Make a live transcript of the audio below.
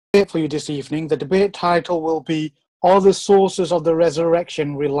For you this evening. The debate title will be Are the Sources of the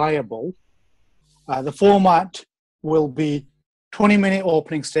Resurrection Reliable? The format will be 20-minute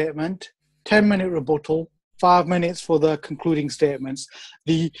opening statement, 10-minute rebuttal, 5 minutes for the concluding statements.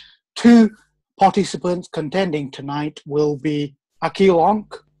 The two participants contending tonight will be Aqil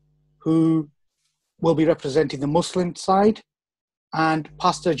Onque, who will be representing the Muslim side, and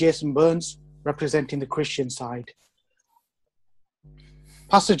Pastor Jason Burns representing the Christian side.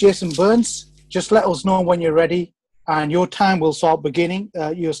 Pastor Jason Burns, just let us know when you're ready, and your time will start beginning.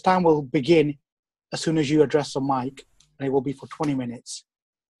 Your time will begin as soon as you address the mic, and it will be for 20 minutes.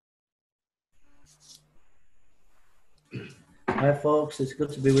 Hi, folks. It's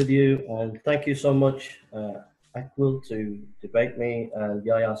good to be with you, and thank you so much, Aqil, to debate me, and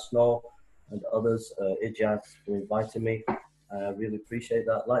Yahya Snow and others, Ijaz, for inviting me. I really appreciate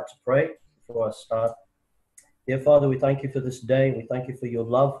that. I'd like to pray before I start. Dear Father, we thank you for this day. We thank you for your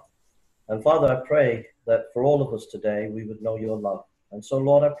love. And Father, I pray that for all of us today, we would know your love. And so,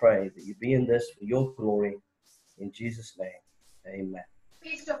 Lord, I pray that you be in this for your glory. In Jesus' name, amen.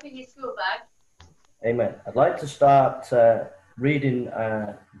 Please drop in your school bag. Amen. I'd like to start reading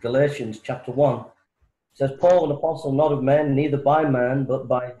Galatians chapter 1. It says, Paul, an apostle, not of men, neither by man, but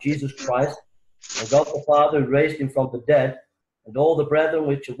by Jesus Christ, and God the Father who raised him from the dead, and all the brethren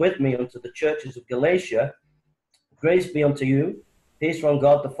which are with me unto the churches of Galatia, grace be unto you, peace from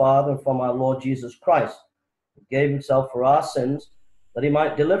God the Father and from our Lord Jesus Christ, who gave himself for our sins, that he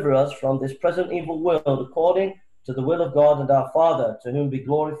might deliver us from this present evil world, according to the will of God and our Father, to whom be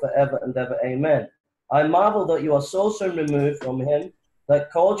glory forever and ever. Amen. I marvel that you are so soon removed from him that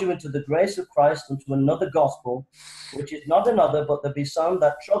called you into the grace of Christ unto another gospel, which is not another, but there be some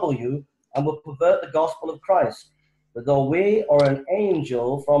that trouble you and will pervert the gospel of Christ. But though we or an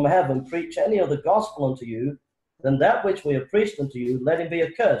angel from heaven preach any other gospel unto you, than that which we have preached unto you, let him be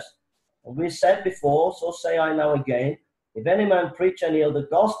accursed. And we said before, so say I now again, if any man preach any other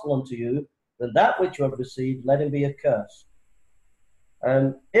gospel unto you, than that which you have received, let him be accursed.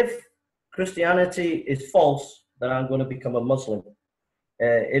 If Christianity is false, then I'm going to become a Muslim.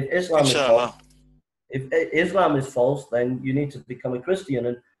 If Islam is false, if Islam is false, then you need to become a Christian.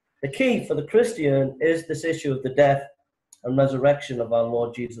 And the key for the Christian is this issue of the death and resurrection of our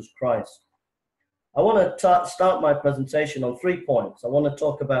Lord Jesus Christ. I want to start my presentation on 3 points. I want to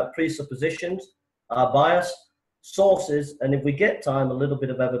talk about presuppositions, our bias, sources, and if we get time, a little bit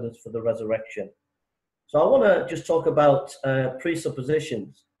of evidence for the resurrection. So I want to just talk about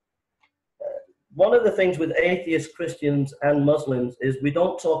presuppositions. One of the things with atheists, Christians, and Muslims is we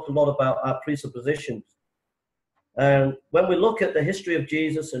don't talk a lot about our presuppositions. When we look at the history of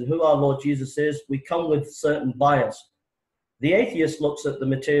Jesus and who our Lord Jesus is, we come with certain bias. The atheist looks at the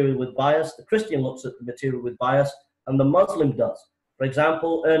material with bias, the Christian looks at the material with bias, and the Muslim does. For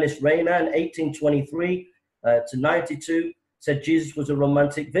example, Ernest Renan, 1823 to 92, said Jesus was a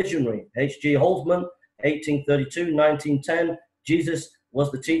romantic visionary. H.G. Holzman, 1832-1910, Jesus was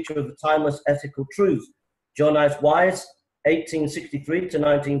the teacher of the timeless ethical truths. John Ice Wise, 1863 to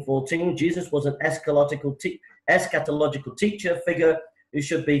 1914, Jesus was an eschatological teacher figure who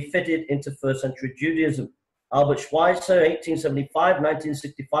should be fitted into first century Judaism. Albert Schweitzer,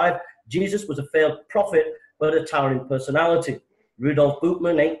 1875-1965, Jesus was a failed prophet, but a towering personality. Rudolf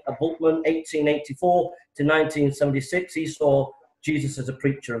Bultmann, 1884 to 1976, he saw Jesus as a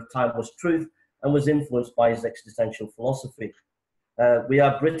preacher of timeless truth and was influenced by his existential philosophy. We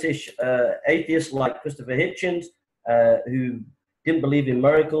have British atheists like Christopher Hitchens, who didn't believe in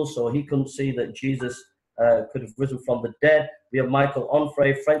miracles, so he couldn't see that Jesus could have risen from the dead. We have Michael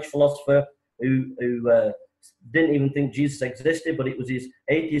Onfray, French philosopher, who didn't even think Jesus existed, but it was his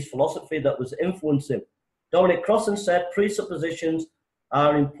atheist philosophy that was influencing. Dominic Crossan said presuppositions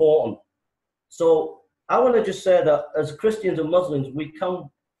are important. So I want to just say that as Christians and Muslims, we come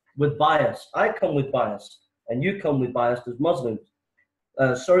with bias. I come with bias, and you come with bias as Muslims.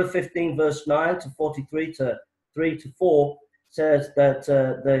 Surah 15, verse 9 to 43 to 3 to 4 says that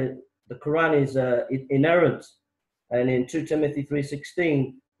the Quran is inerrant. And in 2 Timothy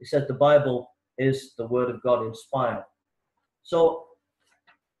 3:16, it says the Bible is the word of God inspired. So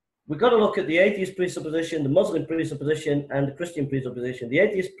we've got to look at the atheist presupposition, the Muslim presupposition, and the Christian presupposition. The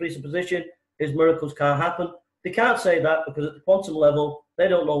atheist presupposition is miracles can't happen. They can't say that because at the quantum level, they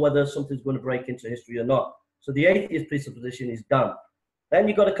don't know whether something's going to break into history or not. So the atheist presupposition is done. Then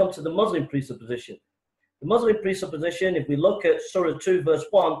you've got to come to the Muslim presupposition. The Muslim presupposition, if we look at Surah 2, verse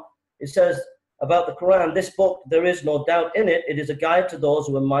 1, it says about the Quran, this book, there is no doubt in it. It is a guide to those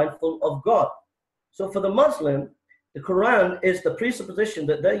who are mindful of God. So for the Muslim, the Quran is the presupposition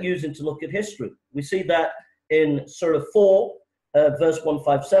that they're using to look at history. We see that in Surah 4, verse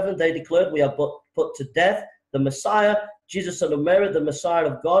 157, they declared, we have but put to death the Messiah, Jesus son of Mary, the Messiah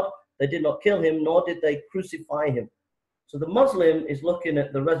of God. They did not kill him, nor did they crucify him. So the Muslim is looking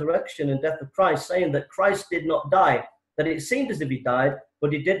at the resurrection and death of Christ, saying that Christ did not die, that it seemed as if he died,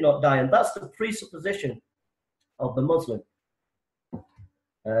 but he did not die. And that's the presupposition of the Muslim.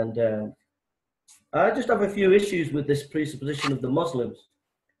 And I just have a few issues with this presupposition of the Muslims.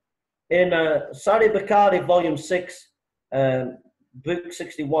 In Sahih Bukhari, volume 6, book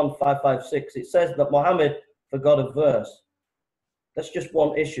 61, 556, it says that Muhammad forgot a verse. That's just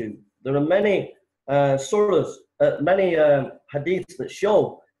one issue. There are many surahs, many hadiths that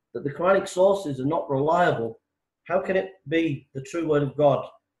show that the Quranic sources are not reliable. How can it be the true word of God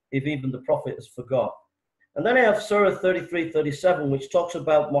if even the Prophet has forgot? And then I have Surah 33, 37, which talks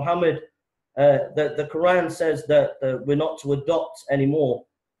about Muhammad. The Quran says that we're not to adopt anymore.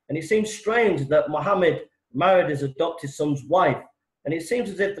 And it seems strange that Muhammad married his adopted son's wife. And it seems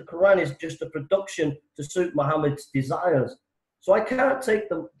as if the Quran is just a production to suit Muhammad's desires. So I can't take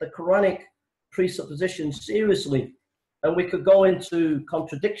the Quranic presupposition seriously. And we could go into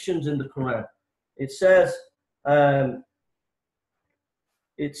contradictions in the Quran. It says,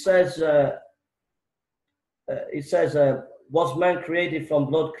 was man created from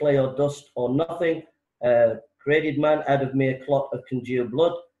blood, clay, or dust, or nothing? Created man out of mere clot of congealed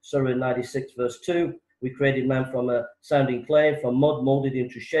blood. Surah 96, verse 2. We created man from a sounding clay, from mud molded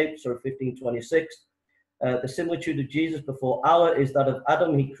into shape. Surah 15:26. The similitude of Jesus before Allah is that of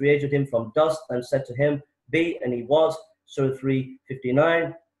Adam. He created him from dust and said to him, be, and he was. Surah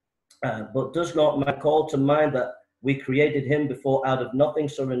 3:59. But does not man call to mind that we created him before out of nothing?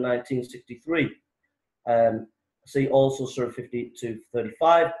 Surah 19:63. See also Surah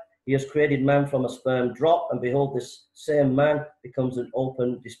 50-35. He has created man from a sperm drop, and behold, this same man becomes an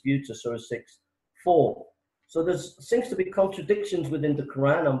open disputer. Surah 6:4. So there seems to be contradictions within the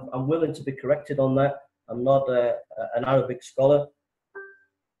Quran. I'm willing to be corrected on that. I'm not an Arabic scholar.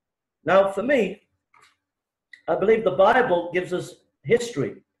 Now, for me, I believe the Bible gives us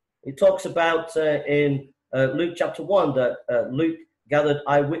history. It talks about in Luke chapter 1 that Luke gathered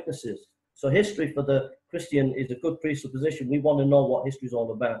eyewitnesses. So history for the Christian is a good presupposition. We want to know what history is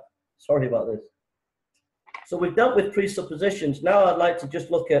all about. Sorry about this. So we've dealt with presuppositions. Now I'd like to just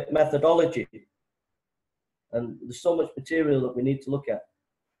look at methodology. And there's so much material that we need to look at.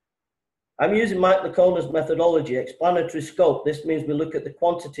 I'm using Mike Lacona's methodology. Explanatory scope. This means we look at the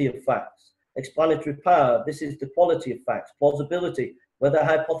quantity of facts. Explanatory power. This is the quality of facts. Plausibility. Whether a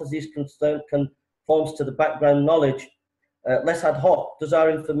hypothesis conforms to the background knowledge. Less ad hoc. Does our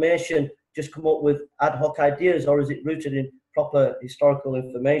information just come up with ad hoc ideas, or is it rooted in proper historical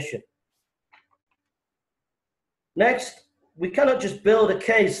information? Next, we cannot just build a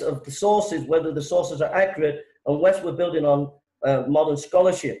case of the sources, whether the sources are accurate, unless we're building on modern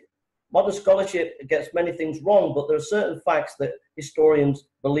scholarship. Modern scholarship gets many things wrong, but there are certain facts that historians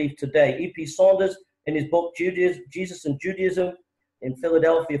believe today. E.P. Saunders, in his book Jesus and Judaism, in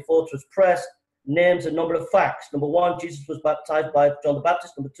Philadelphia Fortress Press, names a number of facts. Number 1, Jesus was baptized by John the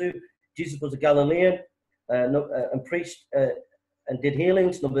Baptist. Number 2, Jesus was a Galilean and preached and did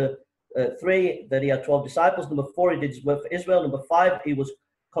healings. Number 3, that he had 12 disciples. Number 4, he did his work for Israel. Number 5, he was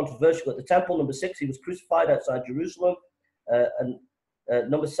controversial at the temple. Number 6, he was crucified outside Jerusalem. And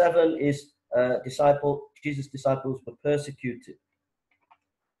number 7 is Jesus' disciples were persecuted.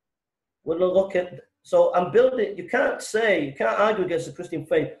 We're going to look at, so I'm building, you can't argue against the Christian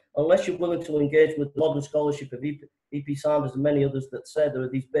faith unless you're willing to engage with modern scholarship of E.P. Saunders and many others that say there are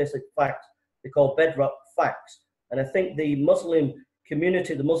these basic facts they call bedrock facts. And I think the Muslim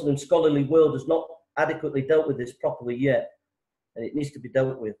community, the Muslim scholarly world has not adequately dealt with this properly yet. And it needs to be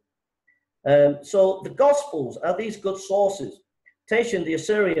dealt with. So the Gospels, are these good sources? Tatian the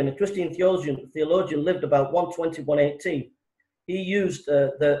Assyrian, a Christian theologian lived about 120, 118. He used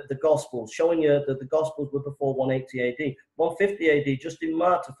the Gospels, showing you that the Gospels were before 180 AD. 150 AD, Justin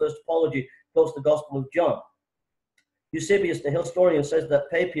Martyr, first apology, quotes the Gospel of John. Eusebius, the historian, says that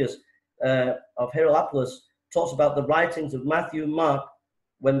Papias of Hierapolis talks about the writings of Matthew and Mark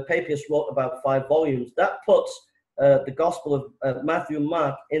when Papias wrote about 5 volumes. That puts the Gospel of Matthew and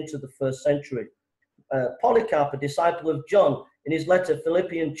Mark into the 1st century. Polycarp, a disciple of John, in his letter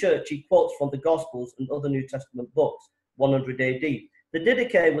Philippian Church, he quotes from the Gospels and other New Testament books, 100 AD. The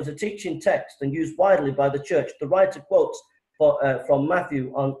Didache was a teaching text and used widely by the church. The writer quotes from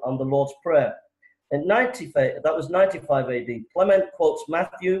Matthew on the Lord's Prayer. In 95 AD, Clement quotes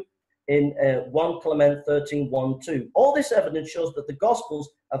Matthew in 1 Clement 13:1-2. All this evidence shows that the Gospels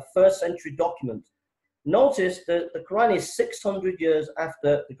are 1st century documents. Notice that the Quran is 600 years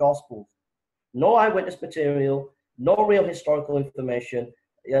after the Gospels. No eyewitness material, no real historical information.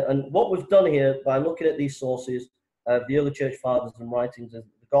 And what we've done here by looking at these sources, the early church fathers and writings, is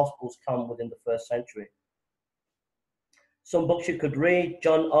the Gospels come within the 1st century. Some books you could read: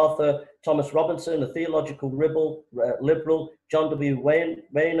 John Arthur Thomas Robinson, a theological liberal; John W.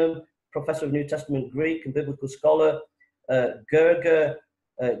 Waynham, professor of New Testament Greek and biblical scholar; Gerger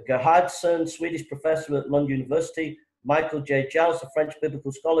Gerhardsen, Swedish professor at Lund University; Michael J. Jauss, a French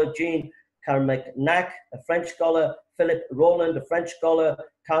biblical scholar; Jean Carmagnac, a French scholar; Philip Roland, a French scholar;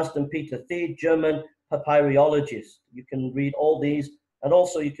 Carsten Peter Thied, German papyrologist. You can read all these, and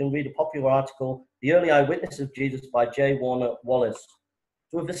also you can read a popular article, The Early Eyewitness of Jesus by J. Warner Wallace.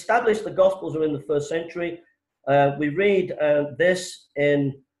 So we've established the Gospels are in the 1st century. We read this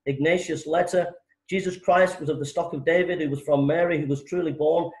in Ignatius' letter. Jesus Christ was of the stock of David, who was from Mary, who was truly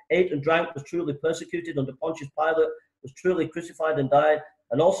born, ate and drank, was truly persecuted under Pontius Pilate, was truly crucified and died,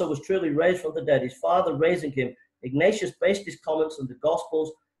 and also was truly raised from the dead, his Father raising him. Ignatius based his comments on the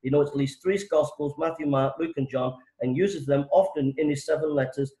Gospels. He notes at least 3 Gospels, Matthew, Mark, Luke, and John, and uses them often in his 7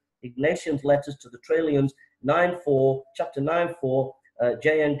 letters, Ignatian's letters to the Trallians, 9:4, chapter 9:4,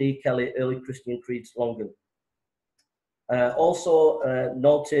 J.N.D. Kelly, Early Christian Creeds, London. Also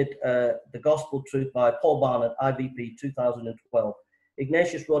noted The Gospel Truth by Paul Barnett, IVP, 2012.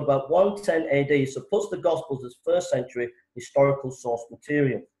 Ignatius wrote about 110 AD, so puts the Gospels as 1st century historical source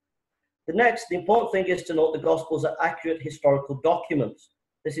material. The important thing is to note the Gospels are accurate historical documents.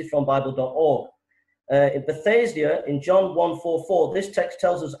 This is from Bible.org. In Bethsaida, in John 1:44, this text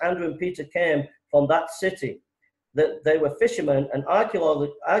tells us Andrew and Peter came from that city, that they were fishermen, and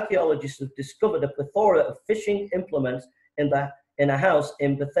archaeologists have discovered a plethora of fishing implements in a house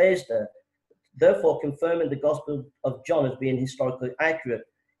in Bethsaida, therefore confirming the Gospel of John as being historically accurate.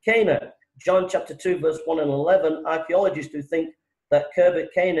 Cana, John chapter 2, verse 1 and 11, archaeologists who think that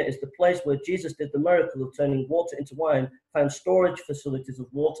Khirbet Cana is the place where Jesus did the miracle of turning water into wine, found storage facilities of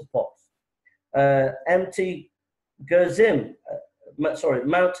water pots. Mt. Gerizim,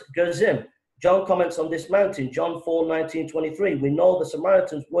 Mount Gerizim. John comments on this mountain, John 4:19-23. We know the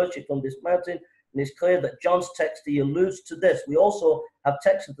Samaritans worshipped on this mountain, and it's clear that John's text, he alludes to this. We also have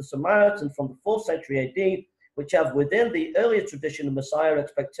texts of the Samaritans from the 4th century AD, which have within the earlier tradition of Messiah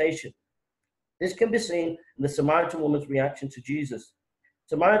expectation. This can be seen in the Samaritan woman's reaction to Jesus.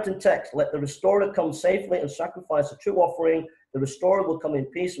 Samaritan text: let the restorer come safely and sacrifice a true offering. The restorer will come in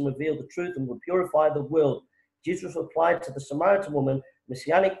peace and reveal the truth and will purify the world. Jesus replied to the Samaritan woman,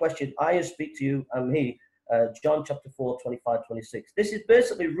 messianic question, I speak to you, I'm he. John chapter 4, 25-26. This is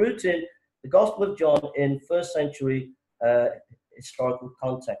basically rooting the Gospel of John in 1st century historical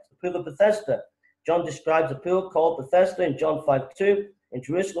context. The Pool of Bethesda. John describes a pool called Bethesda in John 5:2 in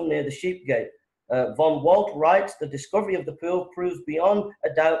Jerusalem near the Sheep Gate. Von Walt writes, the discovery of the pool proves beyond a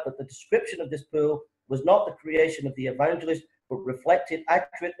doubt that the description of this pool was not the creation of the evangelist, but reflected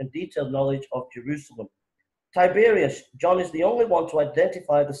accurate and detailed knowledge of Jerusalem. Tiberias. John is the only one to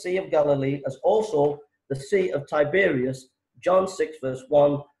identify the Sea of Galilee as also the Sea of Tiberias. John 6, verse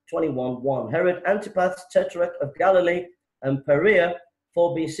 1, 21:1. Herod Antipas, Tetrarch of Galilee, and Perea,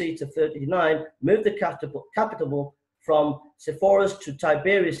 4 BC to 39, moved the capital from Sepphoris to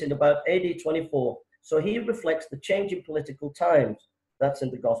Tiberias in about AD 24. So he reflects the change in political times. That's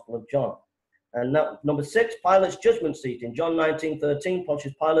in the Gospel of John. And now, number 6, Pilate's judgment seat. In John 19:13,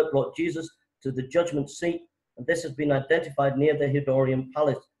 Pontius Pilate brought Jesus to the judgment seat, and this has been identified near the Herodonian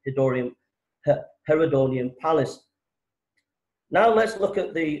Palace. Now let's look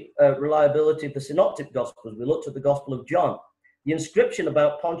at the reliability of the synoptic Gospels. We looked at the Gospel of John. The inscription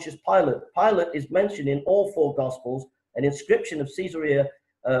about Pontius Pilate. Pilate is mentioned in all 4 Gospels. An inscription of Caesarea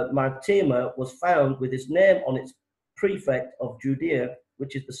Maritima was found with his name on its prefect of Judea,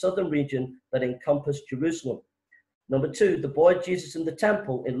 which is the southern region that encompassed Jerusalem. Number 2, the boy Jesus in the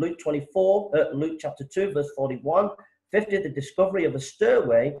temple. In Luke chapter 2, verse 41, 50, the discovery of a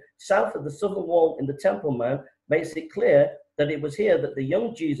stairway south of the southern wall in the Temple Mount makes it clear that it was here that the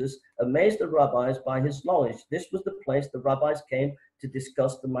young Jesus amazed the rabbis by his knowledge. This was the place the rabbis came to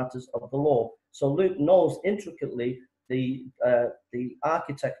discuss the matters of the law. So Luke knows intricately the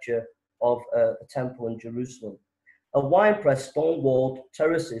architecture of a temple in Jerusalem. A winepress, stone-walled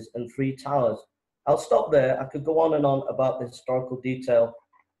terraces, and 3 towers. I'll stop there. I could go on and on about the historical detail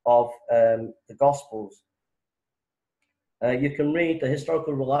of the Gospels. You can read The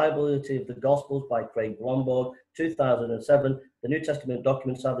Historical Reliability of the Gospels by Craig Blomberg, 2007. The New Testament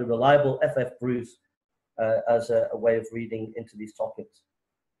documents are the reliable F.F. Bruce as a way of reading into these topics.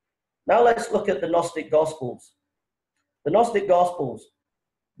 Now let's look at the Gnostic Gospels. The Gnostic Gospels,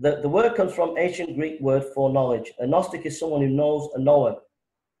 the word comes from ancient Greek word for knowledge. A Gnostic is someone who knows a knower.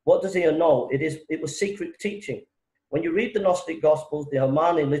 What does he know? It was secret teaching. When you read the Gnostic Gospels, the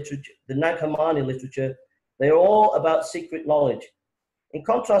Hermani literature, the Nag Hammadi literature, they are all about secret knowledge. In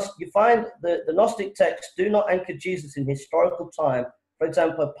contrast, you find the Gnostic texts do not anchor Jesus in historical time. For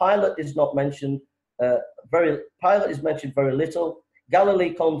example, Pilate is not mentioned. Pilate is mentioned very little.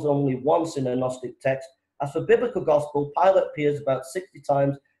 Galilee comes only once in a Gnostic text. As for biblical gospel, Pilate appears about 60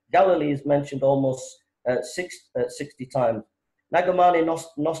 times. Galilee is mentioned almost 60 times. Nag Hammadi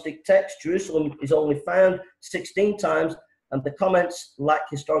Gnostic text, Jerusalem is only found 16 times, and the comments lack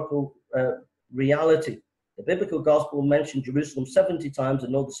historical reality. The biblical gospel mentioned Jerusalem 70 times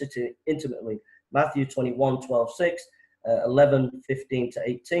and know the city intimately. Matthew 21, 12, 6, 11, 15 to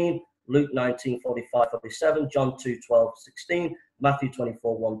 18, Luke 19, 45, 47, John 2, 12, 16, Matthew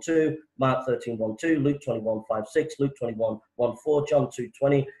 24, 1, 2, Mark 13, 1, 2, Luke 21, 5, 6, Luke 21, 1, 4, John 2,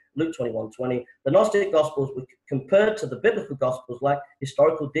 20, Luke 21, 20. The Gnostic Gospels, compared to the biblical Gospels, lack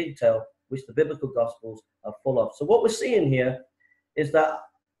historical detail, which the biblical Gospels are full of. So what we're seeing here is that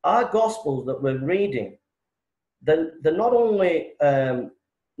our Gospels that we're reading, they're not only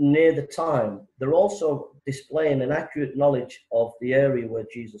near the time, they're also displaying an accurate knowledge of the area where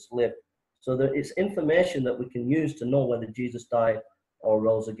Jesus lived. So that it's information that we can use to know whether Jesus died or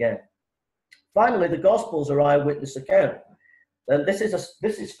rose again. Finally, the Gospels are eyewitness account. And this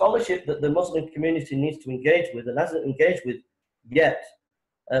is scholarship that the Muslim community needs to engage with and hasn't engaged with yet.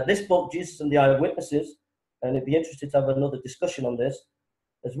 This book, Jesus and the Eyewitnesses, and it'd be interesting to have another discussion on this,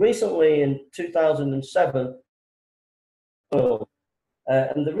 as recently in 2007,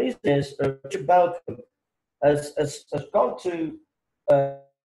 and the reason is Richard Balcom has gone to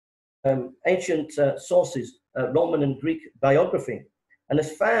ancient sources, Roman and Greek biography, and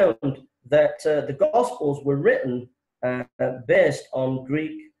has found that the Gospels were written based on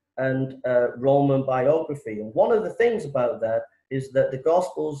Greek and Roman biography. And one of the things about that is that the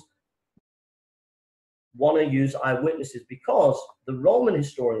Gospels want to use eyewitnesses because the Roman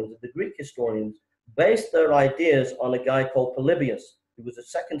historians and the Greek historians based their ideas on a guy called Polybius, who was a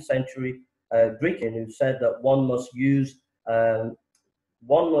 2nd century Greek who said that one must use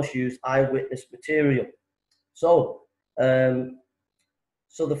eyewitness material. So,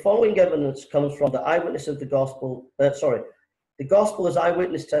 so the following evidence comes from the eyewitness of the Gospel. The Gospel is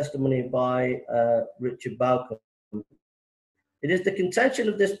eyewitness testimony by Richard Balcom. It is the contention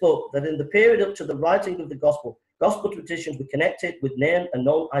of this book that in the period up to the writing of the Gospel traditions were connected with named and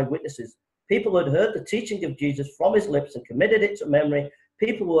known eyewitnesses. People who had heard the teaching of Jesus from his lips and committed it to memory.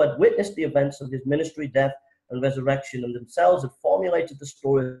 People who had witnessed the events of his ministry, death, and resurrection, and themselves had formulated the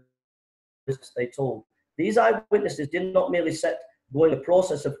stories they told. These eyewitnesses did not merely set going a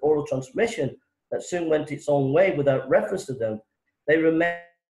process of oral transmission that soon went its own way without reference to them. They remained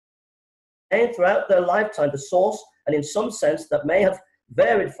throughout their lifetime the source, and in some sense that may have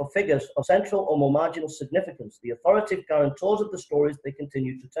varied for figures of central or more marginal significance, the authoritative guarantors of the stories they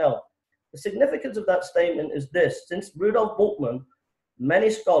continue to tell. The significance of that statement is this: since Rudolf Bultmann,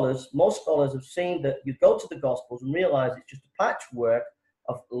 most scholars have seen that you go to the Gospels and realize it's just a patchwork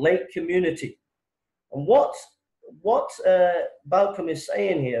of late community. And what Balcom is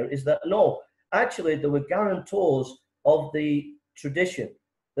saying here is that no, actually there were guarantors of the tradition,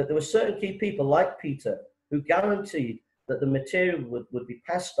 that there were certain key people like Peter who guaranteed that the material would be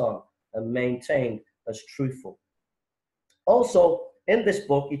passed on and maintained as truthful. Also, in this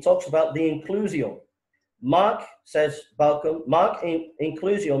book, he talks about the inclusio. Mark, says Balcom, Mark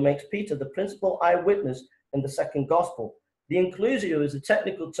inclusio makes Peter the principal eyewitness in the second gospel. The inclusio is a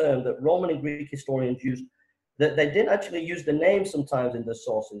technical term that Roman and Greek historians used, that they didn't actually use the name sometimes in their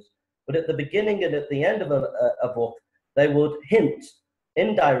sources, but at the beginning and at the end of a book, they would hint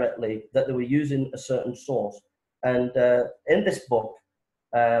indirectly that they were using a certain source. And in this book,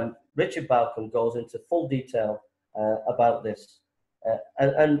 Richard Balcom goes into full detail about this.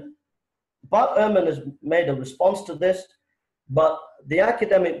 And Bart Ehrman has made a response to this, but the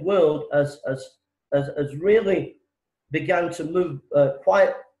academic world has really began to move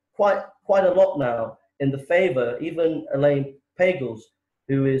quite a lot now in the favor. Even Elaine Pagels,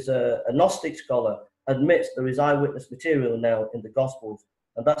 who is a Gnostic scholar, admits there is eyewitness material now in the Gospels,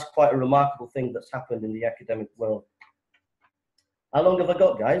 and that's quite a remarkable thing that's happened in the academic world. How long have I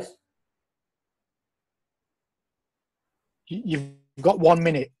got, guys? You've got 1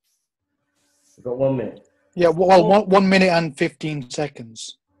 minute. I've got 1 minute. Yeah, well, 1 minute and 15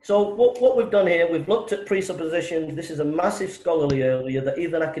 seconds. So what we've done here, we've looked at presuppositions. This is a massive scholarly area that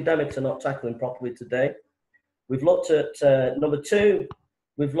even academics are not tackling properly today. We've looked at number 2.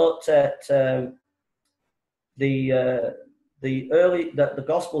 We've looked at the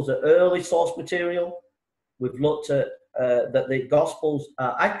Gospels are early source material. We've looked at that the Gospels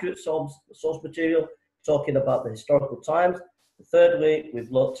are accurate source material. talking about the historical times. Thirdly, we've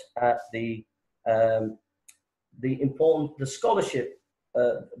looked at the scholarship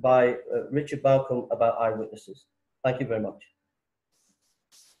by Richard Balcom about eyewitnesses. Thank you very much.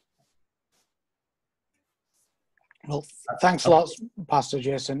 Well, thanks a lot, Pastor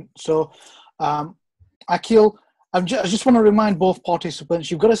Jason. So, Aqil, I just want to remind both participants,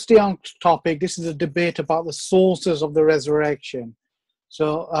 you've got to stay on topic. This is a debate about the sources of the resurrection.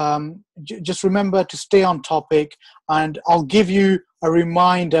 So just remember to stay on topic, and I'll give you a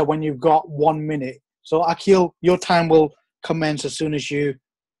reminder when you've got 1 minute. So Aqil, your time will commence as soon as you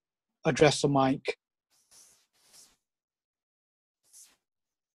address the mic.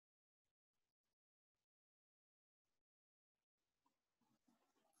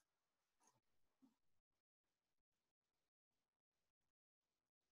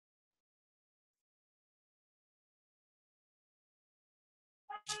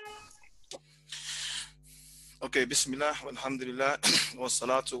 Okay, Bismillah, walhamdulillah, wa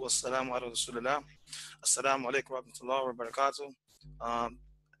salatu wa salamu ala rasulillah. Assalamu alaikum wa rahmatullahi wa barakatuh.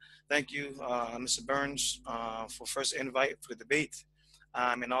 Thank you, Mr. Burns, for first invite for the debate,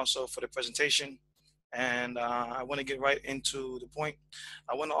 and also for the presentation. And I want to get right into the point.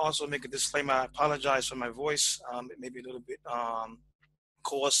 I want to also make a disclaimer. I apologize for my voice. It may be a little bit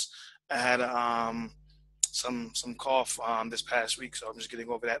coarse. I had some cough this past week, so I'm just getting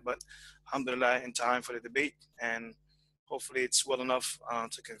over that. But alhamdulillah, in time for the debate, and hopefully it's well enough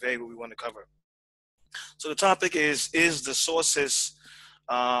to convey what we want to cover. So the topic is the sources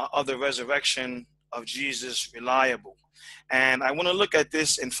of the resurrection of Jesus reliable? And I want to look at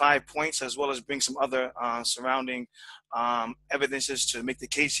this in 5 points, as well as bring some other surrounding evidences to make the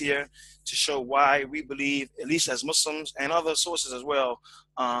case here, to show why we believe, at least as Muslims and other sources as well,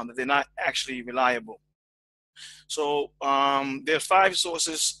 that they're not actually reliable. So there are 5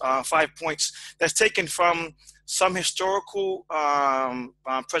 sources, 5 points that's taken from some historical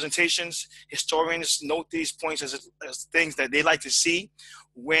presentations. Historians note these points as things that they like to see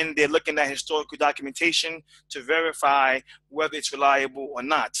when they're looking at historical documentation to verify whether it's reliable or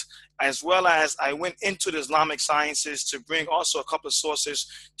not. As well as I went into the Islamic sciences to bring also a couple of sources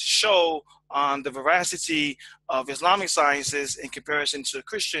to show the veracity of Islamic sciences in comparison to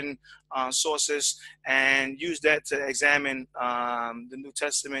Christian sources, and use that to examine the New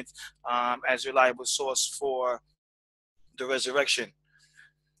Testament as a reliable source for the resurrection.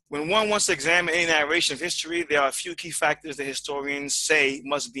 When one wants to examine any narration of history, there are a few key factors that historians say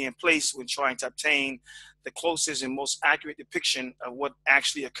must be in place when trying to obtain the closest and most accurate depiction of what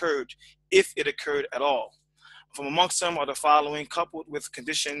actually occurred, if it occurred at all. From amongst them are the following, coupled with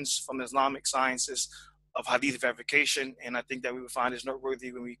conditions from the Islamic sciences of hadith verification, and I think that we will find is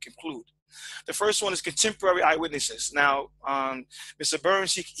noteworthy when we conclude. The first one is contemporary eyewitnesses. Now, Mr.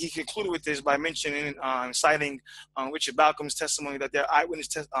 Burns, he concluded with this by mentioning, citing Richard Balcom's testimony that there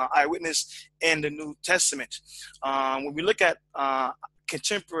are eyewitness in the New Testament. When we look at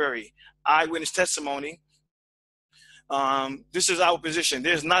contemporary eyewitness testimony, this is our position.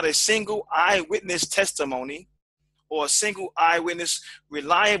 There's not a single eyewitness testimony or a single eyewitness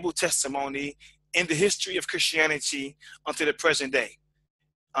reliable testimony in the history of Christianity until the present day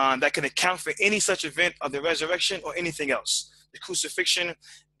that can account for any such event of the resurrection or anything else. The crucifixion,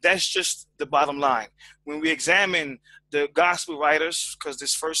 that's just the bottom line. When we examine the gospel writers, because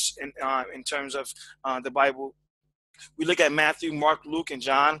this first in terms of the Bible, we look at Matthew, Mark, Luke, and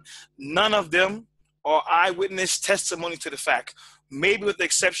John. None of them are eyewitness testimony to the fact, maybe with the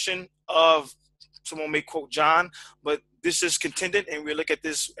exception of, someone may quote John, but this is contended, and we'll look at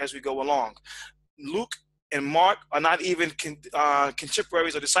this as we go along. Luke and Mark are not even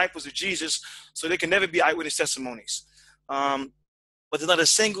contemporaries or disciples of Jesus, so they can never be eyewitness testimonies. But there's not a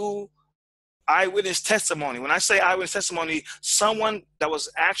single eyewitness testimony. When I say eyewitness testimony, someone that was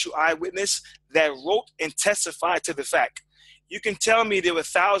actual eyewitness that wrote and testified to the fact. You can tell me there were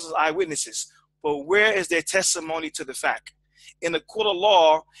thousands of eyewitnesses, but where is their testimony to the fact? In the court of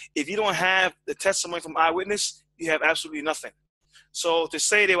law, if you don't have the testimony from eyewitness, you have absolutely nothing. So to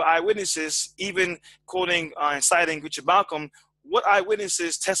say they were eyewitnesses, even quoting and citing Richard Balcom, what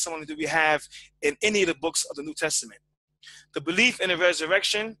eyewitnesses testimony do we have in any of the books of the New Testament? The belief in the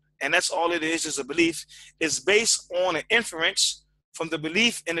resurrection, and that's all it is a belief, is based on an inference from the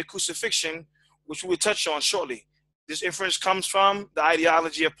belief in the crucifixion, which we will touch on shortly. This inference comes from the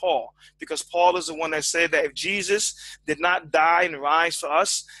ideology of Paul, because Paul is the one that said that if Jesus did not die and rise for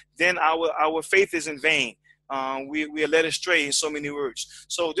us, then our faith is in vain. We are led astray, in so many words.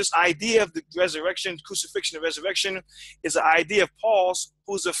 So this idea of the resurrection, crucifixion, and resurrection is an idea of Paul's,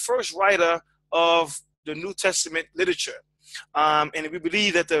 who's the first writer of the New Testament literature. And we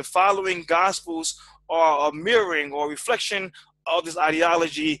believe that the following Gospels are a mirroring or reflection of this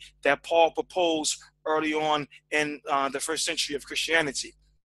ideology that Paul proposed early on in the first century of Christianity.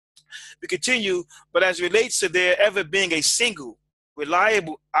 We continue, but as it relates to there ever being a single,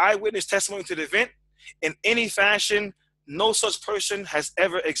 reliable eyewitness testimony to the event in any fashion, no such person has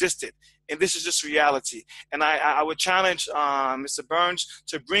ever existed. And this is just reality. And I would challenge Mr. Burns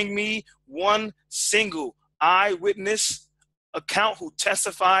to bring me one single eyewitness account who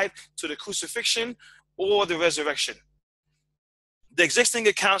testified to the crucifixion or the resurrection. The existing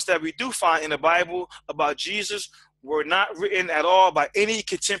accounts that we do find in the Bible about Jesus were not written at all by any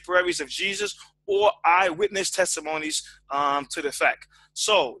contemporaries of Jesus or eyewitness testimonies to the fact.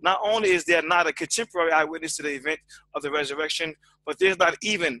 So not only is there not a contemporary eyewitness to the event of the resurrection, but there's not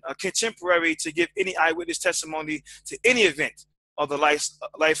even a contemporary to give any eyewitness testimony to any event of the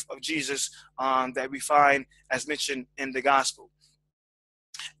life of Jesus that we find as mentioned in the gospel.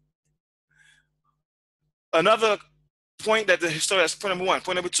 Another point that the historian, that's point number one.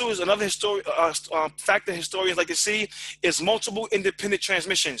 Point number two is another fact that historians like to see is multiple independent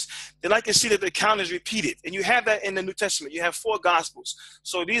transmissions. They like to see that the account is repeated. And you have that in the New Testament. You have 4 gospels.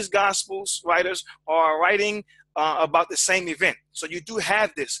 So these gospels writers are writing about the same event. So you do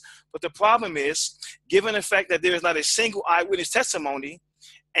have this. But the problem is, given the fact that there is not a single eyewitness testimony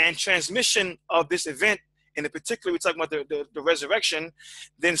and transmission of this event, and in particular, we're talking about the resurrection,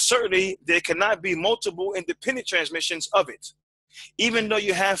 then certainly there cannot be multiple independent transmissions of it. Even though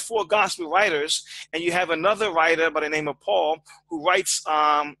you have 4 gospel writers, and you have another writer by the name of Paul, who writes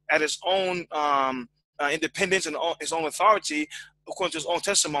at his own independence and his own authority, according to his own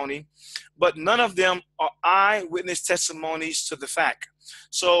testimony, but none of them are eyewitness testimonies to the fact.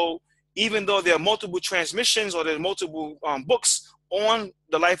 So even though there are multiple transmissions or there are multiple books on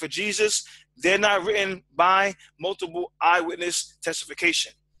the life of Jesus, they're not written by multiple eyewitness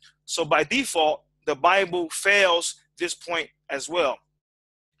testification. So by default, the Bible fails this point as well.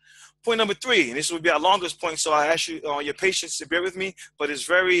 Point number 3, and this would be our longest point, so I ask you your patience to bear with me, but it's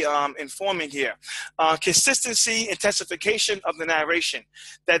very informing here. Consistency and testification of the narration,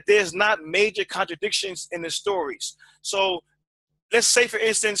 that there's not major contradictions in the stories. So let's say, for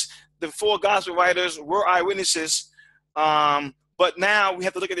instance, the 4 gospel writers were eyewitnesses, but now we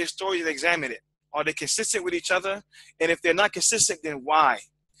have to look at their stories and examine it. Are they consistent with each other? And if they're not consistent, then why?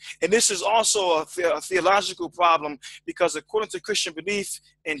 And this is also a theological problem, because according to Christian belief,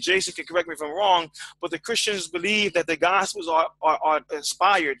 and Jason can correct me if I'm wrong, but the Christians believe that the Gospels are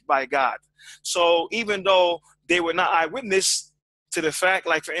inspired by God. So even though they were not eyewitness to the fact,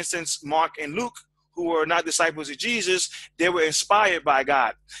 like for instance, Mark and Luke, who were not disciples of Jesus, they were inspired by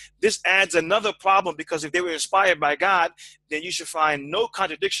God. This adds another problem, because if they were inspired by God, then you should find no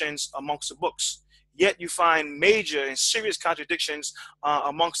contradictions amongst the books. Yet you find major and serious contradictions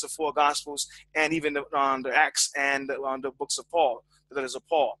amongst the 4 Gospels and even the Acts and the books of Paul, the letters of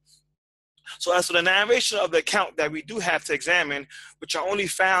Paul. So as for the narration of the account that we do have to examine, which are only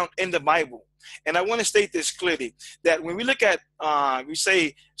found in the Bible, and I want to state this clearly, that when we look at, we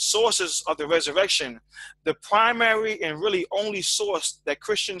say, sources of the resurrection, the primary and really only source that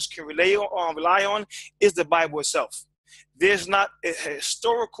Christians can rely on is the Bible itself. There's not a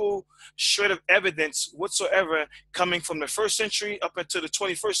historical shred of evidence whatsoever coming from the 1st century up until the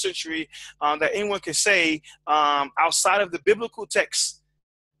 21st century that anyone can say outside of the biblical text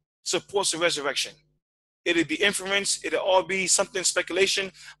supports the resurrection. It'll be inference, it'll all be something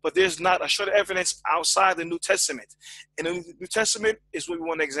speculation, but there's not a shred of evidence outside the New Testament. And the New Testament is what we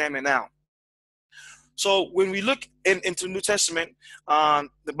want to examine now. So when we look into the New Testament,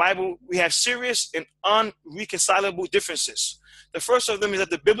 the Bible, we have serious and unreconcilable differences. The first of them is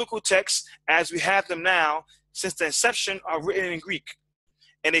that the biblical texts, as we have them now, since the inception, are written in Greek,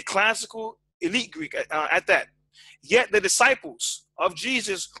 and a classical elite Greek at that. Yet the disciples of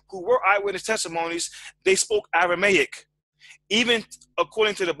Jesus, who were eyewitness testimonies, they spoke Aramaic. Even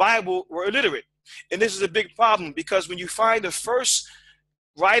according to the Bible, were illiterate. And this is a big problem, because when you find the first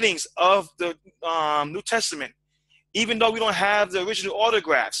writings of the New Testament, even though we don't have the original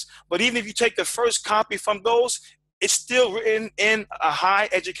autographs, but even if you take the first copy from those, it's still written in a high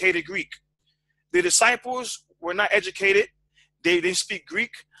educated Greek. The disciples were not educated. They didn't speak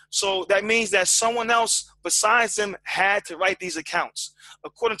Greek. So that means that someone else besides them had to write these accounts.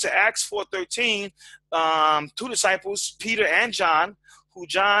 According to Acts 4:13, 2 disciples, Peter and John, who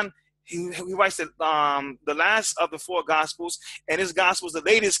John, he writes the last of the 4 Gospels, and his Gospel is the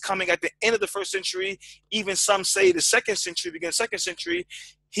latest, coming at the end of the 1st century. Even some say the 2nd century, beginning 2nd century.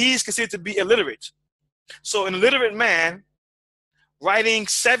 He's considered to be illiterate. So an illiterate man writing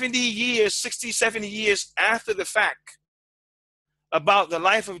 70 years, 60, 70 years after the fact, about the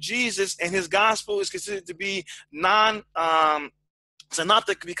life of Jesus, and his gospel is considered to be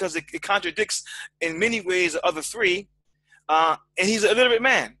synoptic because it contradicts in many ways the other three. And he's an illiterate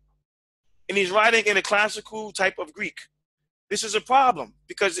man, and he's writing in a classical type of Greek. This is a problem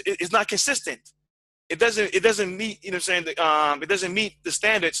because it's not consistent. It doesn't meet, you know what I'm saying, it doesn't meet the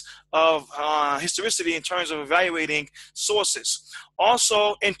standards of historicity in terms of evaluating sources.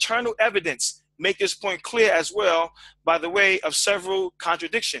 Also, internal evidence make this point clear as well by the way of several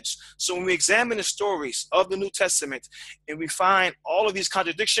contradictions. So when we examine the stories of the New Testament and we find all of these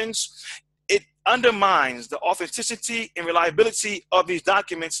contradictions, it undermines the authenticity and reliability of these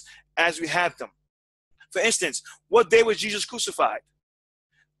documents as we have them. For instance, what day was Jesus crucified?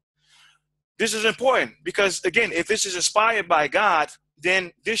 This is important because, again, if this is inspired by God,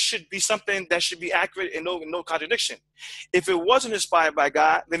 then this should be something that should be accurate and no contradiction. If it wasn't inspired by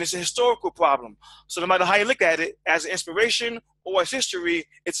God, then it's a historical problem. So no matter how you look at it, as inspiration or as history,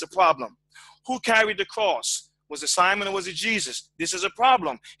 it's a problem. Who carried the cross? Was it Simon or was it Jesus? This is a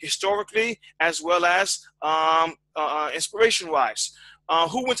problem, historically as well as inspiration-wise.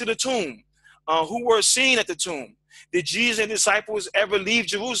 Who went to the tomb? Who were seen at the tomb? Did Jesus and disciples ever leave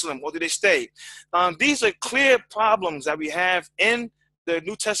Jerusalem, or did they stay? These are clear problems that we have in the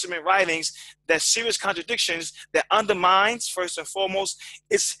New Testament writings, that serious contradictions that undermines, first and foremost,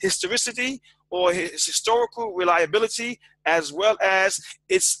 its historicity or its historical reliability, as well as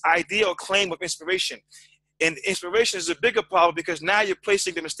its idea or claim of inspiration. And inspiration is a bigger problem because now you're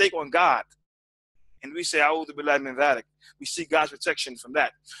placing the mistake on God. And we say, "A'udhu billahi min dhalik." We seek God's protection from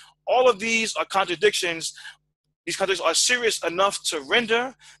that. All of these are contradictions. These contradictions are serious enough to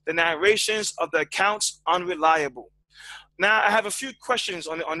render the narrations of the accounts unreliable. Now, I have a few questions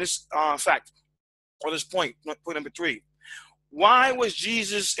on this fact, or this point number 3. Why was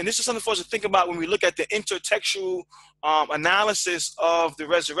Jesus, and this is something for us to think about when we look at the intertextual analysis of the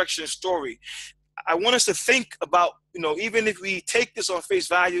resurrection story. I want us to think about, even if we take this on face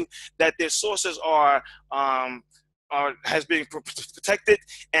value, that their sources has been protected,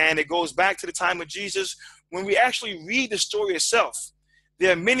 and it goes back to the time of Jesus. When we actually read the story itself,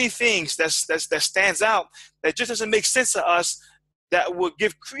 there are many things that stands out that just doesn't make sense to us that would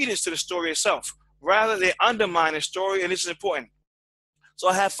give credence to the story itself. Rather, they undermine the story, and this is important. So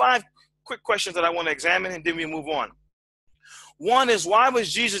I have 5 quick questions that I want to examine, and then we move on. One is, why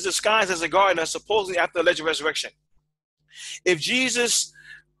was Jesus disguised as a gardener supposedly after the alleged resurrection? If Jesus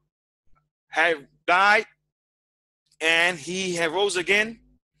had died and he had rose again,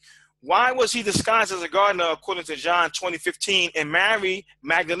 why was he disguised as a gardener according to John 20:15, and Mary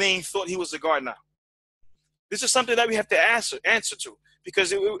Magdalene thought he was a gardener? This is something that we have to answer to,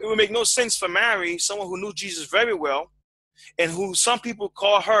 because it would make no sense for Mary, someone who knew Jesus very well, and who some people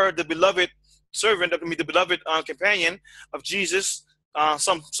call her the beloved servant, the beloved companion of Jesus.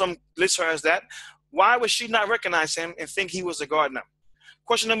 Some list her as that. Why would she not recognize him and think he was a gardener?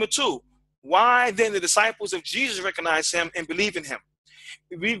 Question number 2, why then the disciples of Jesus recognize him and believe in him?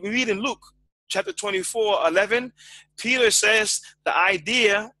 We read in Luke chapter 24:11, Peter says the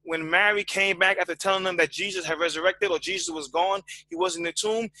idea when Mary came back after telling them that Jesus had resurrected or Jesus was gone, he was in the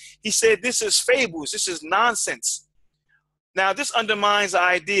tomb, he said, "This is fables, this is nonsense." Now, this undermines the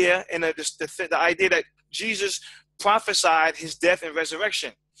idea and the idea that Jesus prophesied his death and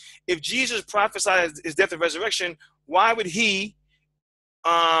resurrection. If Jesus prophesied his death and resurrection, why would the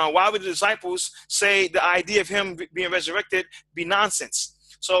disciples say the idea of him being resurrected be nonsense?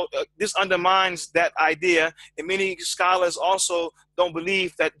 So this undermines that idea, and many scholars also don't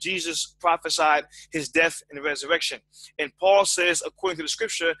believe that Jesus prophesied his death and resurrection. And Paul says, according to the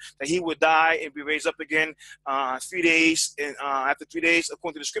scripture, that he would die and be raised up again 3 days. And after 3 days,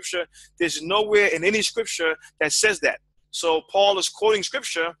 according to the scripture, there's nowhere in any scripture that says that. So Paul is quoting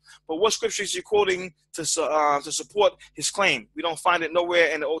scripture, but what scripture is he quoting to support his claim? We don't find it nowhere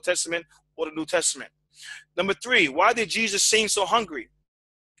in the Old Testament or the New Testament. Number 3, why did Jesus seem so hungry?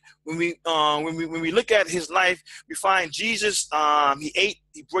 When we look at his life, we find Jesus, he ate,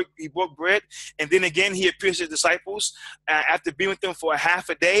 he broke bread, and then again he appears to his disciples after being with them for a half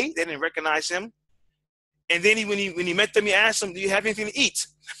a day. They didn't recognize him. And then when he met them, he asked them, "Do you have anything to eat?"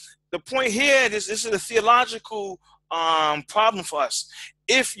 The point here, this is a theological problem for us.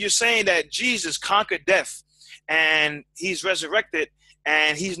 If you're saying that Jesus conquered death and he's resurrected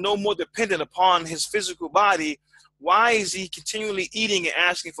and he's no more dependent upon his physical body, why is he continually eating and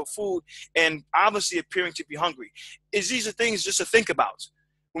asking for food and obviously appearing to be hungry? These are things just to think about.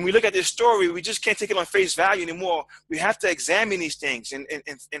 when we look at this story, we just can't take it on face value anymore. We have to examine these things, and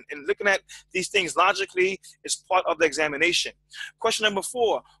looking at these things logically is part of the examination. Question number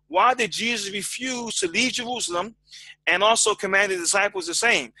 4, why did Jesus refuse to leave Jerusalem and also command the disciples the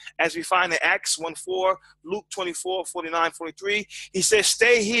same? As we find in Acts 1:4, Luke 24:49, 43, he says,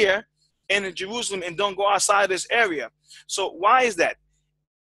 stay here in Jerusalem and don't go outside this area. So why is that?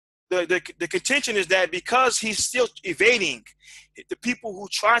 The contention is that because he's still evading the people who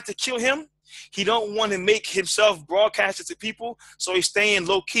tried to kill him, he don't want to make himself broadcasted to people, so he's staying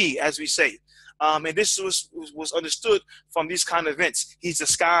low key, as we say. And this was understood from these kind of events. He's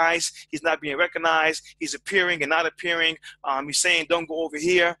disguised, he's not being recognized, he's appearing and not appearing. He's saying, don't go over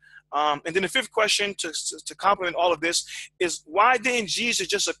here. And then the 5th question to complement all of this is, why didn't Jesus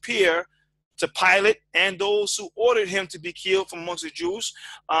just appear to Pilate and those who ordered him to be killed from amongst the Jews,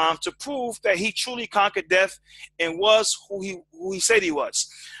 to prove that he truly conquered death and was who he said he was?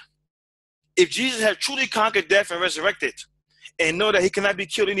 If Jesus had truly conquered death and resurrected, and know that he cannot be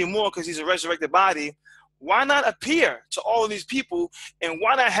killed anymore because he's a resurrected body, why not appear to all of these people, and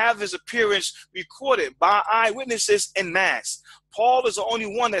why not have his appearance recorded by eyewitnesses en masse? Paul is the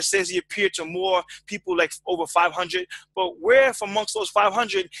only one that says he appeared to more people, like over 500. But where from amongst those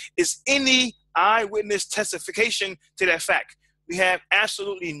 500 is any eyewitness testification to that fact? We have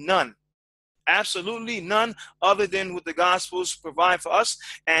absolutely none. Absolutely none, other than what the Gospels provide for us.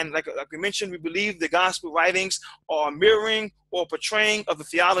 And like we mentioned, we believe the Gospel writings are mirroring or portraying of the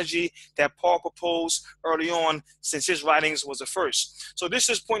theology that Paul proposed early on, since his writings was the first. So this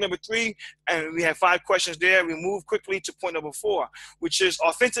is point number 3, and we have 5 questions there. We move quickly to point number 4, which is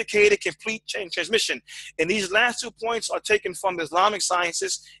authenticated complete chain transmission. And these last 2 points are taken from the Islamic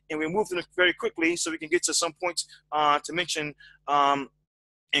sciences, and we move them very quickly so we can get to some points to mention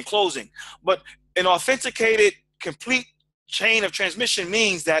in closing. But an authenticated complete chain of transmission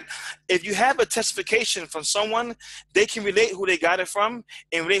means that if you have a testification from someone, they can relate who they got it from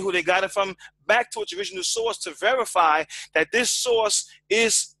and relate who they got it from back to its original source to verify that this source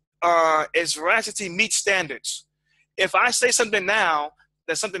is its veracity meets standards. If I say something now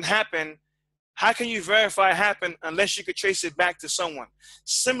that something happened, how can you verify it happened unless you could trace it back to someone?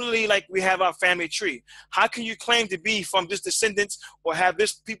 Similarly, like we have our family tree. How can you claim to be from this descendants or have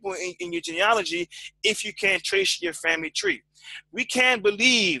this people in your genealogy if you can't trace your family tree? We can't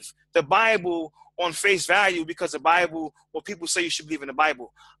believe the Bible on face value because the Bible, or people say you should believe in the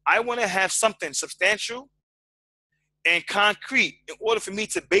Bible. I want to have something substantial and concrete in order for me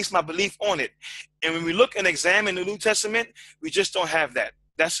to base my belief on it. And when we look and examine the New Testament, we just don't have that.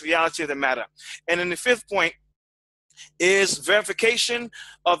 That's the reality of the matter. And then the 5th point is verification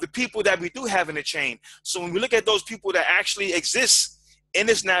of the people that we do have in the chain. So when we look at those people that actually exist in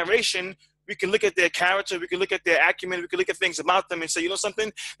this narration, we can look at their character, we can look at their acumen, we can look at things about them and say, you know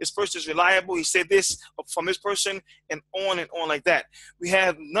something, this person is reliable, he said this from this person, and on like that. We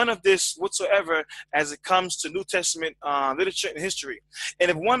have none of this whatsoever as it comes to New Testament literature and history. And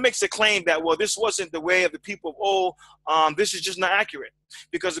if one makes a claim that, well, this wasn't the way of the people of old, this is just not accurate.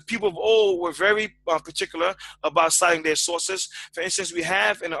 Because the people of old were very particular about citing their sources. For instance, we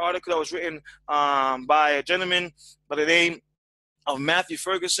have in an article that was written by a gentleman by the name of Matthew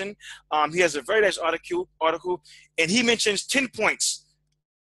Ferguson. He has a very nice article, and he mentions 10 points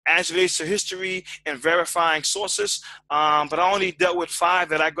as it relates to history and verifying sources. But I only dealt with 5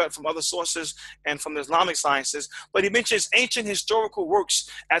 that I got from other sources and from the Islamic sciences. But he mentions ancient historical works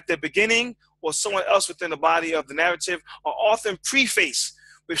at the beginning or someone else within the body of the narrative are often prefaced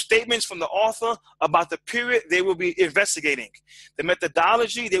with statements from the author about the period they will be investigating, the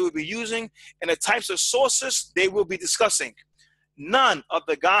methodology they will be using, and the types of sources they will be discussing. None of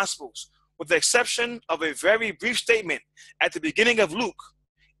the Gospels, with the exception of a very brief statement at the beginning of Luke,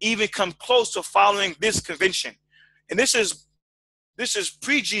 even come close to following this convention. And this is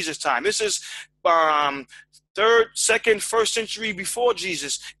pre-Jesus time. This is 3rd, 2nd, 1st century before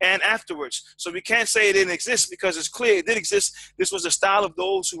Jesus and afterwards. So we can't say it didn't exist because it's clear it did exist. This was the style of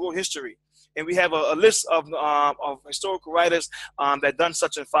those who wrote history. And we have a list of historical writers that done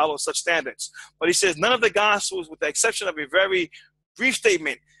such and follow such standards. But he says none of the Gospels, with the exception of a very brief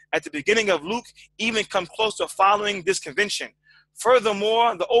statement at the beginning of Luke, even come close to following this convention.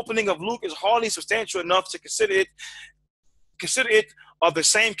 Furthermore, the opening of Luke is hardly substantial enough to consider it of the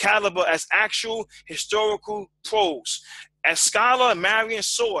same caliber as actual historical prose. As scholar Marion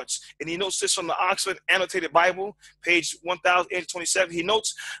Swords, and he notes this from the Oxford Annotated Bible, page 1027, he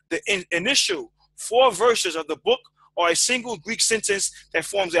notes the initial 4 verses of the book are a single Greek sentence that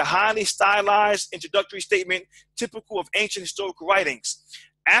forms a highly stylized introductory statement typical of ancient historical writings.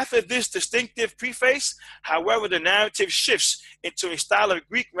 After this distinctive preface, however, the narrative shifts into a style of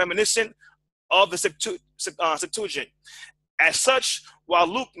Greek reminiscent of the Septuagint. As such, while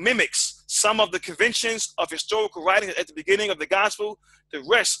Luke mimics some of the conventions of historical writing at the beginning of the gospel, the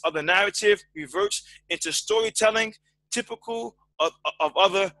rest of the narrative reverts into storytelling typical of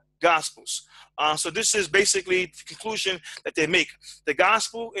other gospels. So this is basically the conclusion that they make. The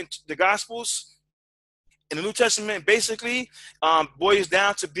Gospels in the New Testament basically boils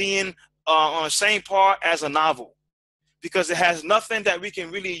down to being on the same par as a novel, because it has nothing that we can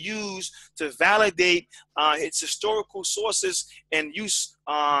really use to validate its historical sources and use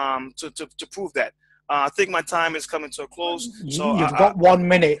to prove that. I think my time is coming to a close. So You've got 1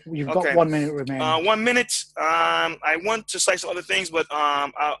 minute. You've got okay. 1 minute remaining. 1 minute. I want to cite some other things, but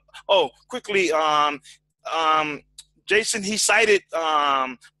quickly. Jason, he cited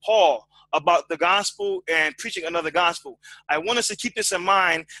Paul about the gospel and preaching another gospel. I want us to keep this in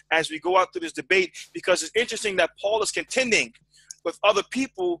mind as we go out through this debate, because it's interesting that Paul is contending with other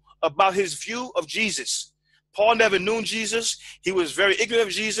people about his view of Jesus. Paul never knew Jesus. He was very ignorant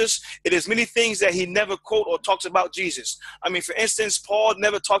of Jesus. It is many things that he never quote or talks about Jesus. I mean, for instance, Paul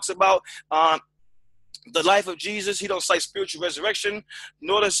never talks about the life of Jesus. He don't cite spiritual resurrection,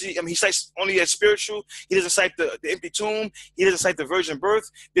 nor does he, he cites only as spiritual. He doesn't cite the empty tomb. He doesn't cite the virgin birth.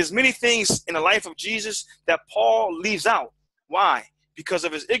 There's many things in the life of Jesus that Paul leaves out. Why? Because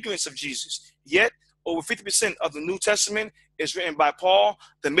of his ignorance of Jesus. Yet, over 50% of the New Testament is written by Paul.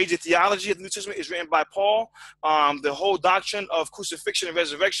 The major theology of the New Testament is written by Paul. The whole doctrine of crucifixion and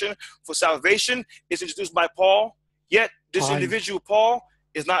resurrection for salvation is introduced by Paul. Yet, this individual, Paul,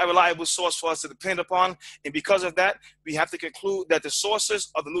 is not a reliable source for us to depend upon. And because of that, we have to conclude that the sources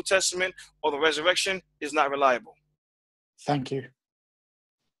of the New Testament or the resurrection is not reliable. Thank you.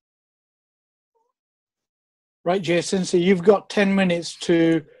 Right, Jason, so you've got 10 minutes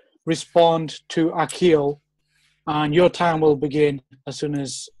to respond to Aqil, and your time will begin as soon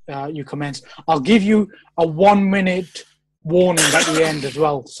as you commence. I'll give you a 1 minute warning at the end as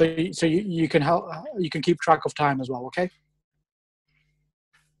well, so you can help, you can keep track of time as well, okay?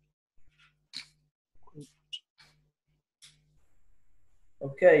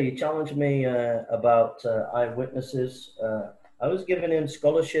 Okay, you challenged me about eyewitnesses. I was giving him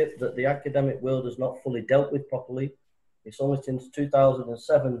scholarship that the academic world has not fully dealt with properly. It's only since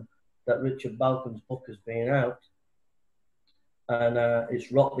 2007 that Richard Balcon's book has been out. And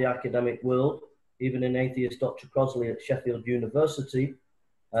it's rocked the academic world. Even an atheist Dr. Crosley at Sheffield University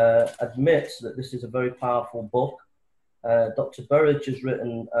admits that this is a very powerful book. Dr. Burridge has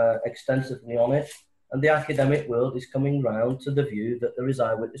written extensively on it. And the academic world is coming round to the view that there is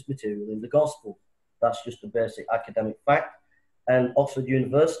eyewitness material in the gospel. That's just a basic academic fact. And Oxford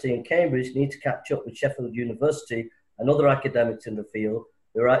University and Cambridge need to catch up with Sheffield University and other academics in the field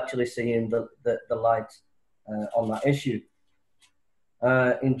who are actually seeing the light on that issue.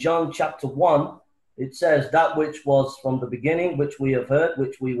 In John chapter 1, it says, that which was from the beginning, which we have heard,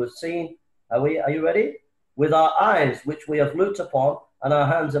 which we have seen. Are you ready? With our eyes, which we have looked upon, and our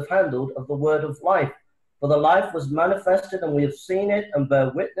hands have handled of the word of life. For the life was manifested, and we have seen it, and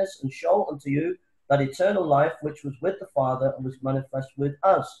bear witness, and show unto you that eternal life which was with the Father and was manifest with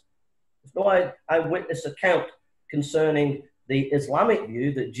us. There's no eyewitness account concerning the Islamic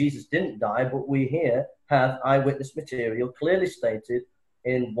view that Jesus didn't die, but we here have eyewitness material clearly stated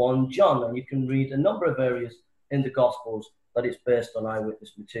in 1 John, and you can read a number of areas in the Gospels that it's based on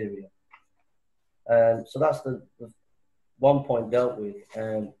eyewitness material. So that's the one point dealt with.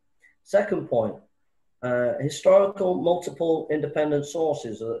 Second point, historical multiple independent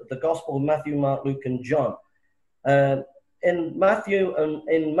sources, the Gospel of Matthew, Mark, Luke, and John. In Matthew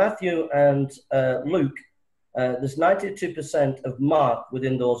and Luke, there's 92% of Mark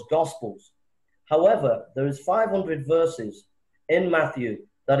within those Gospels. However, there is 500 verses in Matthew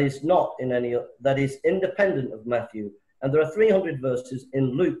that is not in any, that is independent of Matthew, and there are 300 verses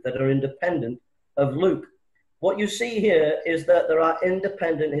in Luke that are independent of Luke. What you see here is that there are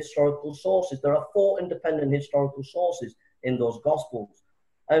independent historical sources. There are 4 independent historical sources in those Gospels.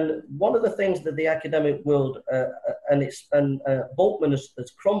 And one of the things that the academic world, Bultmann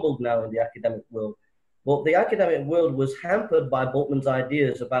has crumbled now in the academic world, but the academic world was hampered by Bultmann's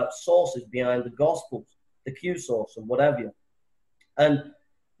ideas about sources behind the Gospels, the Q source and whatever. And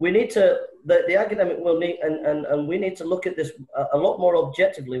we need to, the academic world need, and we need to look at this a lot more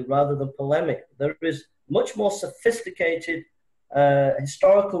objectively rather than polemic. There is much more sophisticated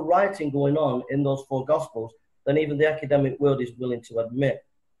historical writing going on in those 4 Gospels than even the academic world is willing to admit.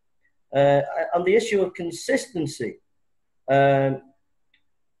 On the issue of consistency, I'm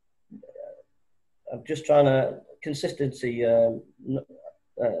just trying to, consistency,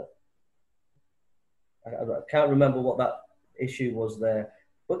 I can't remember what that issue was there.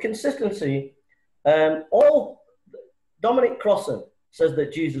 But consistency, all Dominic Crossan says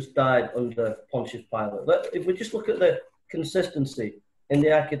that Jesus died under Pontius Pilate. But if we just look at the consistency in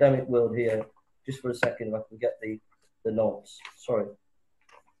the academic world here, just for a second, if I can get the notes. Sorry.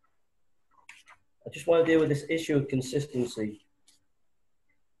 I just want to deal with this issue of consistency.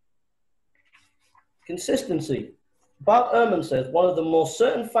 Consistency. Bart Ehrman says, one of the most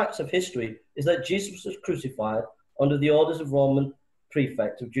certain facts of history is that Jesus was crucified under the orders of Roman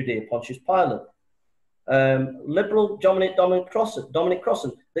prefect of Judea, Pontius Pilate. Liberal Dominic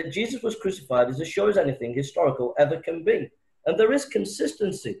Crossan, that Jesus was crucified is as sure as anything historical ever can be. And there is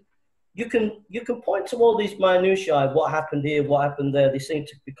consistency. You can point to all these minutiae, what happened here, what happened there. They seem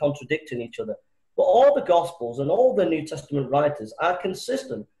to be contradicting each other. But all the Gospels and all the New Testament writers are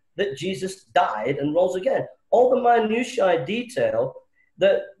consistent that Jesus died and rose again. All the minutiae detail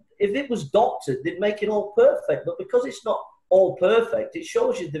that if it was doctored, they'd make it all perfect. But because it's not all perfect, it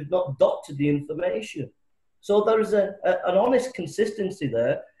shows you they've not doctored the information. So there is an honest consistency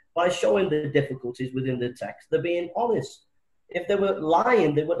there by showing the difficulties within the text. They're being honest. If they were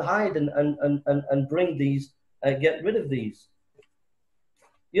lying, they would hide and bring these, get rid of these.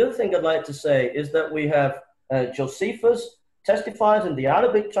 The other thing I'd like to say is that we have Josephus testifies in the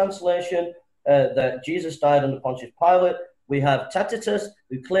Arabic translation that Jesus died under Pontius Pilate. We have Tacitus,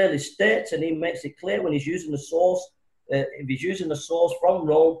 who clearly states, and he makes it clear when he's using the source, if he's using the source from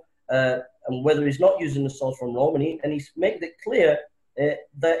Rome, and whether he's not using the source from Rome, and he's making it clear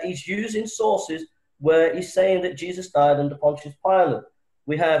that he's using sources where he's saying that Jesus died under Pontius Pilate.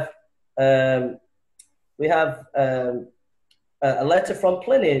 We have a letter from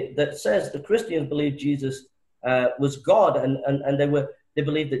Pliny that says the Christians believed Jesus was God, and they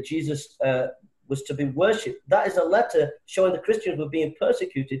believed that Jesus was to be worshipped. That is a letter showing the Christians were being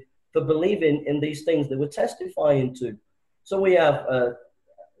persecuted for believing in these things they were testifying to. So we have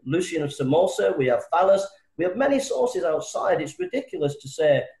Lucian of Samosa, we have Thallus, we have many sources outside. It's ridiculous to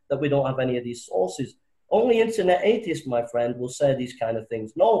say that we don't have any of these sources. Only internet atheists, my friend, will say these kind of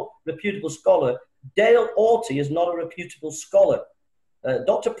things. No reputable scholar. Dale Orty is not a reputable scholar.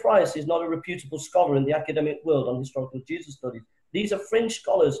 Dr. Price is not a reputable scholar in the academic world on historical Jesus studies. These are fringe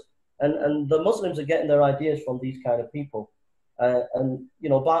scholars, and the Muslims are getting their ideas from these kind of people. And, you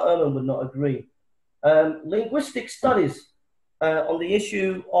know, Bart Ehrman would not agree. Linguistic studies on the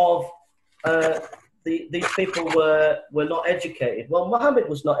issue of these people were not educated. Well, Muhammad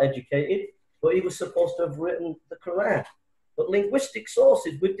was not educated, but he was supposed to have written the Quran. But linguistic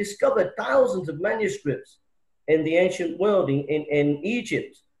sources, we've discovered thousands of manuscripts in the ancient world, in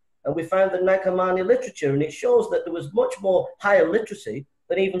Egypt. And we found the Nag Hammadi literature, and it shows that there was much more higher literacy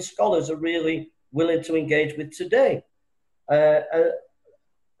than even scholars are really willing to engage with today.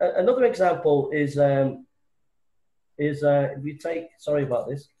 Another example is if you take, sorry about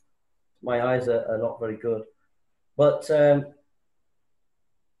this, my eyes are not very good, but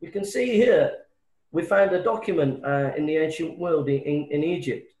we can see here, we found a document in the ancient world in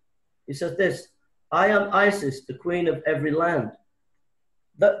Egypt. It says this: I am Isis, the queen of every land.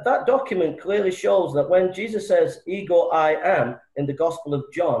 That document clearly shows that when Jesus says, ego I am, in the Gospel of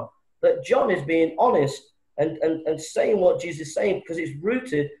John, that John is being honest and saying what Jesus is saying because it's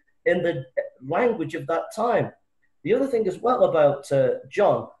rooted in the language of that time. The other thing as well about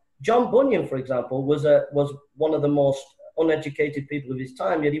John Bunyan, for example, was one of the most uneducated people of his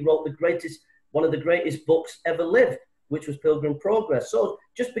time, yet he wrote one of the greatest books ever lived, which was Pilgrim Progress. So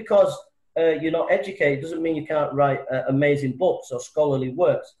just because you're not educated doesn't mean you can't write amazing books or scholarly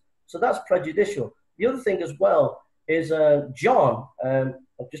works. So that's prejudicial. The other thing as well is John. I'm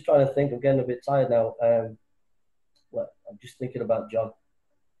just trying to think. I'm getting a bit tired now. Well, I'm just thinking about John.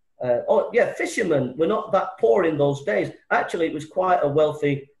 Fishermen were not that poor in those days. Actually, it was quite a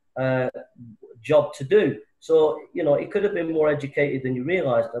wealthy job to do. So, you know, it could have been more educated than you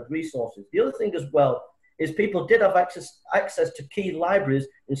realized, had resources. The other thing as well is people did have access to key libraries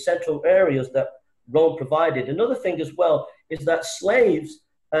in central areas that Rome provided. Another thing as well is that slaves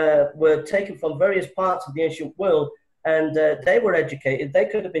were taken from various parts of the ancient world, and they were educated. They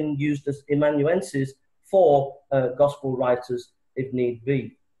could have been used as amanuenses for gospel writers if need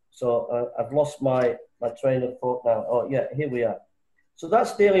be. So I've lost my train of thought now. Oh, yeah, here we are. So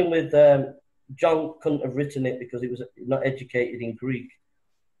that's dealing with John couldn't have written it because he was not educated in Greek.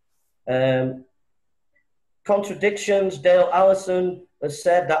 Contradictions. Dale Allison has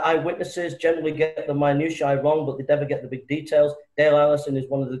said that eyewitnesses generally get the minutiae wrong, but they never get the big details. Dale Allison is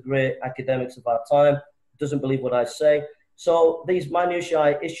one of the great academics of our time. Doesn't believe what I say. So these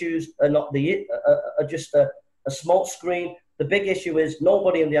minutiae issues are not are just a smoke screen. The big issue is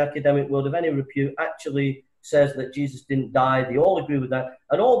nobody in the academic world of any repute actually says that Jesus didn't die. They all agree with that.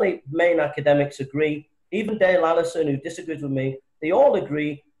 And all the main academics agree, even Dale Allison, who disagrees with me, they all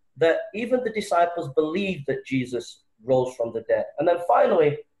agree that even the disciples believed that Jesus rose from the dead. And then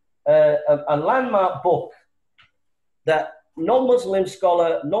finally, a landmark book that no Muslim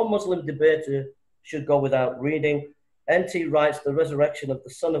scholar, no Muslim debater should go without reading. N.T. Wright's The Resurrection of the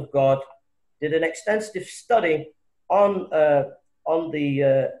Son of God did an extensive study on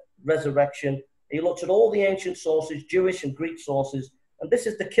the resurrection. He looked at all the ancient sources, Jewish and Greek sources, and this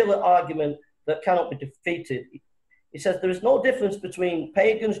is the killer argument that cannot be defeated. He says there is no difference between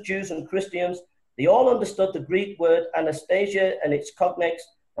pagans, Jews, and Christians. They all understood the Greek word anastasia and its cognates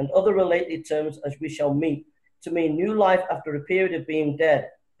and other related terms, as we shall meet, to mean new life after a period of being dead.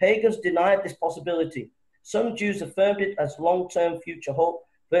 Pagans denied this possibility. Some Jews affirmed it as long-term future hope.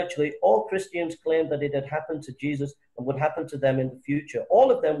 Virtually all Christians claimed that it had happened to Jesus and would happen to them in the future.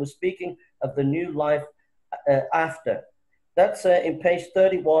 All of them were speaking of the new life after. That's in page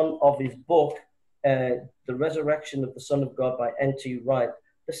 31 of his book, The Resurrection of the Son of God by N.T. Wright.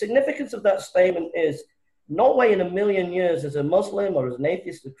 The significance of that statement is no way in a million years as a Muslim or as an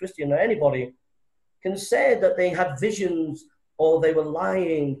atheist, a Christian, or anybody can say that they had visions or they were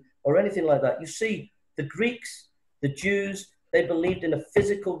lying or anything like that. You see, the Greeks, the Jews, they believed in a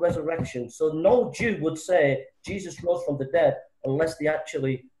physical resurrection. So no Jew would say Jesus rose from the dead unless they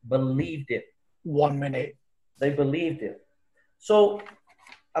actually believed it. 1 minute. They believed it. So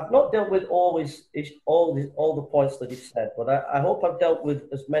I've not dealt with all the points that he said, but I hope I've dealt with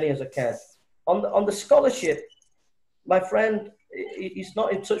as many as I can. On the scholarship, my friend, he's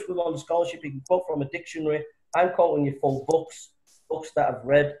not in touch with on the scholarship. He can quote from a dictionary. I'm quoting you full books that I've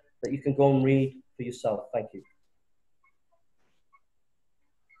read that you can go and read for yourself. Thank you.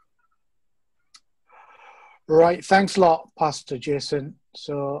 Right, thanks a lot, Pastor Jason.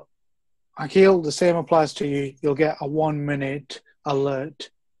 So, Aqil, the same applies to you. You'll get a 1 minute alert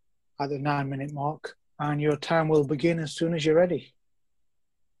at the 9 minute mark, and your time will begin as soon as you're ready.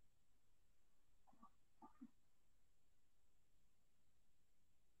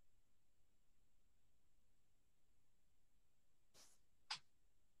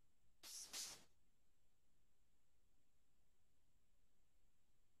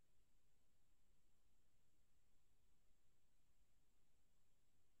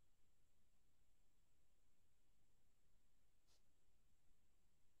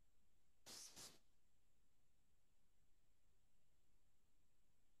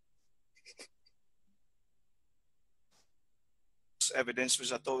 Evidence,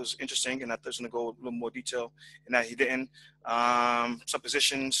 which I thought was interesting, and I thought he was going to go a little more detail in that he didn't.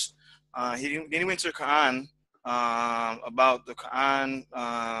 Suppositions. He went to the Quran about the Quran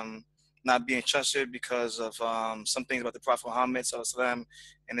not being trusted because of some things about the Prophet Muhammad ﷺ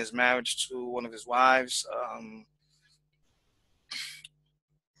and his marriage to one of his wives.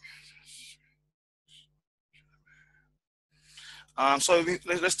 So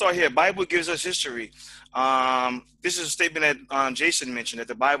let's start here. Bible gives us history. This is a statement that Jason mentioned, that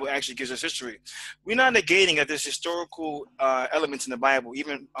the Bible actually gives us history. We're not negating that there's historical elements in the Bible.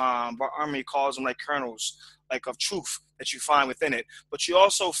 Even Bar-Army calls them like kernels, like of truth that you find within it. But you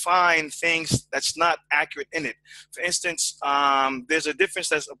also find things that's not accurate in it. For instance, there's a difference,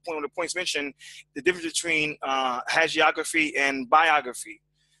 that's one of the points mentioned, the difference between hagiography and biography.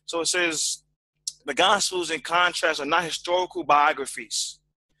 So it says, the Gospels, in contrast, are not historical biographies.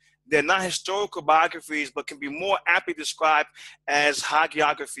 They're not historical biographies, but can be more aptly described as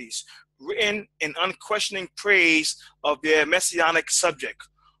hagiographies, written in unquestioning praise of their messianic subject.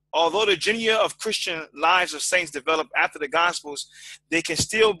 Although the genera of Christian lives of saints developed after the Gospels, they can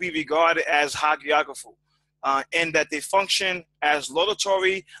still be regarded as hagiographical, in that they function as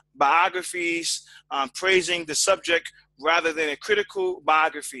laudatory biographies, praising the subject rather than critical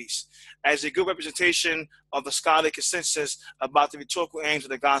biographies, as a good representation of the scholarly consensus about the rhetorical aims of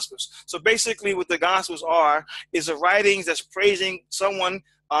the Gospels. So basically what the Gospels are is the writings that's praising someone,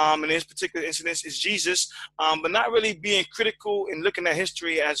 in this particular instance is Jesus, but not really being critical and looking at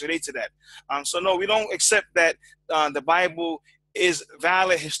history as related to that. So no, we don't accept that the Bible is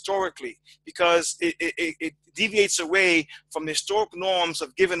valid historically, because it deviates away from the historical norms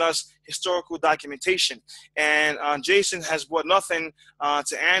of giving us historical documentation. And Jason has brought nothing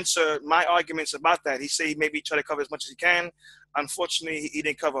to answer my arguments about that. He said he maybe try to cover as much as he can. Unfortunately, he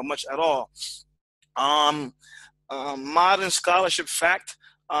didn't cover much at all. Modern scholarship fact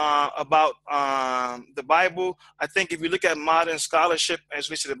about the Bible. I think if you look at modern scholarship as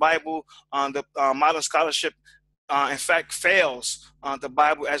related to the Bible, the modern scholarship in fact, fails the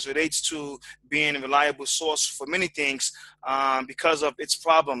Bible as relates to being a reliable source for many things because of its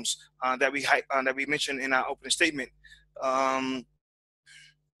problems that we mentioned in our opening statement.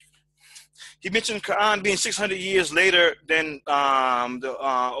 He mentioned Quran being 600 years later than the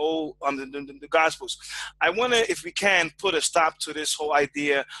Gospels. I wonder if we can put a stop to this whole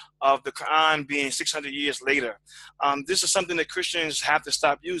idea of the Quran being 600 years later. This is something that Christians have to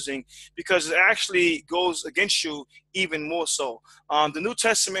stop using because it actually goes against you even more so. The New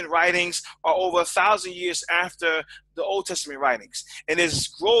Testament writings are over 1,000 years after the Old Testament writings, and there's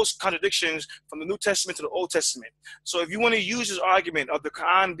gross contradictions from the New Testament to the Old Testament. So if you want to use this argument of the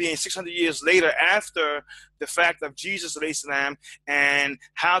Quran being 600 years later after the fact of Jesus ﷺ, and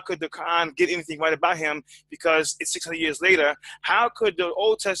how could the Quran get anything right about him because it's 600 years later, how could the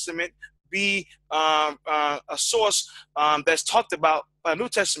Old Testament be a source that's talked about by the New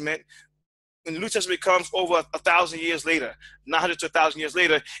Testament when the New Testament comes over 1,000 years later, 900 to 1,000 years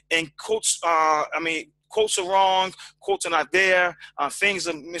later, and quotes are wrong, quotes are not there, things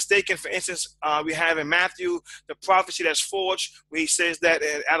are mistaken. For instance, we have in Matthew the prophecy that's forged, where he says that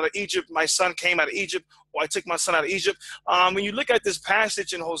out of Egypt, my son came out of Egypt, or I took my son out of Egypt. When you look at this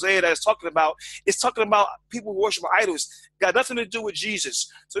passage in Hosea that it's talking about people who worship idols. Got nothing to do with Jesus.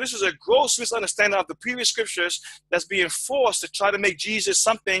 So this is a gross misunderstanding of the previous scriptures that's being forced to try to make Jesus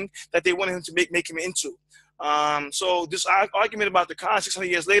something that they wanted him to make him into. So this argument about the Quran 600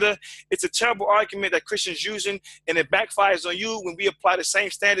 years later, it's a terrible argument that Christians using, and it backfires on you when we apply the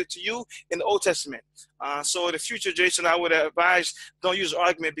same standard to you in the Old Testament. So in the future, Jason, I would advise don't use the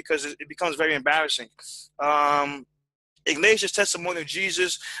argument because it becomes very embarrassing. Ignatius' testimony of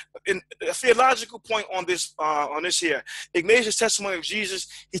Jesus, in a theological point on this here. Ignatius' testimony of Jesus,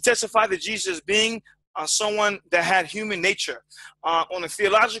 he testified that Jesus being someone that had human nature. On a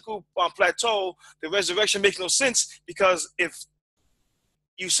theological plateau, the resurrection makes no sense because if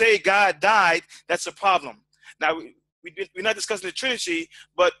you say God died, that's a problem. Now, we're not discussing the Trinity,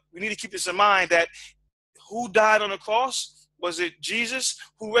 but we need to keep this in mind that who died on the cross? Was it Jesus?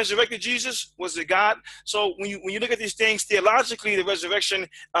 Who resurrected Jesus? Was it God? So when you look at these things theologically, the resurrection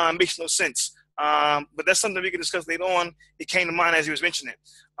makes no sense. But that's something we can discuss later on. It came to mind as he was mentioning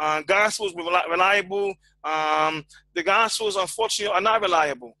it. Gospels were reliable. The Gospels, unfortunately, are not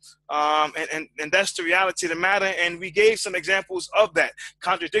reliable. And that's the reality of the matter. And we gave some examples of that.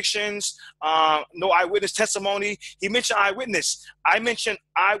 Contradictions, no eyewitness testimony. He mentioned eyewitness. I mentioned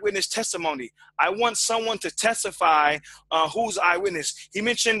eyewitness testimony. I want someone to testify who's eyewitness. He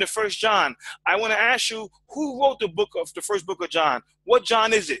mentioned the 1 John. I want to ask you, who wrote the first book of John? What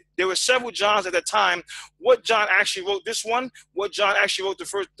John is it? There were several Johns at that time. What John actually wrote this one? What John actually wrote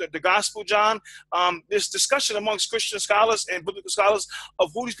the Gospel John? There's discussion amongst Christian scholars and biblical scholars of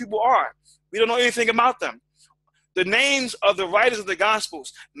who these people are. We don't know anything about them. The names of the writers of the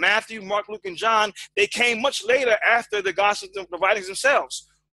Gospels, Matthew, Mark, Luke, and John, they came much later after the Gospels, the writings themselves.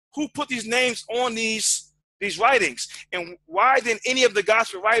 Who put these names on these writings? And why didn't any of the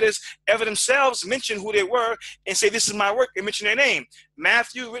Gospel writers ever themselves mention who they were and say, this is my work, and mention their name?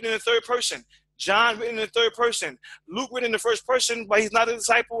 Matthew, written in the third person. John, written in the third person. Luke, written in the first person, but he's not a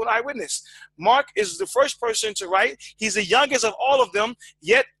disciple and eyewitness. Mark is the first person to write. He's the youngest of all of them,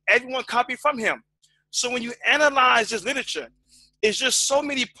 yet everyone copied from him. So when you analyze this literature, it's just so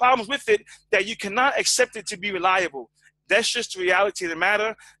many problems with it that you cannot accept it to be reliable. That's just the reality of the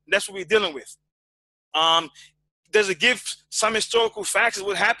matter. That's what we're dealing with. Does it give some historical facts of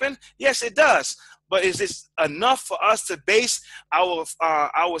what happened? Yes, it does. But is this enough for us to base our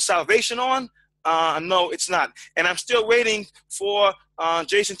salvation on? No, it's not. And I'm still waiting for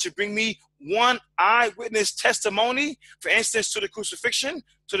Jason to bring me one eyewitness testimony, for instance, to the crucifixion,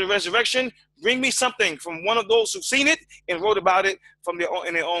 to the resurrection. Bring me something from one of those who've seen it and wrote about it in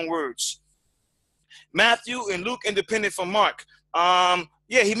their own words. Matthew and Luke independent from Mark.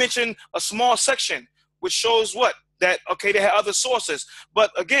 He mentioned a small section, which shows what? That, okay, they had other sources. But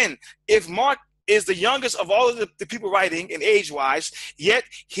again, if Mark is the youngest of all of the people writing in age-wise, yet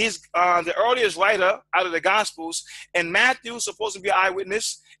he's the earliest writer out of the Gospels, and Matthew, supposed to be an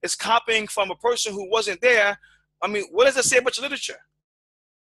eyewitness, is copying from a person who wasn't there. I mean, what does that say about your literature?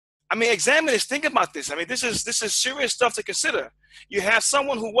 I mean, examine this. Think about this. I mean, this is serious stuff to consider. You have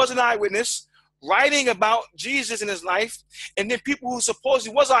someone who was an eyewitness writing about Jesus in his life, and then people who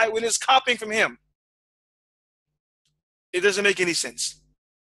supposedly was eyewitness copying from him. It doesn't make any sense.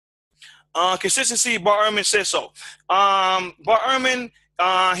 Consistency, Bar Ehrman says so. Bar Ehrman,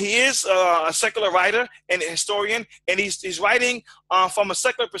 he is a secular writer and a historian, and he's writing from a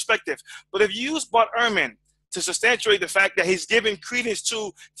secular perspective. But if you use Bar Ehrman to substantiate the fact that he's giving credence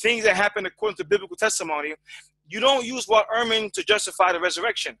to things that happen according to biblical testimony, you don't use Bar Ehrman to justify the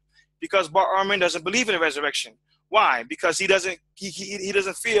resurrection, because Bar Ehrman doesn't believe in the resurrection. Why? Because he doesn't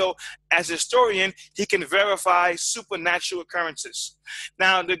feel, as a historian, he can verify supernatural occurrences.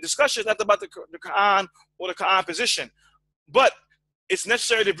 Now, the discussion is not about the Quran or the Quran position, but it's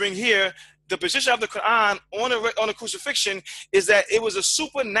necessary to bring here the position of the Quran on the crucifixion is that it was a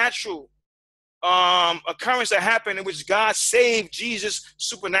supernatural occurrence that happened in which God saved Jesus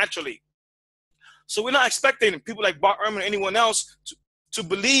supernaturally. So we're not expecting people like Bar Ehrman or anyone else to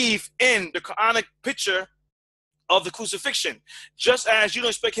believe in the Quranic picture of the crucifixion, just as you don't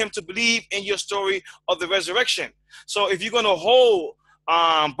expect him to believe in your story of the resurrection. So if you're going to hold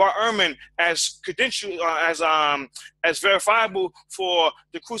Bar Ehrman as credential, as verifiable for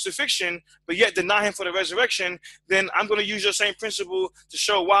the crucifixion, but yet deny him for the resurrection, then I'm going to use your same principle to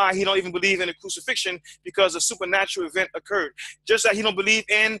show why he don't even believe in the crucifixion, because a supernatural event occurred. Just that he don't believe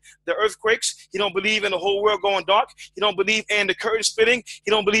in the earthquakes, he don't believe in the whole world going dark, he don't believe in the curtain splitting,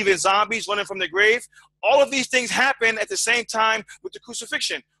 he don't believe in zombies running from the grave. All of these things happen at the same time with the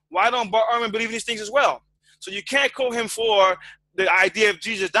crucifixion. Why don't Bar Ehrman believe in these things as well? So you can't quote him for the idea of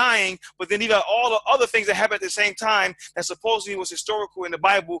Jesus dying, but then leave out all the other things that happen at the same time that supposedly was historical in the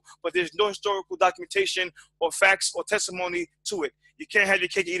Bible, but there's no historical documentation or facts or testimony to it. You can't have your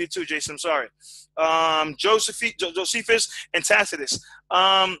cake and eat it too, Jason. I'm sorry. Josephus and Tacitus.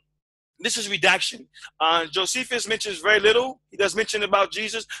 This is redaction. Josephus mentions very little. He does mention about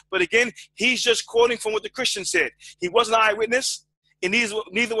Jesus, but again, he's just quoting from what the Christians said. He wasn't an eyewitness, and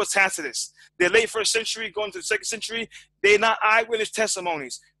neither was Tacitus. They're late first century, going to the second century. They're not eyewitness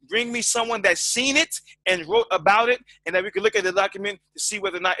testimonies. Bring me someone that's seen it and wrote about it, and that we can look at the document to see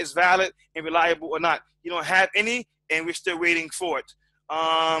whether or not it's valid and reliable or not. You don't have any, and we're still waiting for it.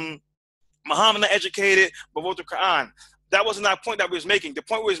 Muhammad not educated, but wrote the Quran. That wasn't our point that we was making. The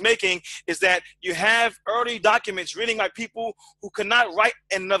point we was making is that you have early documents written by people who could not write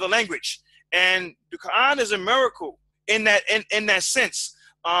in another language. And the Quran is a miracle in that sense.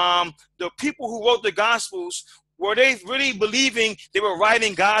 The people who wrote the Gospels, were they really believing they were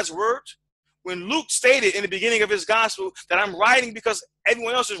writing God's word? When Luke stated in the beginning of his Gospel that I'm writing because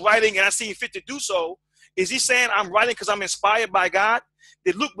everyone else is writing and I see fit to do so, is he saying I'm writing because I'm inspired by God?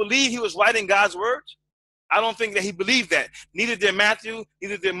 Did Luke believe he was writing God's word? I don't think that he believed that. Neither did Matthew,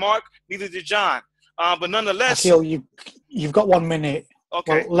 neither did Mark, neither did John. But nonetheless... Aqil, you've got 1 minute.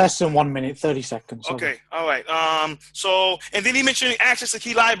 Okay. Well, less than 1 minute, 30 seconds. Sorry. Okay, all right. And then he mentioned access to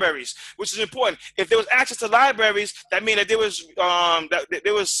key libraries, which is important. If there was access to libraries, that means that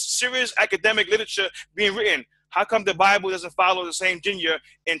there was serious academic literature being written. How come the Bible doesn't follow the same genre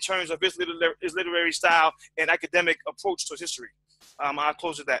in terms of its literary style and academic approach to history? I'll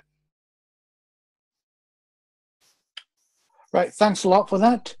close with that. Right, thanks a lot for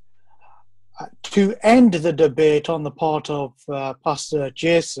that. To end the debate on the part of Pastor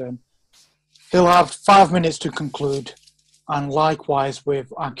Jason, he'll have 5 minutes to conclude, and likewise with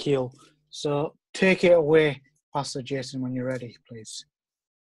Aqil. So take it away, Pastor Jason, when you're ready, please.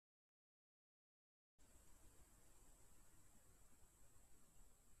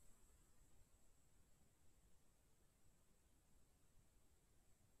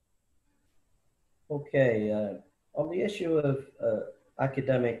 Okay, on the issue of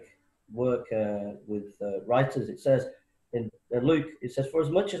academic work with writers, it says in Luke, it says, for as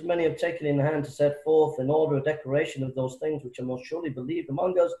much as many have taken in hand to set forth in order a declaration of those things which are most surely believed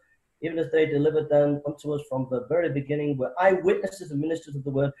among us, even as they delivered them unto us from the very beginning, were eyewitnesses and ministers of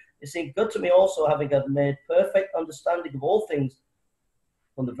the word, it seemed good to me also, having had made perfect understanding of all things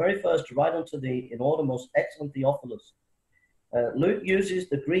from the very first, to write unto thee in order, most excellent Theophilus. Luke uses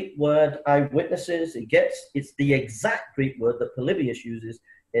the Greek word eyewitnesses. It's the exact Greek word that Polybius uses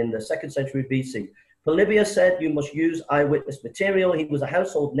in the 2nd century BC. Polybius said you must use eyewitness material. He was a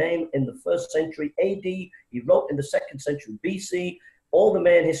household name in the 1st century AD. He wrote in the 2nd century BC. All the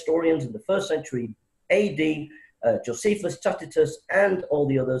main historians in the 1st century AD, Josephus, Tacitus, and all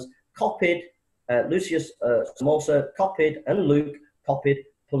the others copied. Lucius Samosa copied, and Luke copied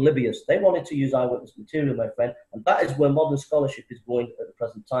Polybius. They wanted to use eyewitness material, my friend, and that is where modern scholarship is going at the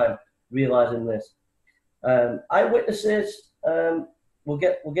present time, realizing this. Eyewitnesses, we'll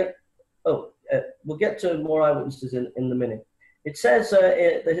get to more eyewitnesses in a minute. It says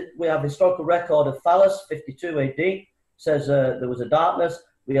we have historical record of Thales, 52 AD, says there was a darkness.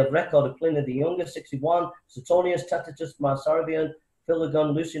 We have record of Pliny the Younger, 61, Suetonius, Tacitus, Marcarabian,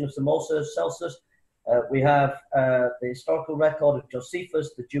 Philogon, Lucian of Samosa, Celsus. We have the historical record of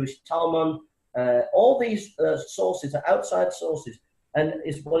Josephus, the Jewish Talmud. All these sources are outside sources, and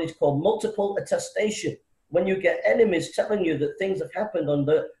is what is called multiple attestation. when you get enemies telling you that things have happened on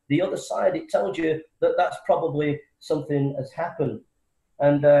the other side, it tells you that that's probably something has happened.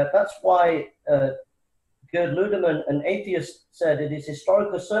 And that's why Gerd Ludemann, an atheist, said it is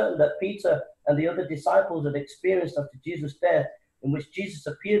historically certain that Peter and the other disciples had experienced after Jesus' death, in which Jesus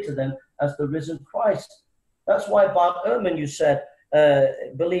appeared to them as the risen Christ. That's why Bart Ehrman, you said,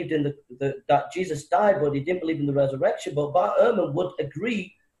 believed in that Jesus died, but he didn't believe in the resurrection. But Bart Ehrman would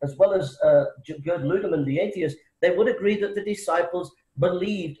agree, as well as Gerd Ludemann, the atheist, they would agree that the disciples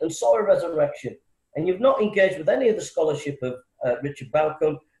believed and saw a resurrection. And you've not engaged with any of the scholarship of Richard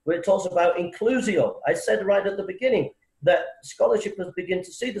Bauckham, where it talks about inclusio. I said right at the beginning that scholarship has begun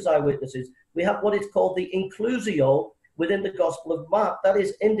to see these eyewitnesses. We have what is called the inclusio within the Gospel of Mark. That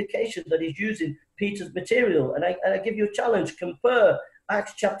is indication that he's using Peter's material. And I give you a challenge. Compare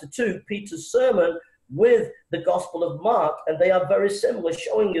Acts chapter 2, Peter's sermon, with the Gospel of Mark, and they are very similar,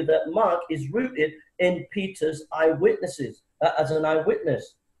 showing you that Mark is rooted in Peter's eyewitnesses, as an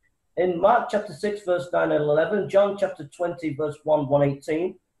eyewitness. In Mark chapter 6, verse 9 and 11, John chapter 20, verse 1,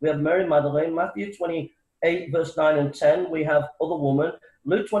 118, we have Mary Magdalene. Matthew 28, verse 9 and 10, we have other woman.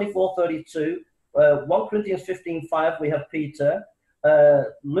 Luke 24, 32, 1 Corinthians 15, 5, we have Peter.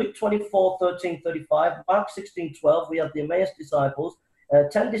 Luke 24, 13, 35, Mark 16, 12, we have the Emmaus disciples.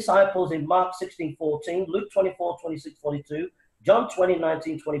 10 disciples in Mark 16, 14, Luke 24, 26, 42, John 20,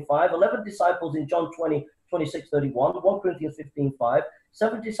 19, 25, 11 disciples in John 20, 26, 31, 1 Corinthians 15, 5,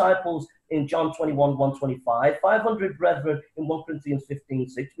 7 disciples in John 21, 125, 500 brethren in 1 Corinthians 15,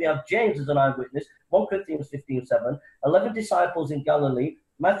 6. We have James as an eyewitness, 1 Corinthians 15, 7, 11 disciples in Galilee,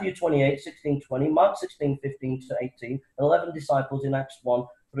 Matthew 28, 16, 20, Mark 16, 15 to 18, and 11 disciples in Acts 1,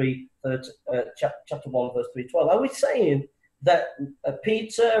 3, chapter 1, verse 3, 12. Are we saying that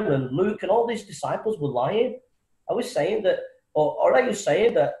Peter and Luke and all these disciples were lying? Are we saying that, or are you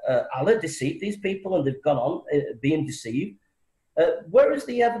saying that Allah deceived these people and they've gone on being deceived? Where is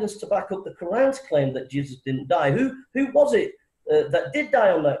the evidence to back up the Quran's claim that Jesus didn't die? Who was it that did die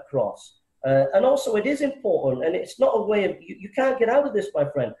on that cross? And also, it is important, and it's not a way of, you can't get out of this, my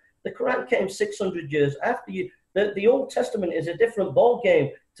friend. The Quran came 600 years after you. The Old Testament is a different ball game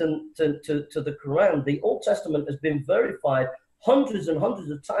to the Quran. The Old Testament has been verified hundreds and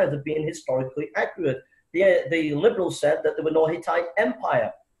hundreds of times of being historically accurate. The liberals said that there were no Hittite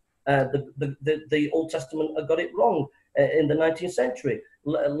empire. The Old Testament got it wrong in the 19th century.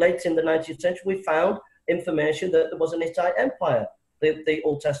 Late in the 19th century, we found information that there was an Hittite empire. The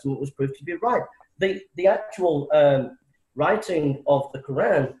Old Testament was proved to be right. The actual writing of the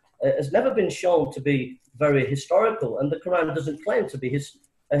Quran has never been shown to be very historical, and the Quran doesn't claim to be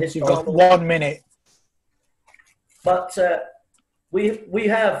a historical. You've got 1 minute. But we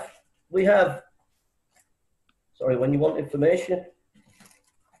have. Sorry, when you want information.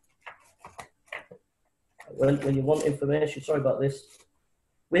 When you want information, sorry about this.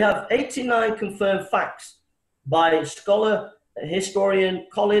 We have 89 confirmed facts by scholar historian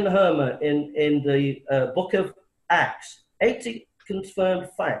Colin Hermer in the book of Acts. 80 confirmed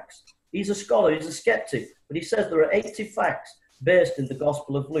facts. He's a scholar, he's a skeptic, but he says there are 80 facts based in the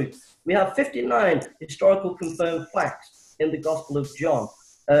Gospel of Luke. We have 59 historical confirmed facts in the Gospel of John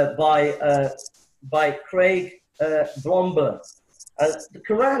by Craig Blomberg. The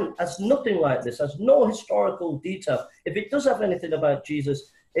Quran has nothing like this, has no historical detail. If it does have anything about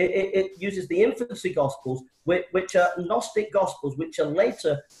Jesus, it uses the infancy Gospels, which are Gnostic Gospels, which are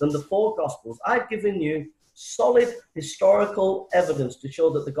later than the 4 Gospels. I've given you solid historical evidence to show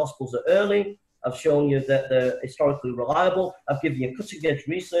that the Gospels are early. I've shown you that they're historically reliable. I've given you cutting-edge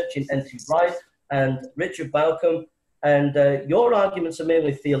research in N.T. Wright and Richard Bauckham, and your arguments are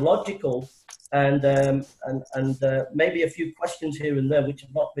mainly theological and maybe a few questions here and there which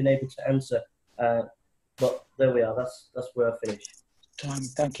I've not been able to answer. But there we are. That's where I finish. Time.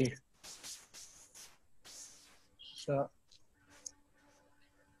 Thank you. So,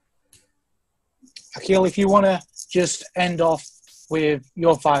 Aqil, if you want to just end off with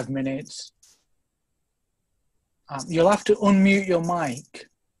your 5 minutes, you'll have to unmute your mic.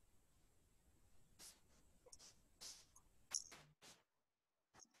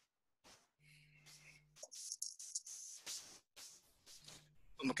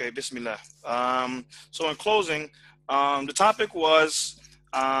 Okay, Bismillah. So in closing, the topic was,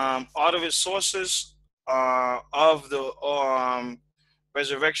 are the sources of the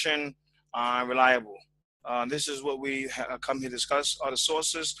resurrection reliable? This is what we come here to discuss. Are the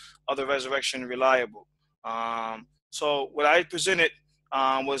sources of the resurrection reliable? So what I presented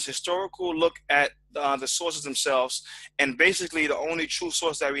was historical look at the sources themselves, and basically the only true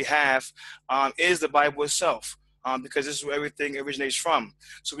source that we have is the Bible itself. because this is where everything originates from.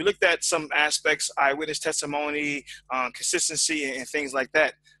 So we looked at some aspects, eyewitness testimony, consistency, and things like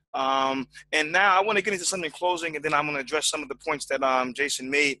that. And now I want to get into something in closing, and then I'm going to address some of the points that Jason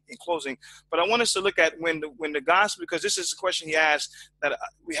made in closing. But I want us to look at when the gospel, because this is a question he asked that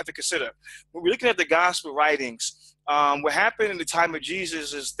we have to consider. When we're looking at the gospel writings, what happened in the time of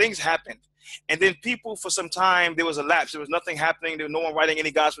Jesus is things happened. And then people, for some time, there was a lapse. There was nothing happening. There was no one writing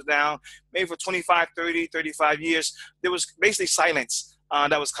any gospels down. Maybe for 25, 30, 35 years, there was basically silence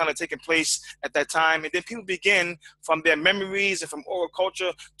that was kind of taking place at that time. And then people begin from their memories and from oral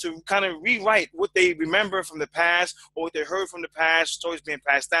culture to kind of rewrite what they remember from the past or what they heard from the past, stories being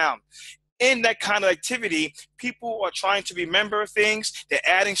passed down. In that kind of activity, people are trying to remember things. They're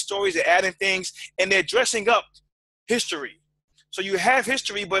adding stories, they're adding things, and they're dressing up history. So you have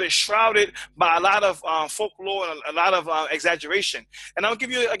history, but it's shrouded by a lot of folklore and a lot of exaggeration. And I'll give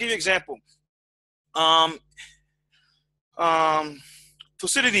you an example.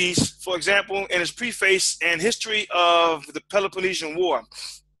 Thucydides, for example, in his preface and history of the Peloponnesian War,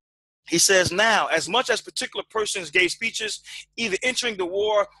 he says, now, as much as particular persons gave speeches, either entering the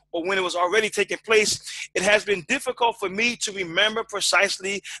war or when it was already taking place, it has been difficult for me to remember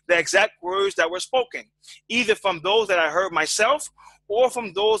precisely the exact words that were spoken, either from those that I heard myself or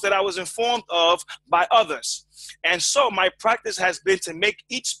from those that I was informed of by others. And so my practice has been to make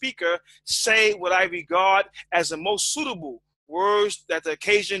each speaker say what I regard as the most suitable words that the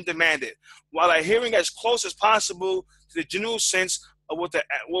occasion demanded, while adhering as close as possible to the general sense of what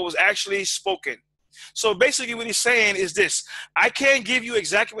was actually spoken. So basically what he's saying is this: I can't give you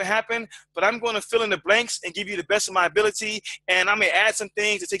exactly what happened, but I'm going to fill in the blanks and give you the best of my ability, and I may add some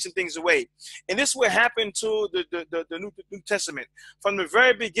things to take some things away. And this is what happened to the New Testament. From the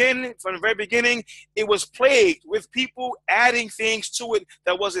very beginning, it was plagued with people adding things to it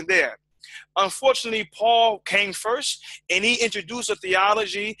that wasn't there. Unfortunately, Paul came first, and he introduced a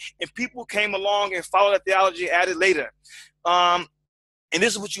theology, and people came along and followed that theology, added later. And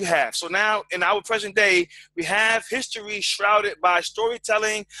this is what you have. So now, in our present day, we have history shrouded by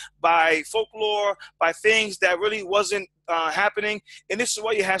storytelling, by folklore, by things that really wasn't happening. And this is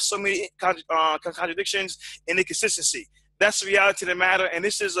why you have so many contradictions and inconsistency. That's the reality of the matter. And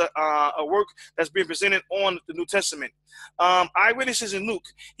this is a work that's being presented on the New Testament. Eyewitnesses in Luke.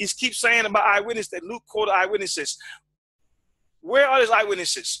 He keeps saying about eyewitnesses that Luke quoted eyewitnesses. Where are those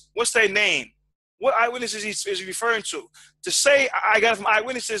eyewitnesses? What's their name? What eyewitnesses is referring to? To say I got it from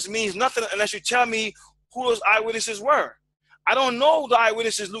eyewitnesses means nothing unless you tell me who those eyewitnesses were. I don't know the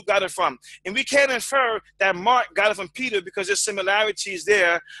eyewitnesses Luke got it from. And we can't infer that Mark got it from Peter because there's similarities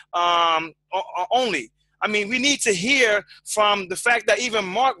there only. I mean, we need to hear from the fact that even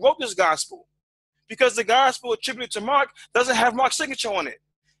Mark wrote this gospel, because the gospel attributed to Mark doesn't have Mark's signature on it.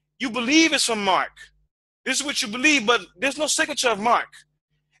 You believe it's from Mark. This is what you believe, but there's no signature of Mark.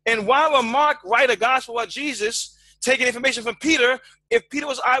 And why would Mark write a gospel about Jesus, taking information from Peter, if Peter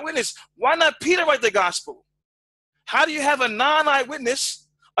was eyewitness? Why not Peter write the gospel? How do you have a non-eyewitness,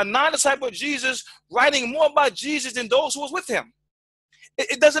 a non-disciple of Jesus, writing more about Jesus than those who was with him?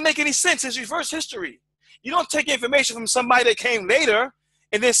 It doesn't make any sense. It's reverse history. You don't take information from somebody that came later,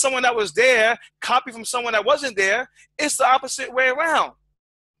 and then someone that was there, copy from someone that wasn't there. It's the opposite way around.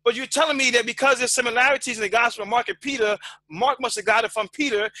 But you're telling me that because there's similarities in the gospel of Mark and Peter, Mark must have got it from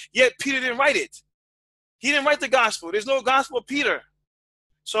Peter, yet Peter didn't write it. He didn't write the gospel. There's no gospel of Peter.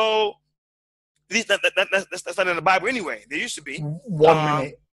 So that's not in the Bible anyway. There used to be. 1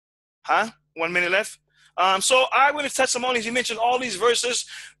 minute. 1 minute left. So eyewitness testimonies, you mentioned all these verses.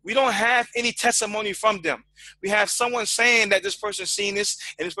 We don't have any testimony from them. We have someone saying that this person seen this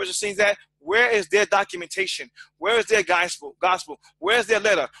and this person seen that. Where is their documentation? Where is their gospel? Where is their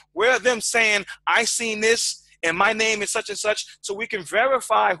letter? Where are them saying, I seen this and my name is such and such, so we can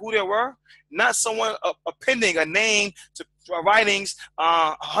verify who they were? Not someone appending a name to writings,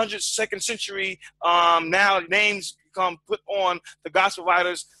 102nd century, now names become put on the gospel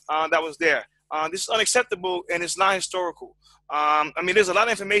writers that was there. This is unacceptable and it's not historical. I mean, there's a lot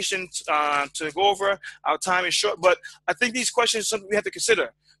of information to go over. Our time is short, but I think these questions are something we have to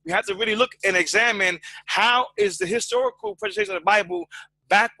consider. We have to really look and examine how is the historical presentation of the Bible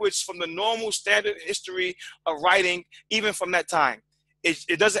backwards from the normal standard history of writing, even from that time.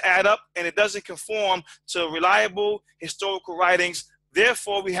 It doesn't add up and it doesn't conform to reliable historical writings.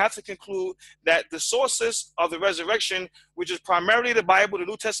 Therefore, we have to conclude that the sources of the resurrection, which is primarily the Bible, the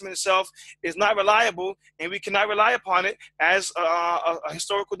New Testament itself, is not reliable, and we cannot rely upon it as a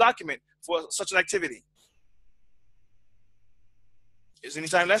historical document for such an activity. Is there any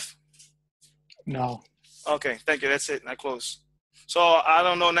time left? No. Okay, thank you. That's it. I close. So I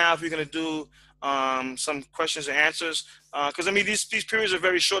don't know now if we're going to do some questions and answers. Because I mean, these periods are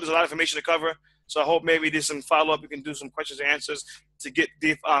very short. There's a lot of information to cover. So I hope maybe there's some follow up. We can do some questions and answers to get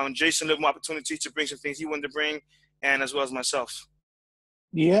Jason a little more opportunity to bring some things he wanted to bring, and as well as myself.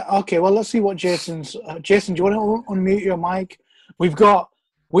 Yeah. Okay. Well, let's see what Jason's. Jason, do you want to unmute your mic?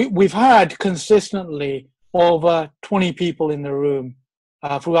 We've had consistently over 20 people in the room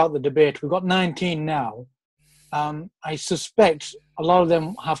throughout the debate. We've got 19 now. I suspect a lot of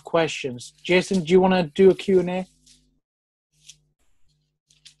them have questions. Jason, do you want to do a Q&A?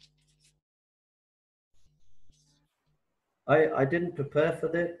 I didn't prepare for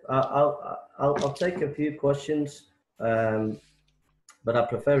this. I'll take a few questions, but I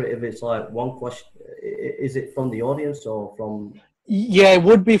prefer it if it's like one question. Is it from the audience or from? Yeah, it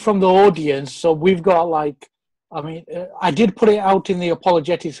would be from the audience. So we've got I did put it out in the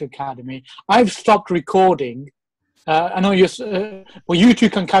Apologetics Academy. I've stopped recording. I know well, you two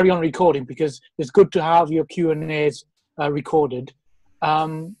can carry on recording because it's good to have your Q&As recorded.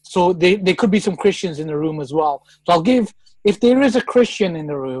 So there could be some Christians in the room as well. So if there is a Christian in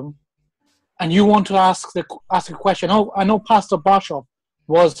the room and you want to ask a question, I know Pastor Bashoff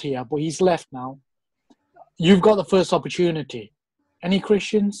was here, but he's left now. You've got the first opportunity. Any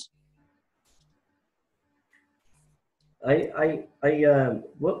Christians?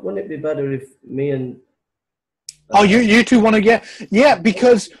 Wouldn't it be better if me and? Oh, you two want to get? Yeah,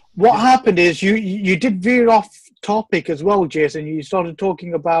 because what happened is you did veer off topic as well, Jason. You started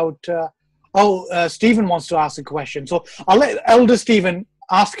talking about. Stephen wants to ask a question, so I'll let Elder Stephen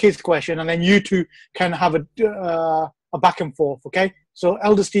ask his question, and then you two can have a back and forth. Okay. So,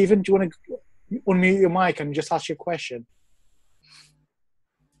 Elder Stephen, do you want to unmute your mic and just ask your question?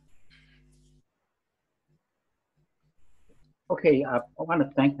 Okay, I want to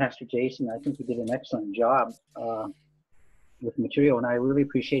thank Pastor Jason. I think he did an excellent job with the material, and I really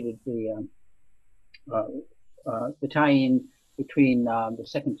appreciated the tie-in between the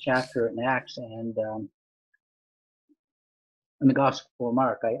second chapter in Acts and the Gospel of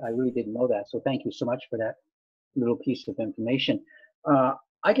Mark. I really didn't know that, so thank you so much for that little piece of information.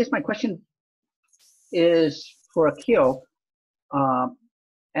 I guess my question is for Aqil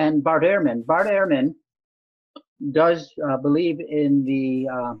and Bart Ehrman. Bart Ehrman does believe in the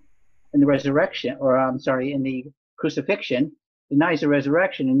resurrection, or I'm sorry, in the crucifixion, denies the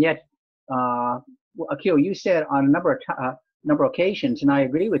resurrection, and yet, Aqil, you said on a number of occasions, and I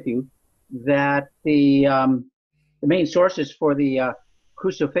agree with you, that the main sources for the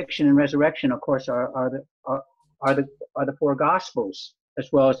crucifixion and resurrection, of course, are the four Gospels as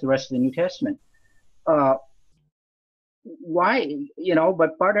well as the rest of the New Testament. Why,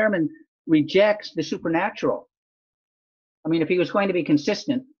 but Bart Ehrman rejects the supernatural. I mean, if he was going to be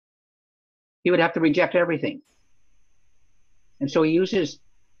consistent, he would have to reject everything. And so he uses,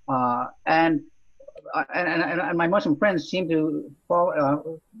 and my Muslim friends seem to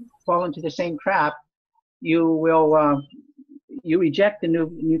fall into the same trap. You reject the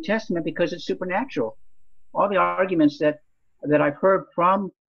New Testament because it's supernatural. All the arguments that I've heard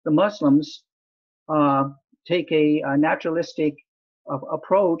from the Muslims take a naturalistic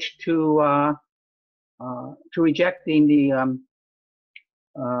approach to rejecting the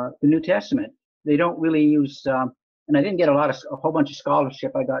New Testament. They don't really use, and I didn't get a whole bunch of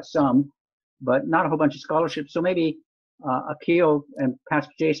scholarship. I got some, but not a whole bunch of scholarship. So maybe Aqil and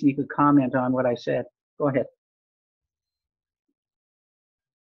Pastor Jason, you could comment on what I said. Go ahead.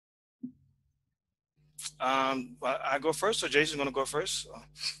 I go first, or Jason's going to go first?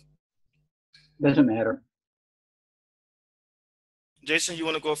 Doesn't matter. Jason, you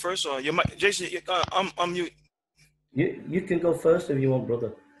want to go first, or Jason? I'm you. You can go first if you want,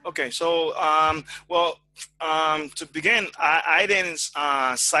 brother. Okay, so to begin, I didn't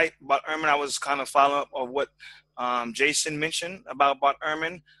cite Bart Ehrman. I was kind of following up on what Jason mentioned about Bart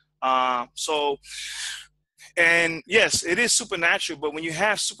Ehrman. And yes, it is supernatural, but when you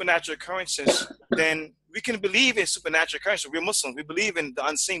have supernatural occurrences, then we can believe in supernatural occurrences. We're Muslims. We believe in the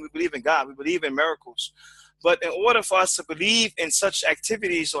unseen. We believe in God. We believe in miracles. But in order for us to believe in such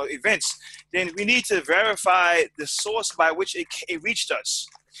activities or events, then we need to verify the source by which it reached us.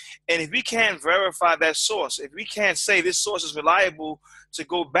 And if we can't verify that source, if we can't say this source is reliable to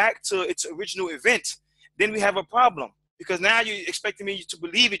go back to its original event, then we have a problem. Because now you're expecting me to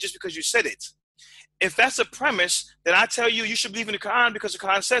believe it just because you said it. If that's a premise, then I tell you, you should believe in the Quran because the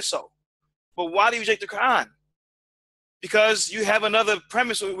Quran says so. But why do you reject the Quran? Because you have another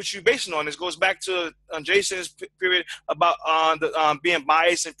premise which you're basing on. This goes back to Jason's period about being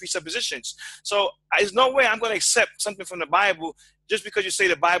biased and presuppositions. So there's no way I'm going to accept something from the Bible just because you say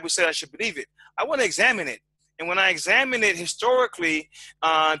the Bible said I should believe it. I want to examine it. And when I examine it historically,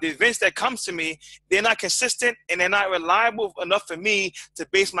 the events that come to me, they're not consistent and they're not reliable enough for me to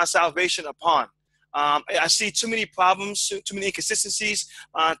base my salvation upon. I see too many problems, too many inconsistencies,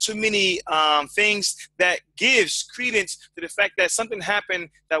 too many things that gives credence to the fact that something happened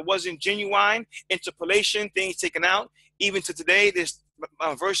that wasn't genuine, interpolation, things taken out. Even to today, there's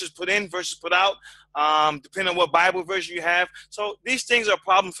verses put in, verses put out, depending on what Bible version you have. So these things are a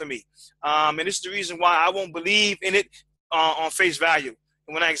problem for me. And this is the reason why I won't believe in it on face value.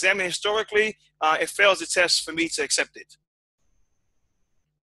 And when I examine historically, it fails the test for me to accept it.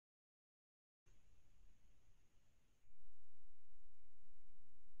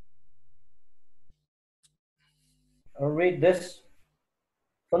 I'll read this.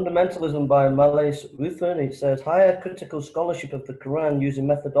 Fundamentalism by Malays Ruthan. It says, higher critical scholarship of the Quran using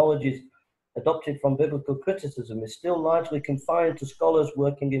methodologies adopted from biblical criticism is still largely confined to scholars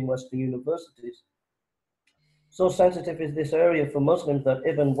working in Western universities. So sensitive is this area for Muslims that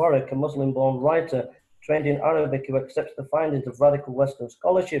Ibn Waraq, a Muslim-born writer trained in Arabic who accepts the findings of radical Western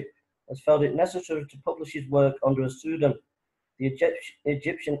scholarship, has felt it necessary to publish his work under a pseudonym. The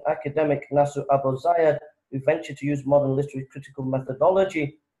Egyptian academic Nasser Abu Zayed, who ventured to use modern literary critical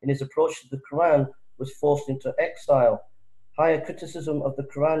methodology in his approach to the Quran, was forced into exile. Higher criticism of the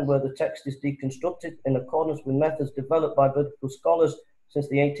Quran, where the text is deconstructed in accordance with methods developed by biblical scholars since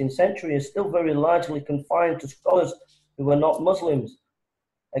the 18th century, is still very largely confined to scholars who are not Muslims.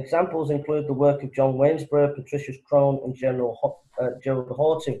 Examples include the work of John Wainsborough, Patricius Crone, and Gerald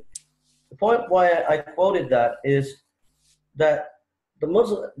Horty. The point why I quoted that is that the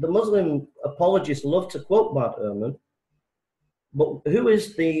Muslim apologists love to quote Bart Ehrman, but who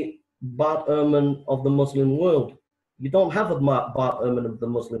is the Bart Ehrman of the Muslim world? You don't have a Bart Ehrman of the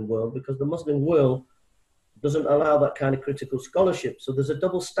Muslim world because the Muslim world doesn't allow that kind of critical scholarship. So there's a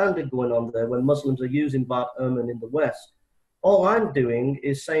double standard going on there when Muslims are using Bart Ehrman in the West. All I'm doing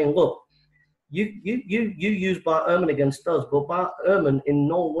is saying, look, you use Bart Ehrman against us, but Bart Ehrman in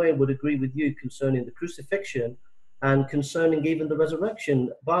no way would agree with you concerning the crucifixion and concerning even the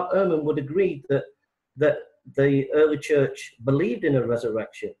resurrection. Bart Ehrman would agree that the early church believed in a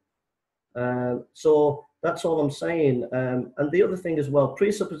resurrection. So that's all I'm saying. And the other thing as well,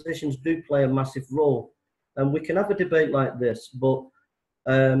 presuppositions do play a massive role. And we can have a debate like this, but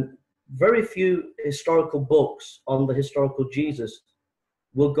very few historical books on the historical Jesus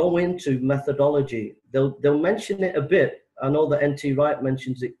will go into methodology. They'll mention it a bit. I know that N.T. Wright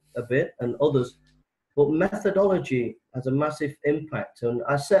mentions it a bit and others, but methodology has a massive impact. And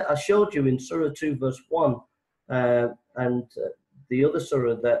I showed you in Surah 2 verse 1 and the other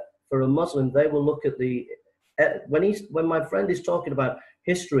surah that for a Muslim, they will look at when my friend is talking about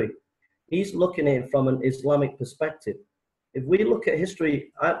history, he's looking at it from an Islamic perspective. If we look at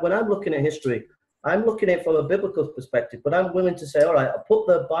history, when I'm looking at history, I'm looking at it from a biblical perspective, but I'm willing to say, all right, I'll put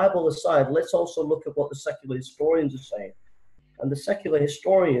the Bible aside. Let's also look at what the secular historians are saying. And the secular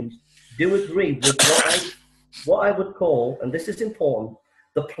historians do agree with what I would call, and this is important,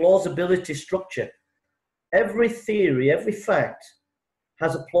 the plausibility structure. Every theory, every fact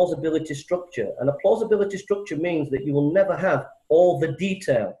has a plausibility structure. And a plausibility structure means that you will never have all the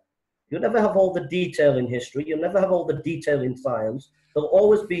detail. You'll never have all the detail in history. You'll never have all the detail in science. There'll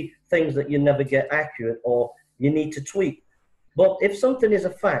always be things that you never get accurate or you need to tweak. But if something is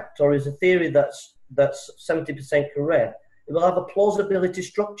a fact or is a theory that's 70% correct, it will have a plausibility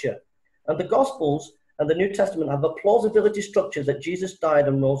structure. And the Gospels and the New Testament have a plausibility structure that Jesus died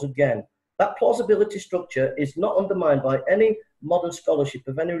and rose again. That plausibility structure is not undermined by any modern scholarship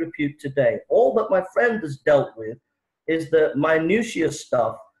of any repute today. All that my friend has dealt with is the minutiae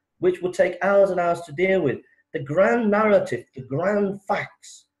stuff, which will take hours and hours to deal with. The grand narrative, the grand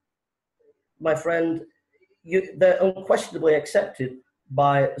facts, my friend, they're unquestionably accepted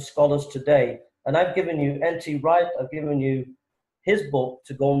by scholars today. And I've given you N.T. Wright, I've given you his book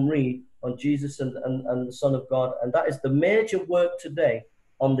to go and read on Jesus and the Son of God. And that is the major work today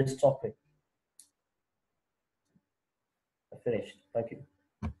on this topic. I finished. Thank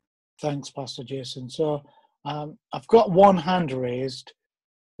you. Thanks, Pastor Jason. So I've got one hand raised.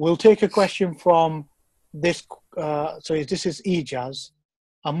 We'll take a question from this. So this is Ijaz,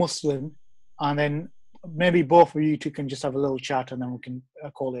 a Muslim, and then maybe both of you two can just have a little chat and then we can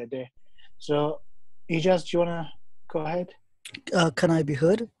call it a day. So Ijaz, do you want to go ahead? Can I be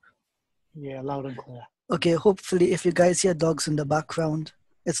heard? Yeah, loud and clear. Okay, hopefully if you guys hear dogs in the background,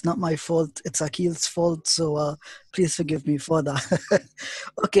 It's not my fault. It's Aqil's fault. So please forgive me for that.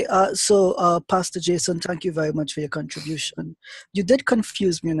 Okay. So Pastor Jason, thank you very much for your contribution. You did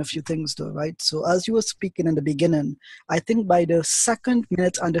confuse me on a few things, though, right? So as you were speaking in the beginning, I think by the 2nd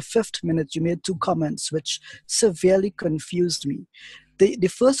minute and the 5th minute, you made 2 comments which severely confused me. The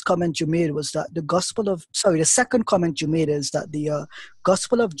first comment you made was that the second comment you made is that the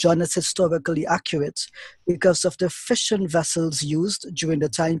Gospel of John is historically accurate because of the fishing vessels used during the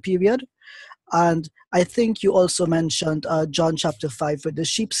time period. And I think you also mentioned John chapter 5 with the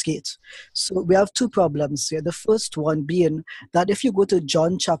sheep's gate. So we have 2 problems here. The first one being that if you go to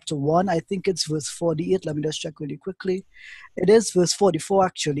John chapter 1, I think it's verse 48. Let me just check really quickly. It is verse 44,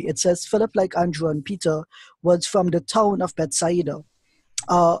 actually. It says, Philip, like Andrew and Peter, was from the town of Bethsaida.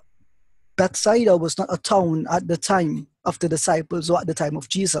 Bethsaida was not a town at the time of the disciples or at the time of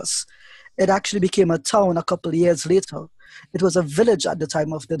Jesus. It actually became a town a couple of years later. It was a village at the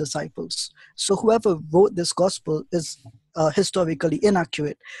time of the disciples. So whoever wrote this gospel is historically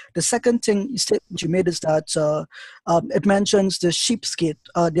inaccurate. The second statement you made is that it mentions the sheep's gate.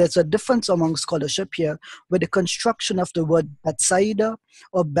 There's a difference among scholarship here with the construction of the word Bethsaida,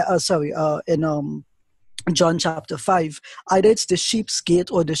 in John chapter 5, either it's the sheep's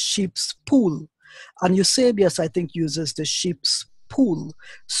gate or the sheep's pool. And Eusebius, I think, uses the sheep's pool.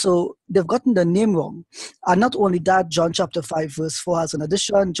 So they've gotten the name wrong. And not only that, John chapter 5 verse 4 has an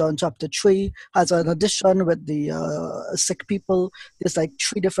addition. John chapter 3 has an addition with the sick people. There's like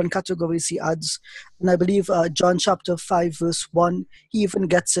 3 different categories he adds. And I believe John chapter 5 verse 1, he even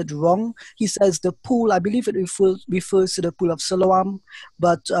gets it wrong. He says the pool, I believe it refers to the pool of Siloam.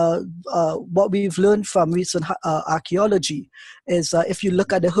 But what we've learned from recent archaeology is if you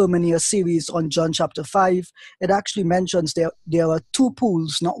look at the Hermenia series on John chapter 5, it actually mentions there are 2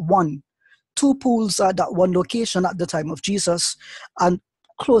 pools, not 1. 2 pools at that one location at the time of Jesus, and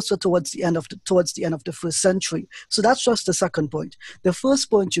closer towards the end of the 1st century. So that's just the second point. The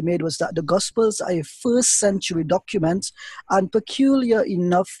first point you made was that the Gospels are a 1st century document, and peculiar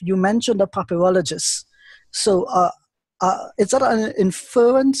enough, you mentioned the papyrologists. So is that an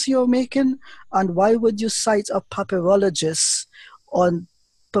inference you're making? And why would you cite a papyrologist on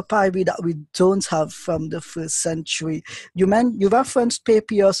papyri that we don't have from the 1st century? You referenced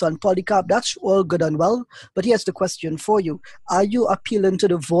Papias and Polycarp. That's all good and well, but here's the question for you. Are you appealing to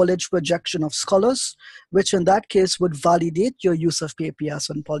the volage projection of scholars, which in that case would validate your use of Papias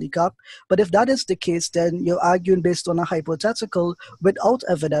and Polycarp? But if that is the case, then you're arguing based on a hypothetical without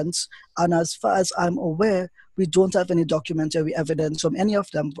evidence, and as far as I'm aware, we don't have any documentary evidence from any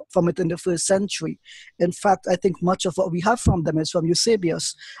of them from within the 1st century. In fact, I think much of what we have from them is from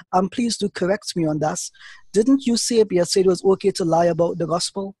Eusebius. Please do correct me on that. Didn't Eusebius say it was okay to lie about the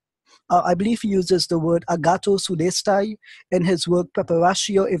gospel? I believe he uses the word agato sudestai in his work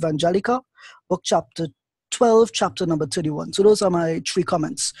Preparatio Evangelica, book chapter 12, chapter number 31. So those are my 3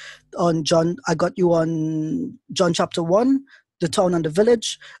 comments on John. I got you on John chapter 1, the town and the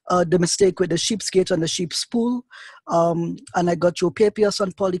village, the mistake with the sheep's gate and the sheep's pool, and I got your Papias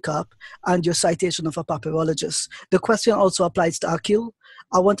and Polycarp, and your citation of a papyrologist. The question also applies to Aqil.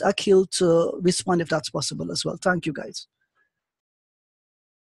 I want Aqil to respond if that's possible as well. Thank you, guys.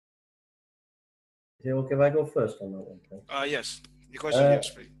 Is it okay if I go first on that one? Yes. The question, yes,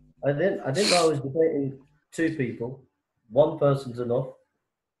 please. I didn't know I was debating 2 people. 1 person's enough.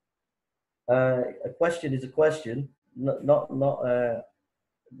 A question is a question, not a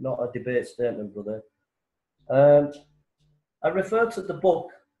debate statement, brother. I refer to the book.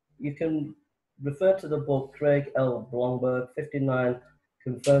 You can refer to the book Craig L. Blomberg, 59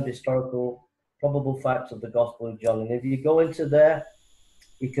 Confirmed Historical Probable Facts of the Gospel of John. And if you go into there,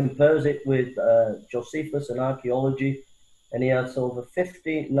 he compares it with Josephus and archaeology, and he has over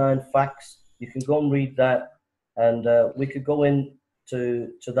 59 facts. You can go and read that, and we could go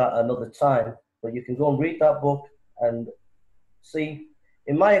into that another time, but you can go and read that book and see.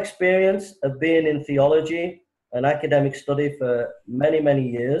 In my experience of being in theology and academic study for many, many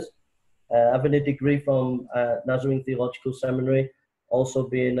years, having a degree from Nazarene Theological Seminary, also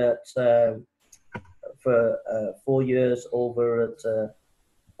being at for 4 years over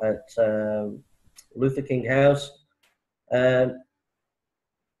at Luther King House.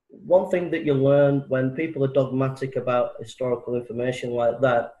 One thing that you learn when people are dogmatic about historical information like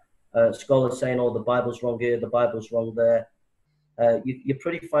that, scholars saying, "Oh, the Bible's wrong here, the Bible's wrong there," you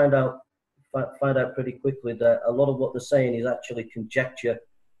pretty find out pretty quickly that a lot of what they're saying is actually conjecture.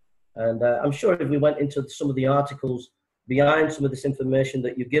 And I'm sure if we went into some of the articles behind some of this information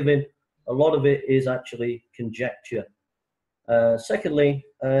that you're giving, a lot of it is actually conjecture. Secondly,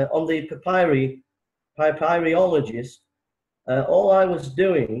 on the papyrologists, All I was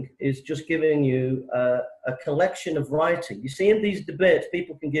doing is just giving you a collection of writing. You see, in these debates,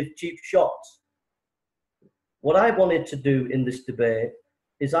 people can give cheap shots. What I wanted to do in this debate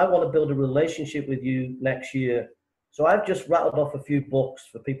is I want to build a relationship with you next year. So I've just rattled off a few books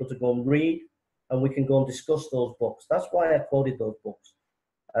for people to go and read, and we can go and discuss those books. That's why I quoted those books.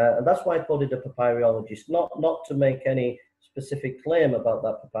 And that's why I quoted a papyrologist, not to make any specific claim about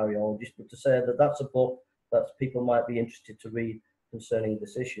that papyrologist, but to say that that's a book that people might be interested to read concerning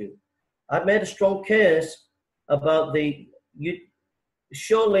this issue. I've made a strong case about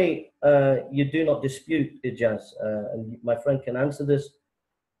surely you do not dispute, Ijaz, and my friend can answer this,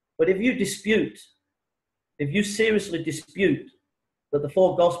 but if you seriously dispute that the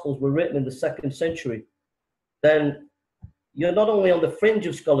four Gospels were written in the 2nd century, then you're not only on the fringe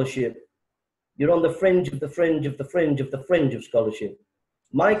of scholarship, you're on the fringe of the fringe of the fringe of the fringe of scholarship.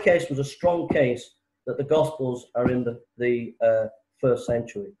 My case was a strong case that the Gospels are in the 1st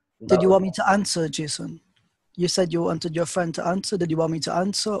century. Did you want me to answer, Jason? You said you wanted your friend to answer. Did you want me to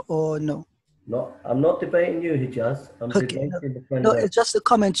answer or no? No, I'm not debating you, Hijaz. I'm debating the friend. No, it's just the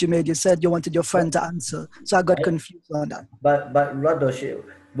comment you made. You said you wanted your friend to answer. So I got confused on that. But Radosh,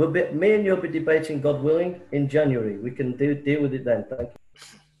 me and you'll be debating, God willing, in January. We can deal with it then. Thank you.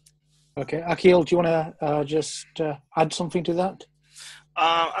 Okay. Aqil, do you want to just add something to that?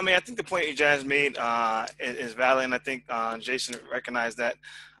 I mean, I think the point Ijaz made is valid, and I think Jason recognized that.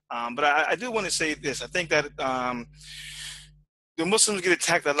 But I do want to say this. I think that the Muslims get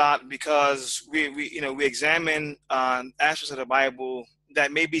attacked a lot because we examine aspects of the Bible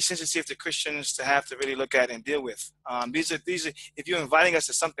that may be sensitive to Christians to have to really look at and deal with. These are if you're inviting us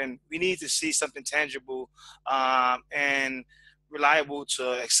to something, we need to see something tangible and reliable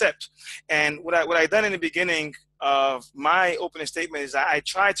to accept. And what I done in the beginning of my opening statement is I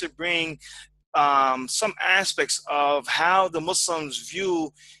tried to bring some aspects of how the Muslims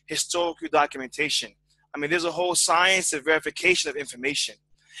view historical documentation. I mean, there's a whole science of verification of information.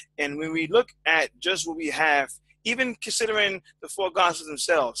 And when we look at just what we have, even considering the four Gospels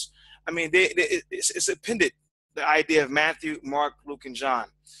themselves, I mean, it's appended, the idea of Matthew, Mark, Luke, and John.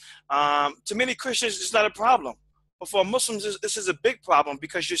 To many Christians, it's not a problem. But for Muslims, this is a big problem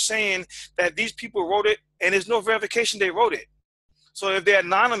because you're saying that these people wrote it and there's no verification they wrote it. So if they're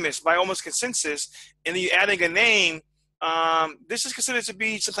anonymous by almost consensus and then you're adding a name, this is considered to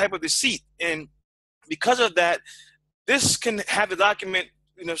be some type of deceit. And because of that, this can have the document,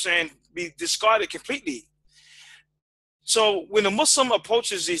 be discarded completely. So when a Muslim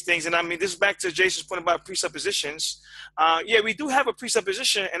approaches these things, and I mean, this is back to Jason's point about presuppositions. Yeah, we do have a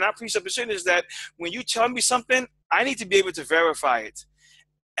presupposition, and our presupposition is that when you tell me something, I need to be able to verify it.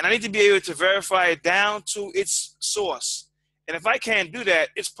 And I need to be able to verify it down to its source. And if I can't do that,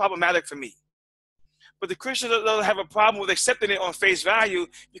 it's problematic for me. But the Christian doesn't have a problem with accepting it on face value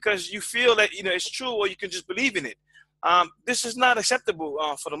because you feel that it's true, or you can just believe in it. This is not acceptable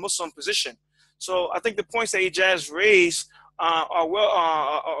for the Muslim position. So I think the points that Ijaz raised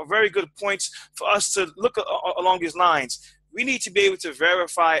are very good points for us to look along these lines. We need to be able to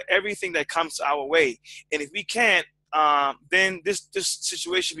verify everything that comes our way, and if we can't, then this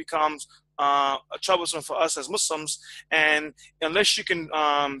situation becomes troublesome for us as Muslims. And unless you can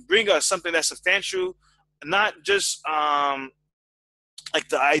bring us something that's substantial, not just like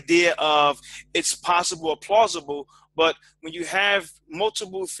the idea of it's possible or plausible, but when you have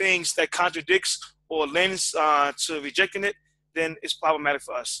multiple things that contradicts or lends to rejecting it, then it's problematic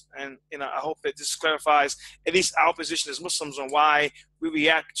for us. And I hope that this clarifies at least our position as Muslims on why we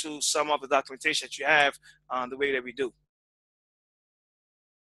react to some of the documentation that you have the way that we do.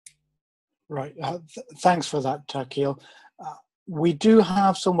 Right. Thanks for that, Aqil. We do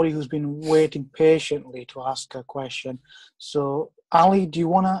have somebody who's been waiting patiently to ask a question. So, Ali, do you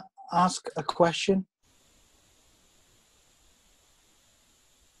want to ask a question?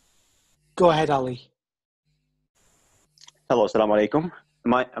 Go ahead, Ali. Hello, assalamu alaikum.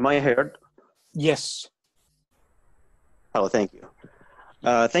 Am I heard? Yes. Hello, thank you.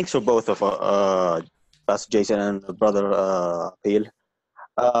 Thanks for both of Pastor Jason and Brother Aqil.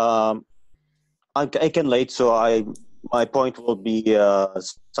 I can late, so my point will be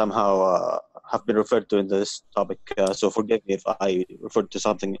somehow have been referred to in this topic. So forgive me if I referred to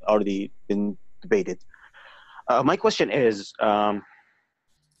something already been debated. My question is,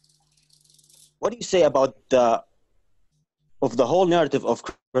 what do you say about the whole narrative of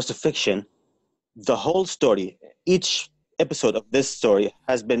crucifixion? The whole story, each episode of this story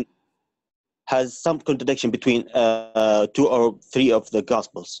has some contradiction between 2 or 3 of the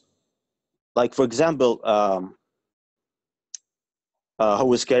Gospels. Like, for example, who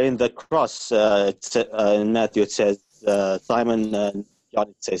was carrying the cross? In Matthew, it says Simon, John,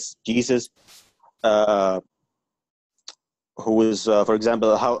 it says Jesus, who was, for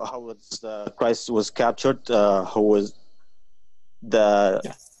example, how was Christ was captured, who was the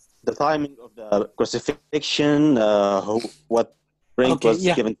timing of the crucifixion, what rank was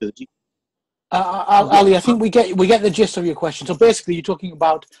given to Jesus. Ali, I think we get the gist of your question. So basically, you're talking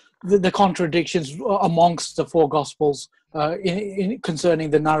about the contradictions amongst the four Gospels concerning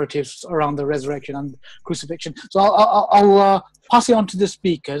the narratives around the resurrection and crucifixion. So I'll pass it on to the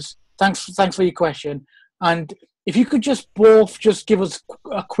speakers. Thanks for your question. And if you could both give us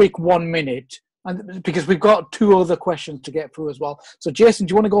a quick 1 minute, and because we've got two other questions to get through as well. So Jason,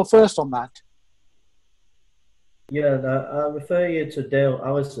 do you want to go first on that? Yeah, I'll refer you to Dale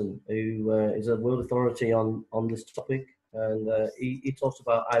Allison, who is a world authority on this topic, and he talks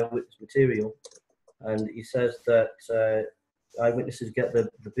about eyewitness material, and he says that eyewitnesses get the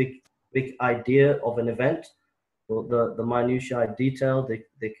big idea of an event, but the minutiae detail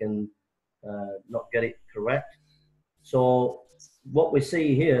they can not get it correct. So what we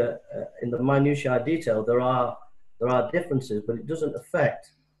see here in the minutiae detail, there are differences, but it doesn't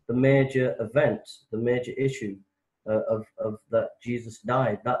affect the major event, the major issue. Of that Jesus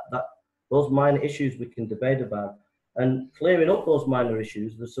died. That those minor issues we can debate about, and clearing up those minor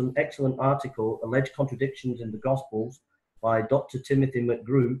issues. There's some excellent article, Alleged Contradictions in the Gospels, by Dr. Timothy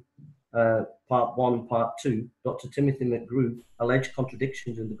McGrew, Part 1 and Part 2. Dr. Timothy McGrew, Alleged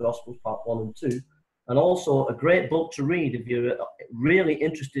Contradictions in the Gospels, Part 1 and 2, and also a great book to read if you're really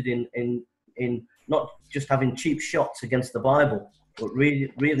interested in not just having cheap shots against the Bible, but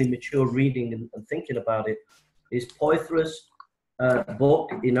really mature reading and thinking about it. Is Poythress'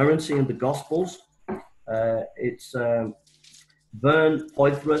 book, Inerrancy in the Gospels. It's Vern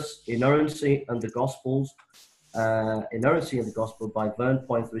Poythress, Inerrancy and the Gospels. Inerrancy in the Gospel by Vern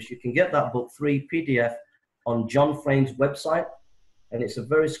Poythress. You can get that book, 3 PDF, on John Frame's website, and it's a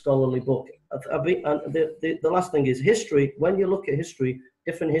very scholarly book. And the last thing is history. When you look at history,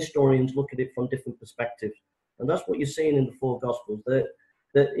 different historians look at it from different perspectives. And that's what you're seeing in the four Gospels.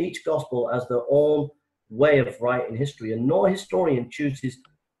 That each Gospel has their own way of writing history, and no historian chooses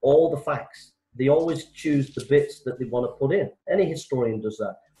all the facts. They always choose the bits that they want to put in. Any historian does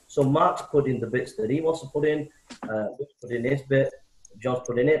that. So Mark's put in the bits that he wants to put in, Luke's put in his bit, John's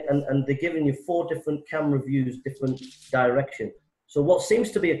put in it, and they're giving you 4 different camera views, different direction. So what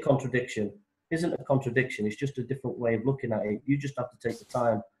seems to be a contradiction isn't a contradiction, it's just a different way of looking at it. You just have to take the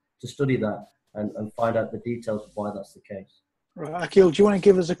time to study that and find out the details of why that's the case. Right. Aqil, do you want to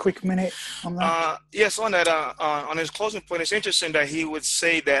give us a quick minute on that? Yes, on that, on his closing point, it's interesting that he would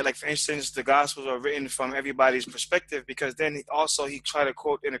say that, like, for instance, the Gospels are written from everybody's perspective, because then he tried to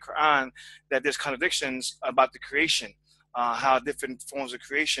quote in the Quran that there's contradictions about the creation, how different forms of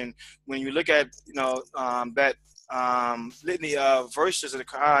creation. When you look at, that litany of verses of the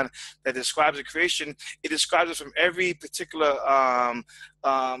Quran that describes the creation, it describes it from every particular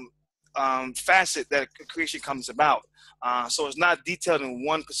facet that creation comes about. So it's not detailed in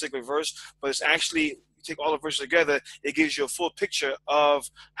one particular verse, but it's actually, you take all the verses together, it gives you a full picture of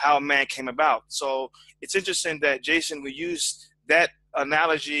how man came about. So it's interesting that Jason will use that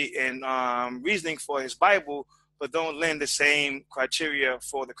analogy and reasoning for his Bible, but don't lend the same criteria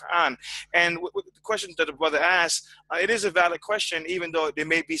for the Quran. And with the question that the brother asked, it is a valid question, even though there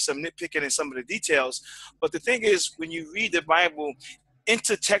may be some nitpicking in some of the details. But the thing is, when you read the Bible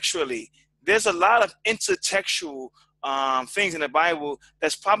intertextually, there's a lot of intertextual things in the Bible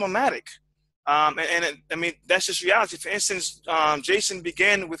that's problematic. I mean, that's just reality. For instance, Jason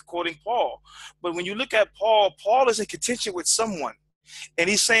began with quoting Paul. But when you look at Paul is in contention with someone. And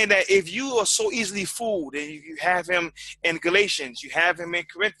he's saying that if you are so easily fooled, and you have him in Galatians, you have him in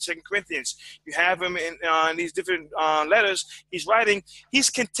 2 Corinthians, you have him in these different letters he's writing, he's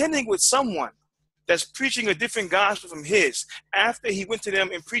contending with someone that's preaching a different gospel from his after he went to them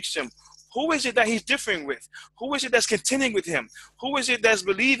and preached them. Who is it that he's differing with? Who is it that's contending with him? Who is it that's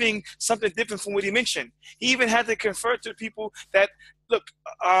believing something different from what he mentioned? He even had to confer to people that, look,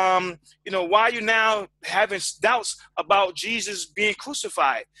 why are you now having doubts about Jesus being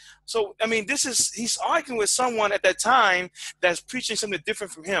crucified? So, I mean, he's arguing with someone at that time that's preaching something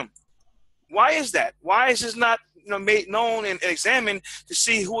different from him. Why is that? Why is this not made known and examined to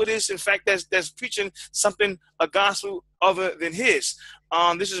see who it is, in fact, that's preaching something, a gospel other than his?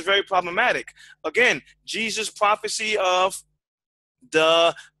 This is very problematic. Again, Jesus' prophecy of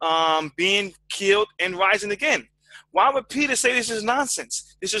the being killed and rising again. Why would Peter say this is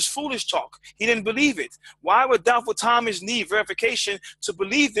nonsense? This is foolish talk. He didn't believe it. Why would doubtful Thomas need verification to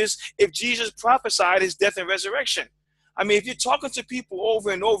believe this if Jesus prophesied his death and resurrection? I mean, if you're talking to people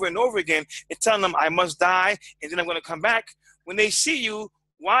over and over and over again and telling them, I must die and then I'm going to come back, when they see you,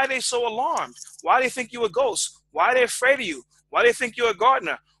 why are they so alarmed? Why do they think you're a ghost? Why are they afraid of you? Why do they think you're a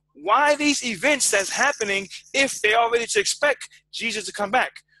gardener? Why these events that's happening if they're already to expect Jesus to come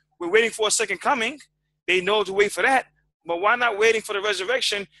back? We're waiting for a second coming. They know to wait for that. But why not waiting for the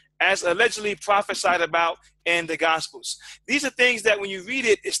resurrection as allegedly prophesied about in the Gospels? These are things that when you read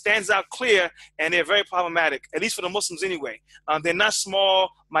it, it stands out clear, and they're very problematic, at least for the Muslims anyway. They're not small,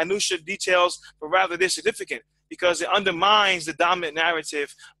 minutiae details, but rather they're significant because it undermines the dominant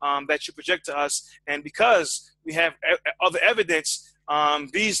narrative that you project to us. And because we have other evidence,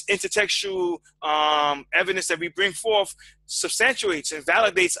 these intertextual evidence that we bring forth substantiates and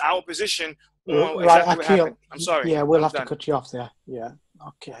validates our position on Right, exactly what happened. I'm sorry. Yeah, we'll have done. to cut you off there. Yeah,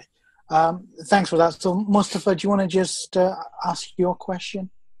 okay. Thanks for that. So, Mustafa, do you want to just ask your question?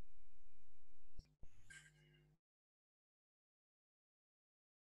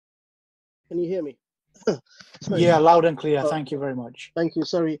 Can you hear me? Sorry. Yeah, loud and clear. Thank you very much. Thank you.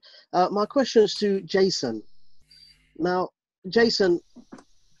 Sorry. My question is to Jason. Now, Jason,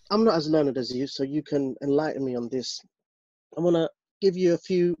 I'm not as learned as you, so you can enlighten me on this. I want to give you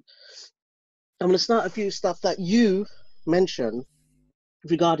I'm going to start a few stuff that you mentioned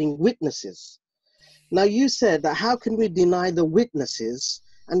regarding witnesses. Now, you said that how can we deny the witnesses?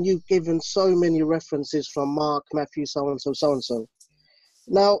 And you've given so many references from Mark, Matthew, so-and-so, so-and-so.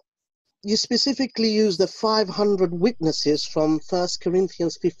 Now, you specifically use the 500 witnesses from 1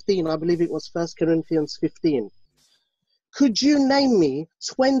 Corinthians 15. I believe it was 1 Corinthians 15. Could you name me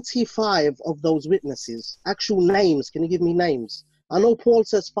 25 of those witnesses? Actual names. Can you give me names? I know Paul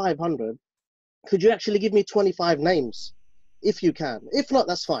says 500. Could you actually give me 25 names? If you can. If not,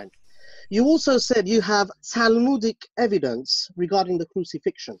 that's fine. You also said you have Talmudic evidence regarding the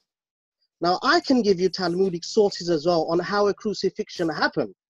crucifixion. Now, I can give you Talmudic sources as well on how a crucifixion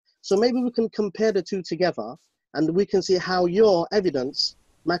happened. So maybe we can compare the two together and we can see how your evidence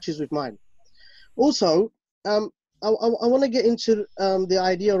matches with mine. Also, I want to get into the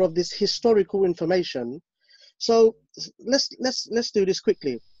idea of this historical information. So let's do this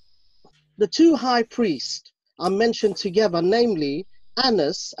quickly. The two high priests are mentioned together, namely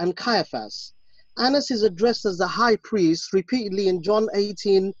Annas and Caiaphas. Annas is addressed as the high priest repeatedly in John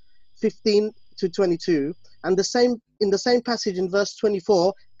 18:15-22, and in the same passage in verse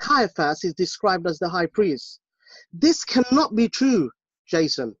 24, Caiaphas is described as the high priest. This cannot be true,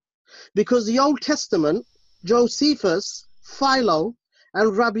 Jason, because the Old Testament, Josephus, Philo,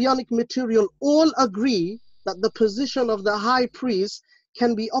 and rabbinic material all agree that the position of the high priest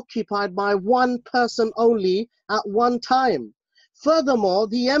can be occupied by one person only at one time. Furthermore,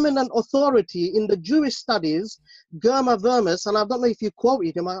 the eminent authority in the Jewish studies, Germa Vermes, and I don't know if you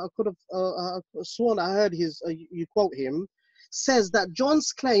quoted him, I could have sworn I heard you quote him, says that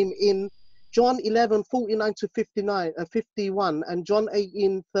John's claim in John 11:49-51 and John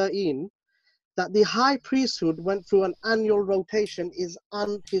 18:13 that the high priesthood went through an annual rotation is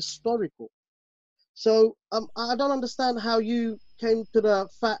unhistorical. So I don't understand how you came to the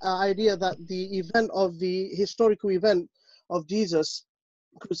idea that the historical event of Jesus'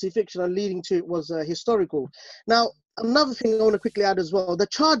 crucifixion and leading to it was historical. Now, another thing I want to quickly add as well, the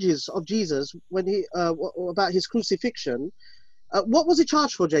charges of Jesus when he about his crucifixion, what was he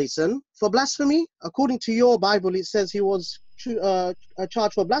charged for, Jason? For blasphemy? According to your Bible, it says he was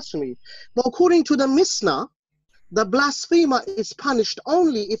charged for blasphemy. But according to the Mishnah, the blasphemer is punished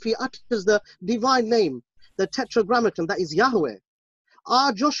only if he utters the divine name, the tetragrammaton, that is Yahweh.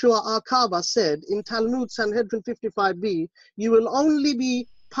 Our Joshua, our Kaaba said in Talmud Sanhedrin 55b, you will only be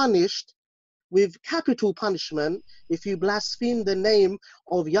punished with capital punishment if you blaspheme the name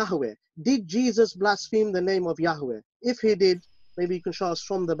of Yahweh. Did Jesus blaspheme the name of Yahweh? If he did, maybe you can show us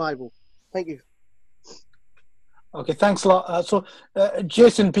from the Bible. Thank you. Okay, thanks a lot.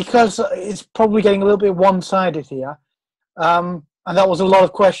 Jason, because it's probably getting a little bit one-sided here, and that was a lot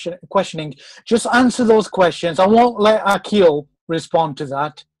of questioning, just answer those questions. I won't let Aqil respond to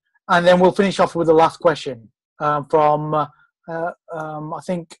that, and then we'll finish off with the last question from, I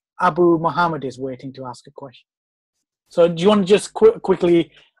think Abu Muhammad is waiting to ask a question. So do you want to just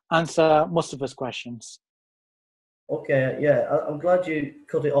quickly answer Mustafa's questions? Okay, yeah, I'm glad you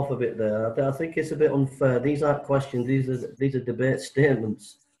cut it off a bit there. I think it's a bit unfair. These aren't questions, these are debate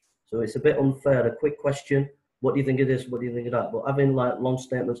statements. So it's a bit unfair. A quick question, what do you think of this, what do you think of that? But having like long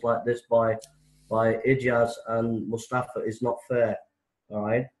statements like this by Ijaz and Mustafa is not fair, all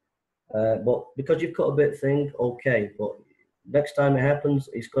right? But because you've cut a bit thing, okay. But next time it happens,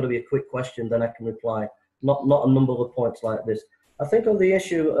 it's got to be a quick question, then I can reply. Not a number of points like this. I think on the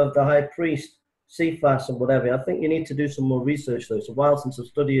issue of the high priest Cephas and whatever. I think you need to do some more research though. It's a while since I've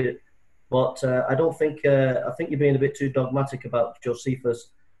studied it, but I don't think, I think you're being a bit too dogmatic about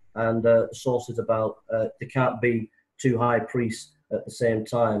Josephus and the sources about there can't be two high priests at the same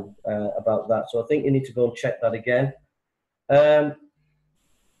time about that. So I think you need to go and check that again.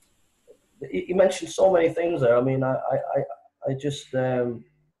 You mentioned so many things there. I mean, I just, I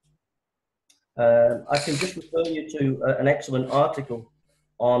can just refer you to an excellent article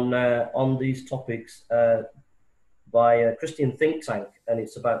on these topics by a Christian think tank, and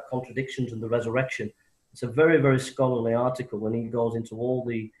it's about contradictions and the resurrection. It's a very, very scholarly article, and he goes into all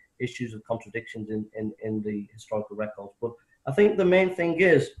the issues of contradictions in the historical records. But I think the main thing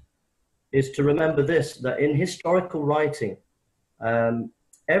is to remember this, that in historical writing,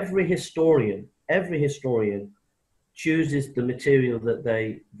 every historian chooses the material that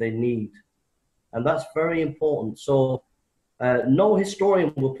they need. And that's very important. So no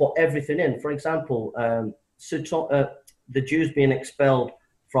historian will put everything in. For example, the Jews being expelled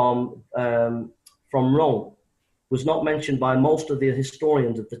from Rome was not mentioned by most of the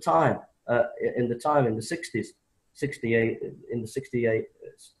historians at the time, in the 60s, 68, in the 68,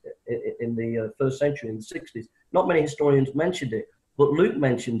 in the first century, in the 60s. Not many historians mentioned it, but Luke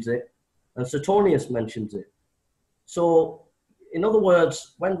mentions it, and Suetonius mentions it. So, in other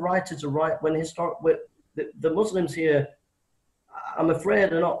words, when writers are the Muslims here, I'm afraid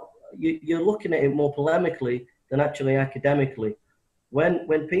they're not. You're looking at it more polemically than actually academically. When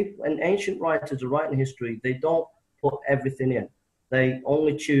ancient writers are writing history, they don't put everything in. They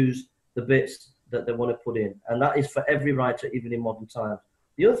only choose the bits that they want to put in, and that is for every writer, even in modern times.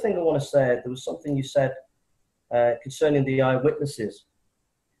 The other thing I want to say, there was something you said concerning the eyewitnesses.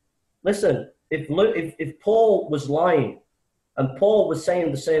 Listen, if Paul was lying, and Paul was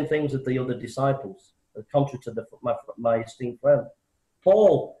saying the same things as the other disciples, contrary to my esteemed friend,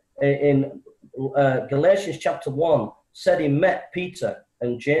 Paul in Galatians chapter 1 said he met Peter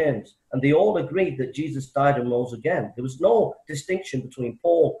and James, and they all agreed that Jesus died and rose again. There was no distinction between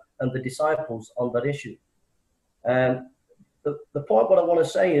Paul and the disciples on that issue. The point what I want to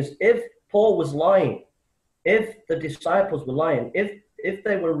say is, if Paul was lying, if the disciples were lying, if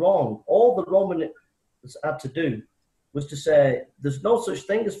they were wrong, all the Romans had to do was to say, there's no such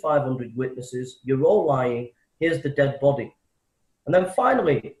thing as 500 witnesses, you're all lying, here's the dead body. And then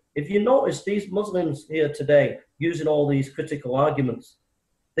finally, if you notice these Muslims here today using all these critical arguments,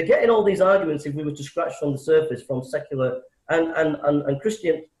 they're getting all these arguments, if we were to scratch from the surface, from secular and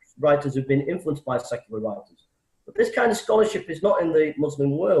Christian writers who've been influenced by secular writers. But this kind of scholarship is not in the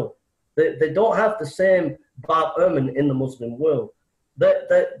Muslim world. They don't have the same Bab Ehrman in the Muslim world.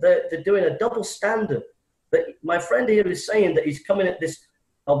 They're doing a double standard. My friend here is saying that he's coming at this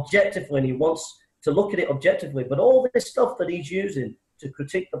objectively and he wants to look at it objectively, but all this stuff that he's using to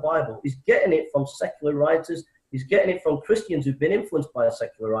critique the Bible, he's getting it from secular writers, he's getting it from Christians who've been influenced by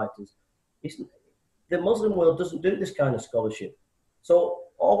secular writers. The Muslim world doesn't do this kind of scholarship. So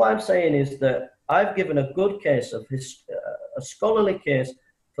all I'm saying is that I've given a good case of a scholarly case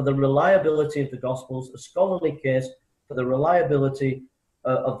for the reliability of the Gospels, a scholarly case for the reliability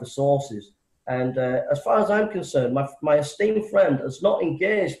of the sources. And as far as I'm concerned, my esteemed friend has not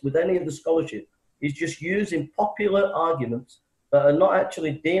engaged with any of the scholarship. He's just using popular arguments that are not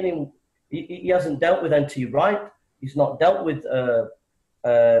actually dealing. He hasn't dealt with N.T. Wright. He's not dealt with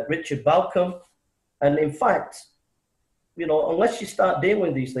Richard Balcom. And in fact, you know, unless you start dealing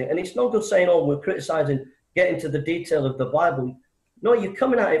with these things, and it's no good saying, oh, we're criticizing, getting to the detail of the Bible. No, you're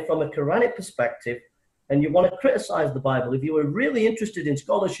coming at it from a Quranic perspective, and you want to criticize the Bible. If you were really interested in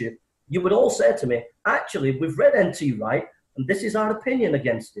scholarship, you would all say to me, actually, we've read N.T. Wright, and this is our opinion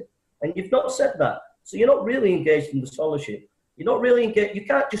against it. And you've not said that. So you're not really engaged in the scholarship. You're not really engaged. You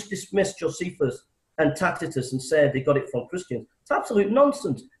can't just dismiss Josephus and Tacitus and say they got it from Christians. It's absolute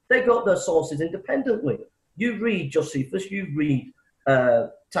nonsense. They got their sources independently. You read Josephus, you read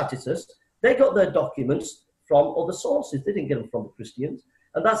Tacitus. They got their documents from other sources. They didn't get them from the Christians.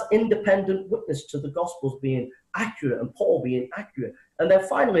 And that's independent witness to the Gospels being accurate and Paul being accurate. And then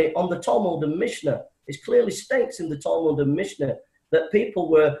finally, on the Talmud and Mishnah, it clearly states in the Talmud and Mishnah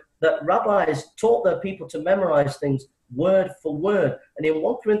that rabbis taught their people to memorize things word for word. And in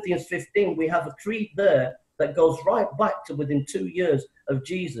 1 Corinthians 15, we have a creed there that goes right back to within 2 years of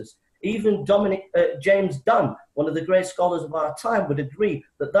Jesus. Even James Dunn, one of the great scholars of our time, would agree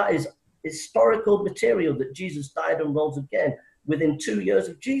that that is historical material, that Jesus died and rose again within 2 years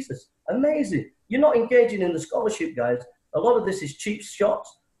of Jesus. Amazing. You're not engaging in the scholarship, guys. A lot of this is cheap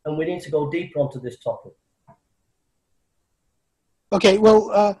shots, and we need to go deeper onto this topic. Okay,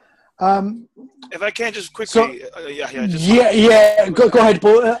 well, if I can just quickly, go ahead,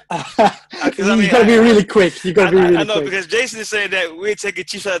 Paul. I mean, you got to be really quick. You got to be really I know quick. because Jason is saying that we're taking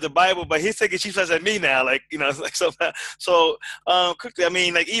cheap shots at the Bible, but he's taking cheap shots at me now. Like, you know, it's like so quickly. I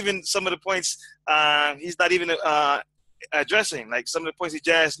mean, like even some of the points he's not even addressing. Like some of the points he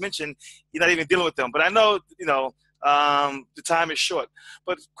just mentioned, he's not even dealing with them. But I know, you know, the time is short.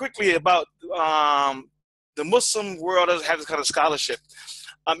 But quickly about the Muslim world doesn't have this kind of scholarship.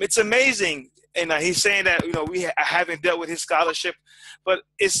 It's amazing. And he's saying that, you know, we haven't dealt with his scholarship, but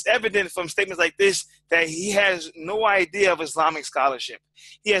it's evident from statements like this that he has no idea of Islamic scholarship.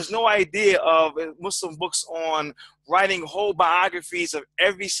 He has no idea of Muslim books on writing whole biographies of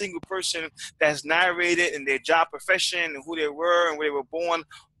every single person that's narrated in their job profession and who they were and where they were born.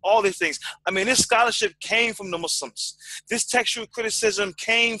 All these things. I mean, this scholarship came from the Muslims. This textual criticism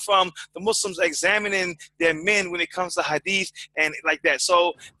came from the Muslims examining their men when it comes to hadith and like that.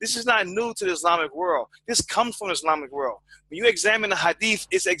 So this is not new to the Islamic world. This comes from the Islamic world. When you examine the hadith,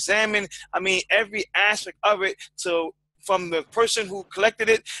 it's examined, I mean, every aspect of it from the person who collected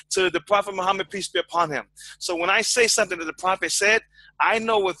it to the Prophet Muhammad, peace be upon him. So when I say something that the Prophet said, I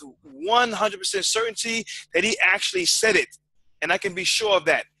know with 100% certainty that he actually said it. And I can be sure of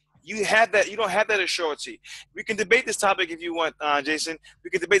that. You have that. You don't have that assurance. We can debate this topic if you want, Jason.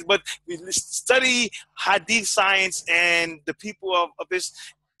 We can debate, but we study hadith science and the people of this.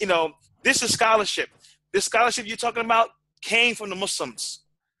 You know, this is scholarship. This scholarship you're talking about came from the Muslims.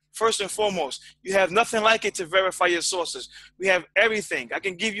 First and foremost, you have nothing like it to verify your sources. We have everything. I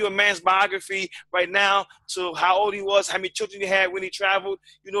can give you a man's biography right now to how old he was, how many children he had, when he traveled.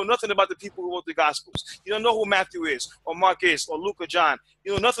 You know nothing about the people who wrote the Gospels. You don't know who Matthew is, or Mark is, or Luke or John.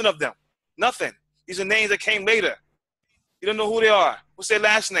 You know nothing of them. Nothing. These are names that came later. You don't know who they are. What's their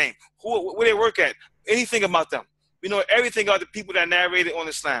last name? Where they work at? Anything about them. We know everything about the people that narrated on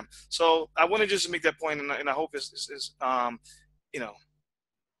Islam. So I want to just make that point, and I hope it's you know,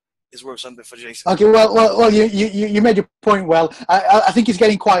 is worth something for Jason. Okay, well, you made your point well. I think it's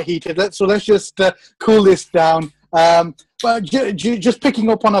getting quite heated. Let's just cool this down. But just picking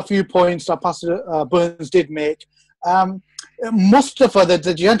up on a few points that Pastor Burns did make. Mustafa,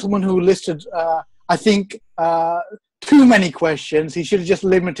 the gentleman who listed, I think, too many questions. He should have just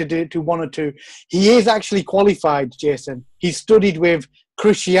limited it to one or two. He is actually qualified, Jason. He studied with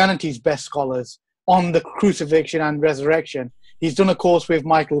Christianity's best scholars on the crucifixion and resurrection. He's done a course with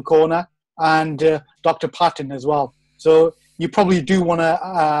Michael Corner and Dr. Patton as well. So you probably do want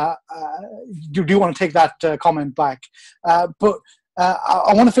to take that comment back. But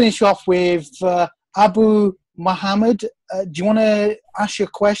I want to finish off with Abu Muhammad. Do you want to ask your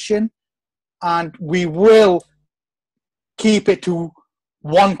question? And we will keep it to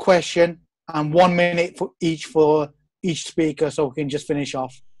one question and 1 minute for each speaker, so we can just finish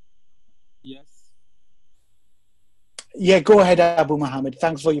off. Yes. Yeah, go ahead, Abu Muhammad.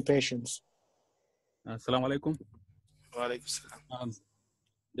 Thanks for your patience. Assalamu alaikum. Wa alaikum salam.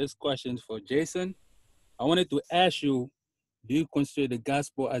 This question is for Jason. I wanted to ask you, do you consider the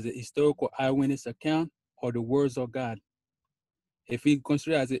gospel as a historical eyewitness account or the words of God? If you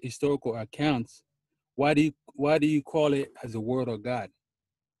consider it as a historical account, why do you call it as a word of God?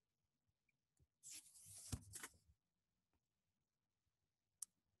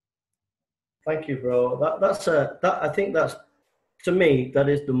 Thank you, bro. I think that's, to me, that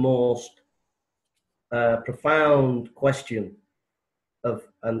is the most profound question and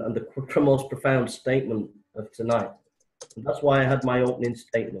the most profound statement of tonight. And that's why I had my opening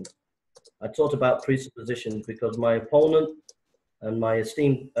statement. I talked about presuppositions because my opponent and my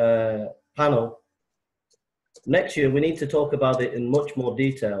esteemed panel, next year we need to talk about it in much more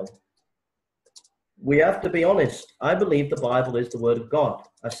detail. We have to be honest. I believe the Bible is the word of God.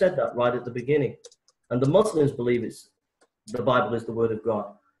 I said that right at the beginning. And the Muslims believe the Bible is the word of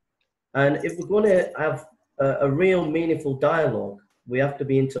God. And if we're going to have a real meaningful dialogue, we have to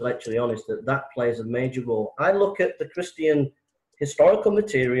be intellectually honest that plays a major role. I look at the Christian historical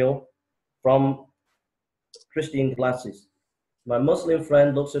material from Christian glasses. My Muslim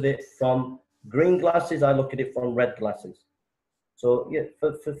friend looks at it from green glasses. I look at it from red glasses. So yeah,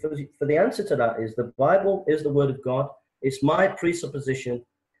 for the answer to that is the Bible is the word of God. It's my presupposition,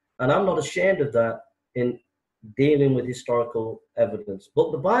 and I'm not ashamed of that in dealing with historical evidence.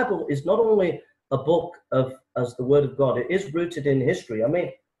 But the Bible is not only a book as the word of God, it is rooted in history. I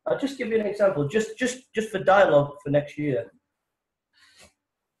mean, I'll just give you an example, just for dialogue for next year.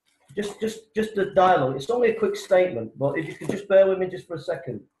 Just the dialogue. It's only a quick statement, but if you could just bear with me just for a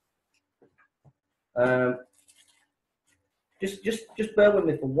second. Just bear with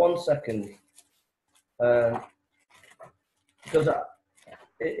me for 1 second, because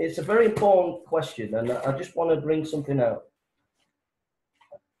it's a very important question, and I just want to bring something out.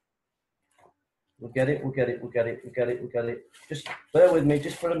 We'll get it. We'll get it. We'll get it. We'll get it. We'll get it. Just bear with me,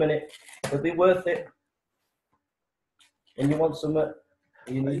 just for a minute. It'll be worth it. And you want some?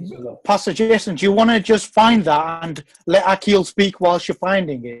 You need some. Pastor Jason, do you want to just find that and let Aqil speak whilst you're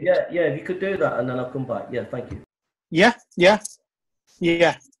finding it? Yeah, yeah. If you could do that, and then I'll come back. Yeah, thank you. Yeah, yeah,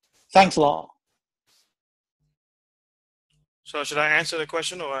 yeah. Thanks a lot. So should I answer the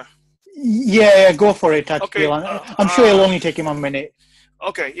question or? Yeah, go for it, Aqil. Okay, I'm sure it'll only take him a minute.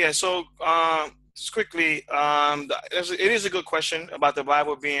 Okay, yeah. So just quickly, it is a good question about the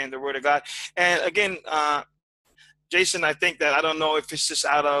Bible being the Word of God. And again, Jason, I think that I don't know if it's just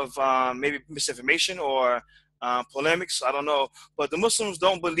out of maybe misinformation or polemics. I don't know. But the Muslims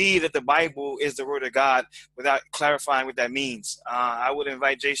don't believe that the Bible is the Word of God without clarifying what that means. I would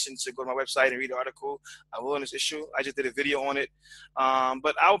invite Jason to go to my website and read the article. I will on this issue. I just did a video on it.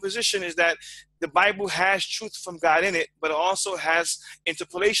 But our position is that the Bible has truth from God in it, but it also has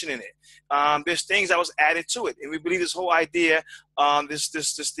interpolation in it. There's things that was added to it. And we believe this whole idea,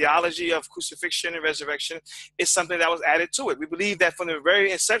 this theology of crucifixion and resurrection is something that was added to it. We believe that from the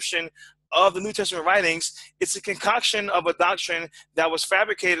very inception of the New Testament writings, it's a concoction of a doctrine that was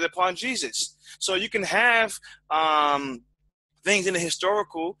fabricated upon Jesus. So you can have things in the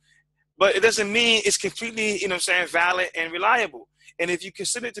historical, but it doesn't mean it's completely, valid and reliable. And if you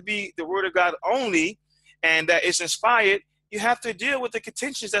consider it to be the Word of God only, and that it's inspired, you have to deal with the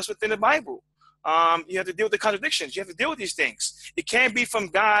contentions that's within the Bible. You have to deal with the contradictions. You have to deal with these things. It can't be from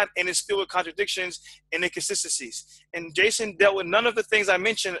God and it's filled with contradictions and inconsistencies. And Jason dealt with none of the things I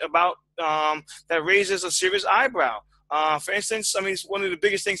mentioned about that raises a serious eyebrow. For instance, it's one of the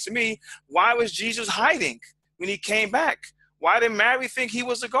biggest things to me. Why was Jesus hiding when he came back? Why did Mary think he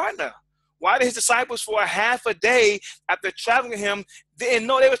was a gardener? Why did his disciples for a half a day after traveling with him didn't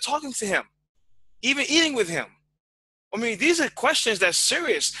know they were talking to him, even eating with him? These are questions that's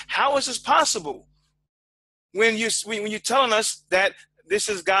serious. How is this possible? When you're telling us that this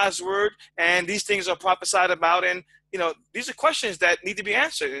is God's word and these things are prophesied about, and these are questions that need to be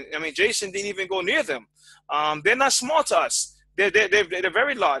answered. Jason didn't even go near them. They're not small to us. They're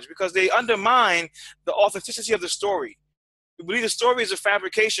very large because they undermine the authenticity of the story. We believe the story is a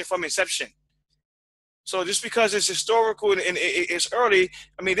fabrication from inception. So just because it's historical and it's early,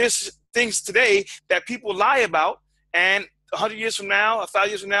 there's things today that people lie about, and 100 years from now, 1,000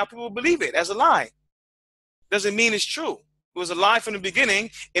 years from now, people will believe it as a lie. Doesn't mean it's true. It was a lie from the beginning,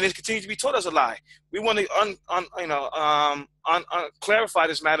 and it continues to be taught as a lie. We want to clarify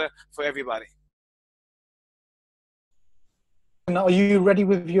this matter for everybody. Now, are you ready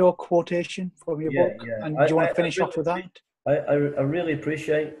with your quotation from your book? Yeah. And do you want to finish off with that? I really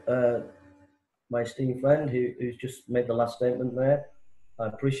appreciate my esteemed friend who's just made the last statement there. I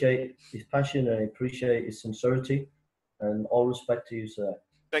appreciate his passion and I appreciate his sincerity, and all respect to you, sir.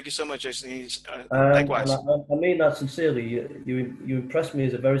 Thank you so much, Jason. Likewise. I mean that sincerely. You impressed me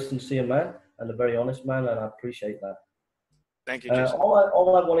as a very sincere man and a very honest man, and I appreciate that. Thank you, Jason.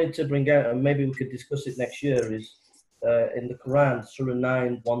 All I wanted to bring out, and maybe we could discuss it next year, is in the Quran, Surah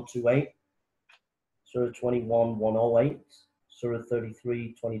 9, 128, Surah 21, 108, Surah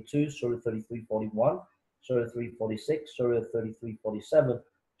 33, 22, Surah 33, 41, Surah 346, Surah 33, 47,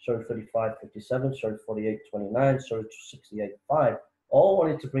 Surah 35, 57, Surah 48, 29, Surah 68, 5. All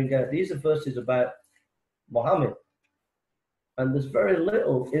wanted to bring out, these are verses about Muhammad. And there's very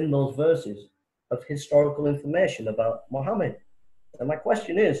little in those verses of historical information about Muhammad. And my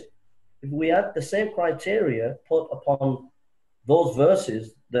question is, if we had the same criteria put upon those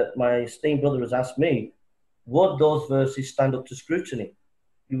verses that my esteemed brother has asked me, would those verses stand up to scrutiny?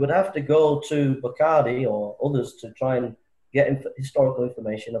 You would have to go to Bukhari or others to try and get historical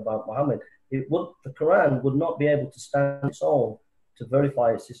information about Muhammad. The Quran would not be able to stand on its own to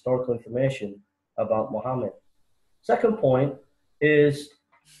verify its historical information about Muhammad. Second point is,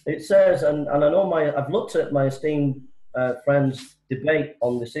 it says, and I know I've looked at my esteemed friend's debate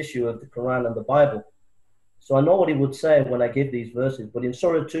on this issue of the Quran and the Bible. So I know what he would say when I give these verses. But in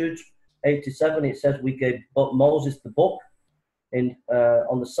Surah 2:87, it says we gave Moses the book.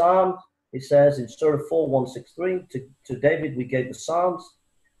 On the Psalms, it says in Surah 4:163, to David we gave the Psalms.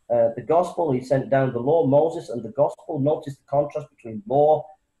 The Gospel, he sent down the law, Moses, and the Gospel. Notice the contrast between law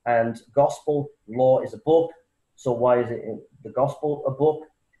and Gospel. Law is a book, so why is it in the Gospel a book?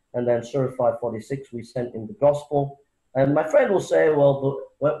 And then Surah 5:46, we sent in the Gospel. And my friend will say, well,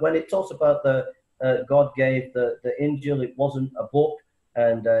 but when it talks about God gave the Injil, it wasn't a book.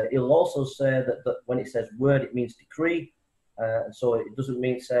 And he'll also say that when it says word, it means decree. So it doesn't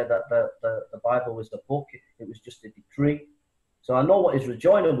mean say that the Bible was a book, it was just a decree. So I know what his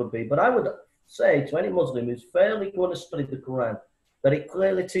rejoinder would be, but I would say to any Muslim who's fairly going to study the Quran, that it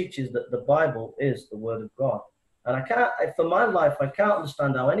clearly teaches that the Bible is the Word of God. And I can't, for my life, I can't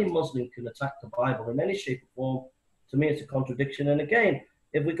understand how any Muslim can attack the Bible in any shape or form. To me, it's a contradiction. And again,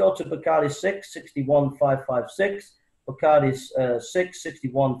 if we go to Bukhari 6, 61, 556, Bukhari 6,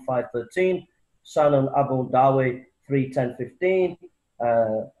 61, 513, Sanan Abu Dawi 3, 10, 15,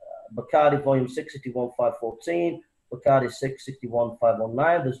 Bukhari volume 6, 61, 514, Bukhari 6, 61,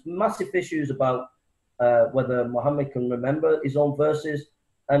 519. There's massive issues about whether Muhammad can remember his own verses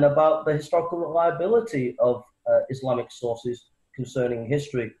and about the historical reliability of Islamic sources concerning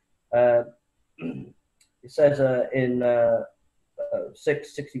history. It says in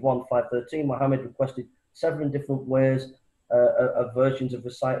 661, 513, Muhammad requested 7 different ways of versions of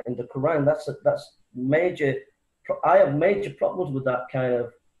reciting the Quran. That's major. I have major problems with that kind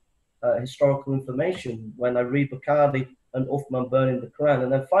of historical information when I read Bukhari and Uthman burning the Quran.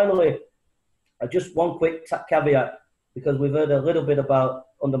 And then finally, just one quick caveat, because we've heard a little bit about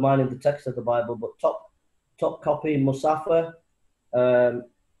undermining the text of the Bible, but top copy Musafa, there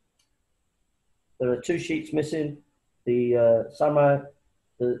are 2 sheets missing. The Samar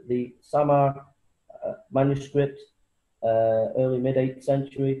manuscript, early mid-8th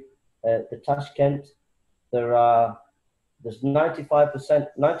century, the Tashkent. There's 95%,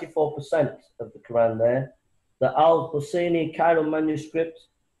 94% of the Quran there. The Al-Husseini Cairo manuscript,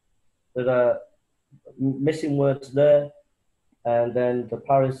 there are missing words there. And then the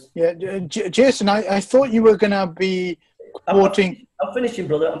Paris. Yeah, Jason, I thought you were going to be quoting. I'm finishing,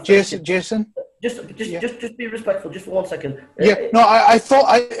 brother. Jason. Just be respectful. Just for 1 second. Yeah, no, I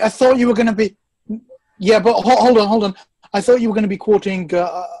thought you were going to be. Yeah, but hold on. I thought you were going to be quoting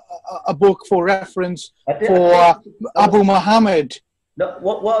a book for reference for Abu Muhammad. No,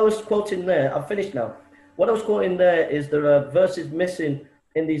 what I was quoting there, I'm finished now. What I was quoting there is there are verses missing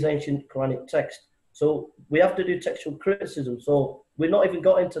in these ancient Quranic texts. So we have to do textual criticism. So we've not even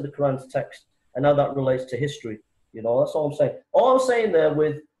got into the Quran's text and how that relates to history. You know, that's all I'm saying. All I'm saying there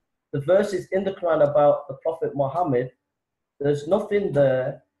with the verses in the Quran about the Prophet Muhammad, there's nothing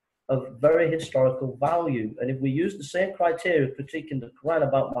there of very historical value. And if we use the same criteria critiquing the Quran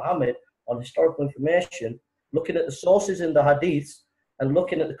about Muhammad on historical information, looking at the sources in the hadiths and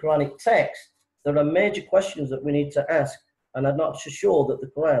looking at the Quranic text, there are major questions that we need to ask. And I'm not so sure that the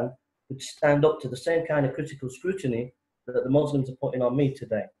Quran would stand up to the same kind of critical scrutiny that the Muslims are putting on me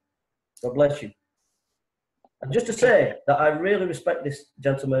today. God bless you. And just to say that I really respect this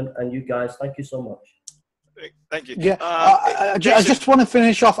gentleman and you guys. Thank you so much. Thank you. Yeah, I just want to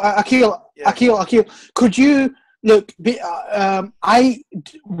finish off. Aqil, could you look? I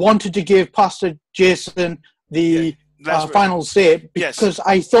wanted to give Pastor Jason the final say because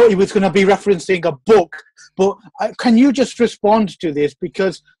I thought he was going to be referencing a book. But can you just respond to this?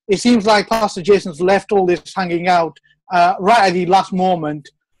 Because it seems like Pastor Jason's left all this hanging out right at the last moment.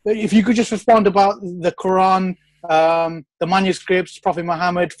 If you could just respond about the Quran, the manuscripts, Prophet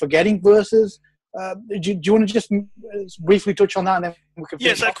Muhammad, forgetting verses. Do you want to just briefly touch on that? And then we can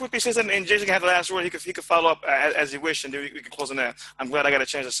yes, I quickly say something, and Jason can have the last word. He could follow up as he wished, and then we can close on that. I'm glad I got a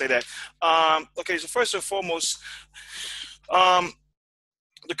chance to say that. Okay, so first and foremost,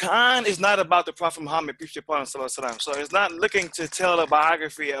 the Quran is not about the Prophet Muhammad, peace be upon him, so it's not looking to tell a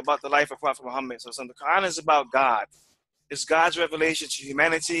biography about the life of Prophet Muhammad. So the Quran is about God. It's God's revelation to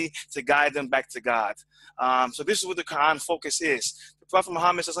humanity to guide them back to God. So this is what the Quran focus is. The Prophet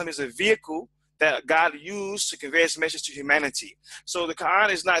Muhammad is a vehicle that God used to convey his message to humanity. So the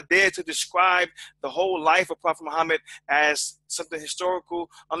Quran is not there to describe the whole life of Prophet Muhammad as something historical,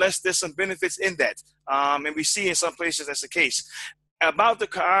 unless there's some benefits in that. And we see in some places that's the case. About the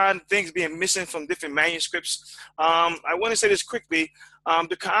Quran, things being missing from different manuscripts, I want to say this quickly.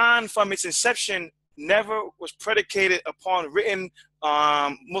 The Quran, from its inception, never was predicated upon written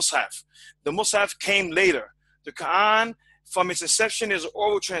Mus'haf. The Mus'haf came later. The Quran, from its inception, is an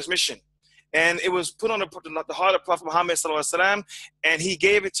oral transmission. And it was put on the heart of Prophet Muhammad ﷺ, and he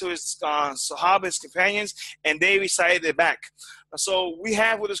gave it to his Sahaba, his companions, and they recited it back. So we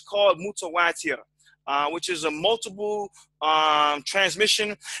have what is called mutawatir, which is a multiple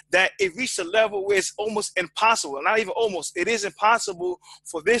transmission that it reached a level where it's almost impossible, not even almost, it is impossible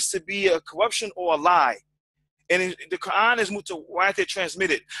for this to be a corruption or a lie. And the Quran is mutawatir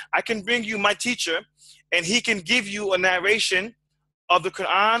transmitted. I can bring you my teacher, and he can give you a narration of the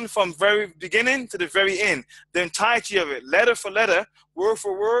Quran from very beginning to the very end, the entirety of it, letter for letter, word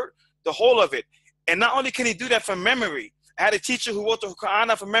for word, the whole of it. And not only can he do that from memory, I had a teacher who wrote the Quran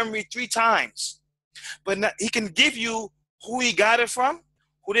out from memory 3 times, but he can give you who he got it from,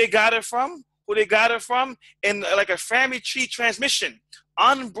 who they got it from, who they got it from, in like a family tree transmission,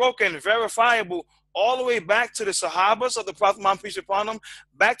 unbroken, verifiable, all the way back to the Sahabas of the Prophet Muhammad, peace be upon him,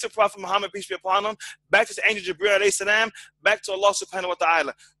 back to Prophet Muhammad, peace be upon him, back to the angel Jibreel alayhi salam, back to Allah subhanahu wa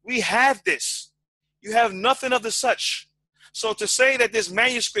ta'ala. We have this. You have nothing of the such. So to say that there's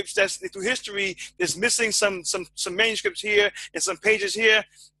manuscripts that's through history, there's missing some manuscripts here and some pages here,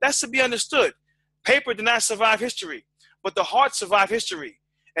 that's to be understood. Paper did not survive history, but the heart survived history.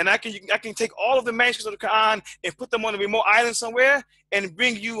 And I can take all of the manuscripts of the Quran and put them on a remote island somewhere and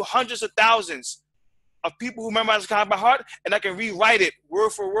bring you hundreds of thousands of people who memorize the Quran by heart, and I can rewrite it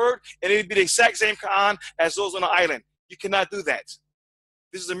word for word, and it'll be the exact same Quran as those on the island. You cannot do that.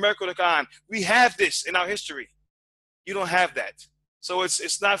 This is a miracle of the Quran. We have this in our history. You don't have that. So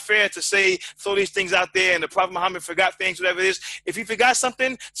it's not fair to say, throw these things out there and the Prophet Muhammad forgot things, whatever it is. If he forgot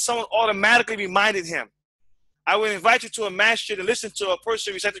something, someone automatically reminded him. I would invite you to a masjid and listen to a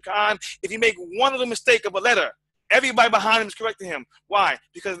person recite the Quran. If you make one little mistake of a letter, everybody behind him is correcting him. Why?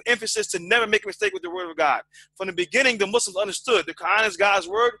 Because of emphasis to never make a mistake with the word of God. From the beginning, the Muslims understood the Quran is God's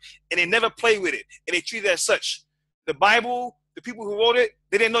word, and they never play with it, and they treat it as such. The Bible, the people who wrote it,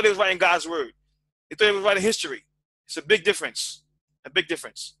 they didn't know they was writing God's word. They thought they was writing history. It's a big difference. A big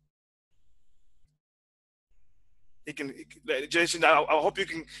difference. Jason, I hope you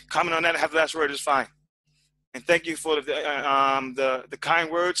can comment on that and have the last word. It's fine. And thank you for the kind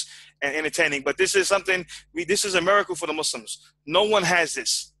words and entertaining. But this is something, this is a miracle for the Muslims. No one has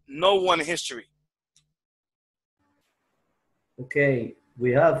this. No one in history. Okay,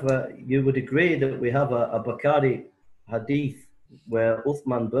 we have, you would agree that we have a Bukhari hadith where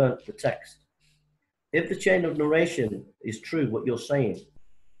Uthman burnt the text. If the chain of narration is true, what you're saying,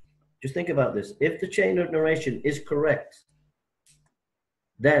 just think about this. If the chain of narration is correct,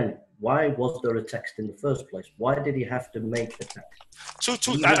 then why was there a text in the first place? Why did he have to make the text?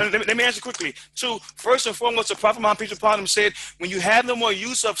 Let me answer quickly. First and foremost, the Prophet Muhammad, peace be upon him, said, when you have no more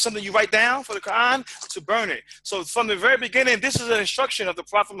use of something you write down for the Quran, to burn it. So from the very beginning, this is an instruction of the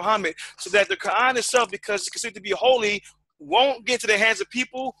Prophet Muhammad, so that the Quran itself, because it's considered to be holy, won't get into the hands of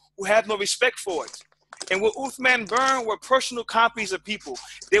people who have no respect for it. And what Uthman burned were personal copies of people.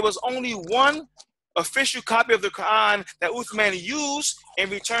 There was only one official copy of the Quran that Uthman used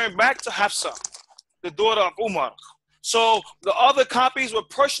and returned back to Hafsa, the daughter of Umar. So the other copies were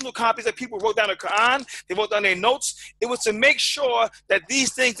personal copies that people wrote down the Quran. They wrote down their notes. It was to make sure that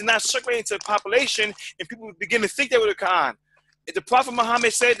these things did not circulate into the population and people would begin to think they were the Quran. The Prophet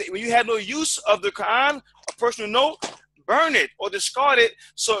Muhammad said that when you had no use of the Quran, a personal note, burn it or discard it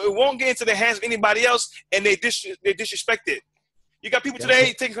so it won't get into the hands of anybody else and they disrespect it. You got people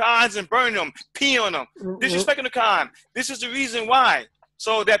today taking Qurans and burning them, peeing on them, disrespecting the Quran. This is the reason why,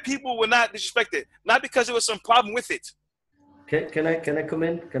 so that people will not disrespect it, not because there was some problem with it. Can I come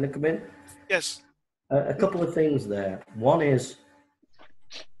in? Can I come in? Yes. A couple of things there. One is,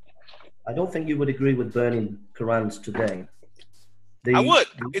 I don't think you would agree with burning Qurans today. I would.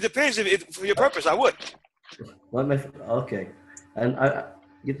 It depends for your purpose. I would. Okay. And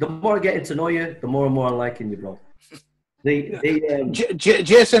the more I get to know you, the more and more I'm liking you, bro.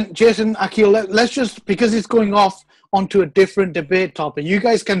 Jason, Aqil, let's just, because it's going off onto a different debate topic. You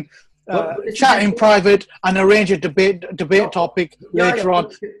guys can chat in private and arrange a debate topic later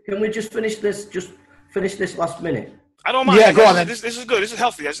on. Can we just finish this? Just finish this last minute. I don't mind. Yeah, go on then. This is good. This is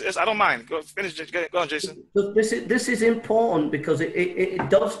healthy. I don't mind. Go finish. Go on, Jason. This is important because it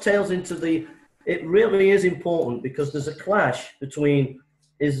dovetails into the. It really is important because there's a clash between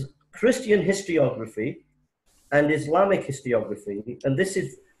Christian historiography and Islamic historiography, and this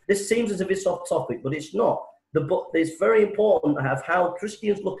seems as if it's off topic, but it's not. It's very important to have how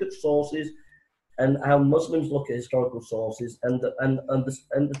Christians look at sources and how Muslims look at historical sources, and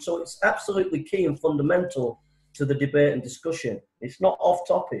so it's absolutely key and fundamental to the debate and discussion. It's not off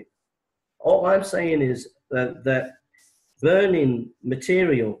topic. All I'm saying is that burning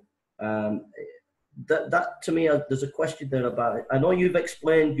material, that to me, there's a question there about it. I know you've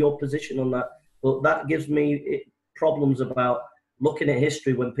explained your position on that, but that gives me problems about looking at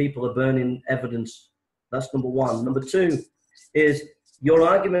history when people are burning evidence. That's number one. Number two is your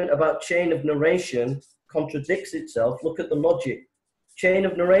argument about chain of narration contradicts itself. Look at the logic. Chain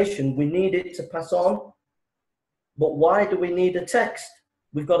of narration, we need it to pass on. But why do we need a text?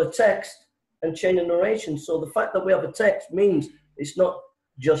 We've got a text and chain of narration. So the fact that we have a text means it's not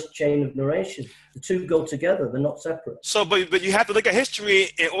just chain of narration. The two go together. They're not separate. So, but you have to look at history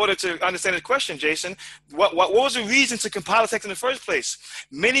in order to understand the question, Jason. What was the reason to compile the text in the first place?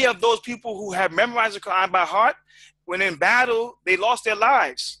 Many of those people who have memorized the Quran by heart, when in battle, they lost their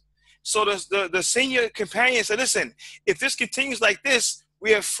lives. So the senior companion said, listen, if this continues like this,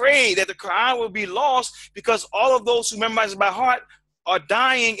 we're afraid that the Quran will be lost because all of those who memorize it by heart are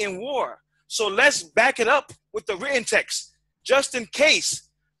dying in war. So let's back it up with the written text, just in case.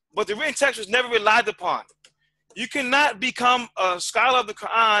 But the written text was never relied upon. You cannot become a scholar of the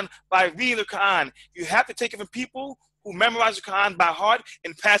Quran by reading the Quran. You have to take it from people who memorize the Quran by heart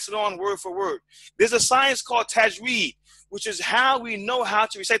and pass it on word for word. There's a science called tajweed, which is how we know how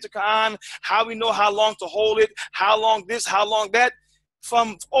to recite the Quran, how we know how long to hold it, how long this, how long that.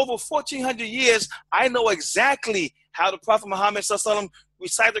 From over 1,400 years, I know exactly how the Prophet Muhammad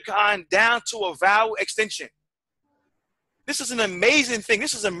recited the Quran down to a vowel extension. This is an amazing thing.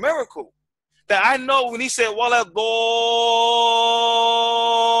 This is a miracle. That I know when he said wala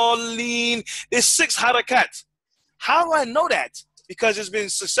dallin, there's 6 harakat. How do I know that? Because it's been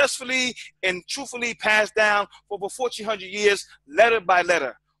successfully and truthfully passed down for over 1,400 years, letter by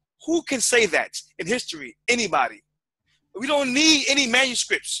letter. Who can say that in history? Anybody. We don't need any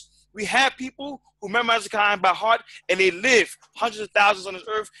manuscripts. We have people who memorize the Quran by heart, and they live hundreds of thousands on this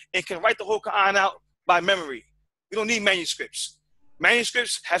earth and can write the whole Quran out by memory. We don't need manuscripts.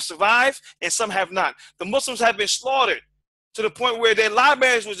 Manuscripts have survived and some have not. The Muslims have been slaughtered to the point where their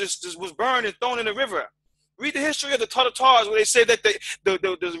libraries was burned and thrown in the river. Read the history of the Tatars, where they say that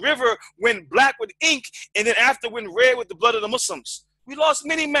the river went black with ink and then after went red with the blood of the Muslims. We lost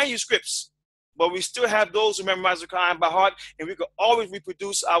many manuscripts, but we still have those who memorize the Quran by heart, and we can always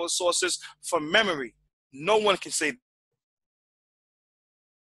reproduce our sources from memory. No one can say that.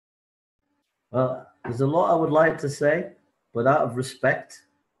 Well, there's a lot I would like to say, but out of respect,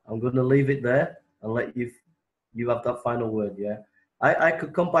 I'm going to leave it there and let you have that final word. Yeah, I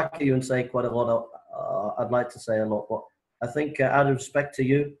could come back to you and say quite a lot. I'd like to say a lot, but I think out of respect to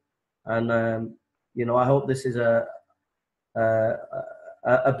you, and I hope this is a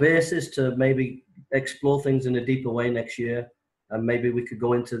basis to maybe explore things in a deeper way next year, and maybe we could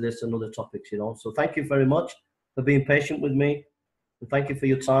go into this and other topics. So thank you very much for being patient with me, and thank you for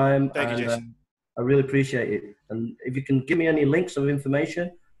your time. Thank you, Jason. I really appreciate it. And if you can give me any links of information,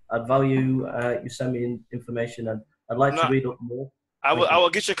 I'd value you send me information, and I'd like to read up more. I will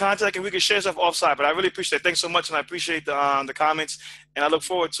get your contact and we can share stuff offside. But I really appreciate it. Thanks so much, and I appreciate the comments. And I look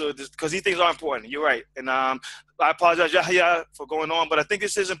forward to this because these things are important. You're right. And I apologize, Yahya, for going on, but I think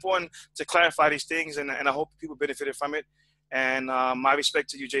this is important to clarify these things, and I hope people benefited from it. And my respect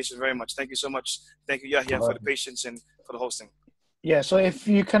to you, Jason, very much. Thank you so much. Thank you, Yahya, for the patience and for the hosting. Yeah, so if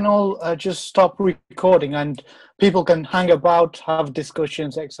you can all just stop recording and people can hang about, have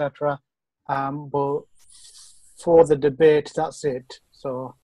discussions, etc. But for the debate, that's it. So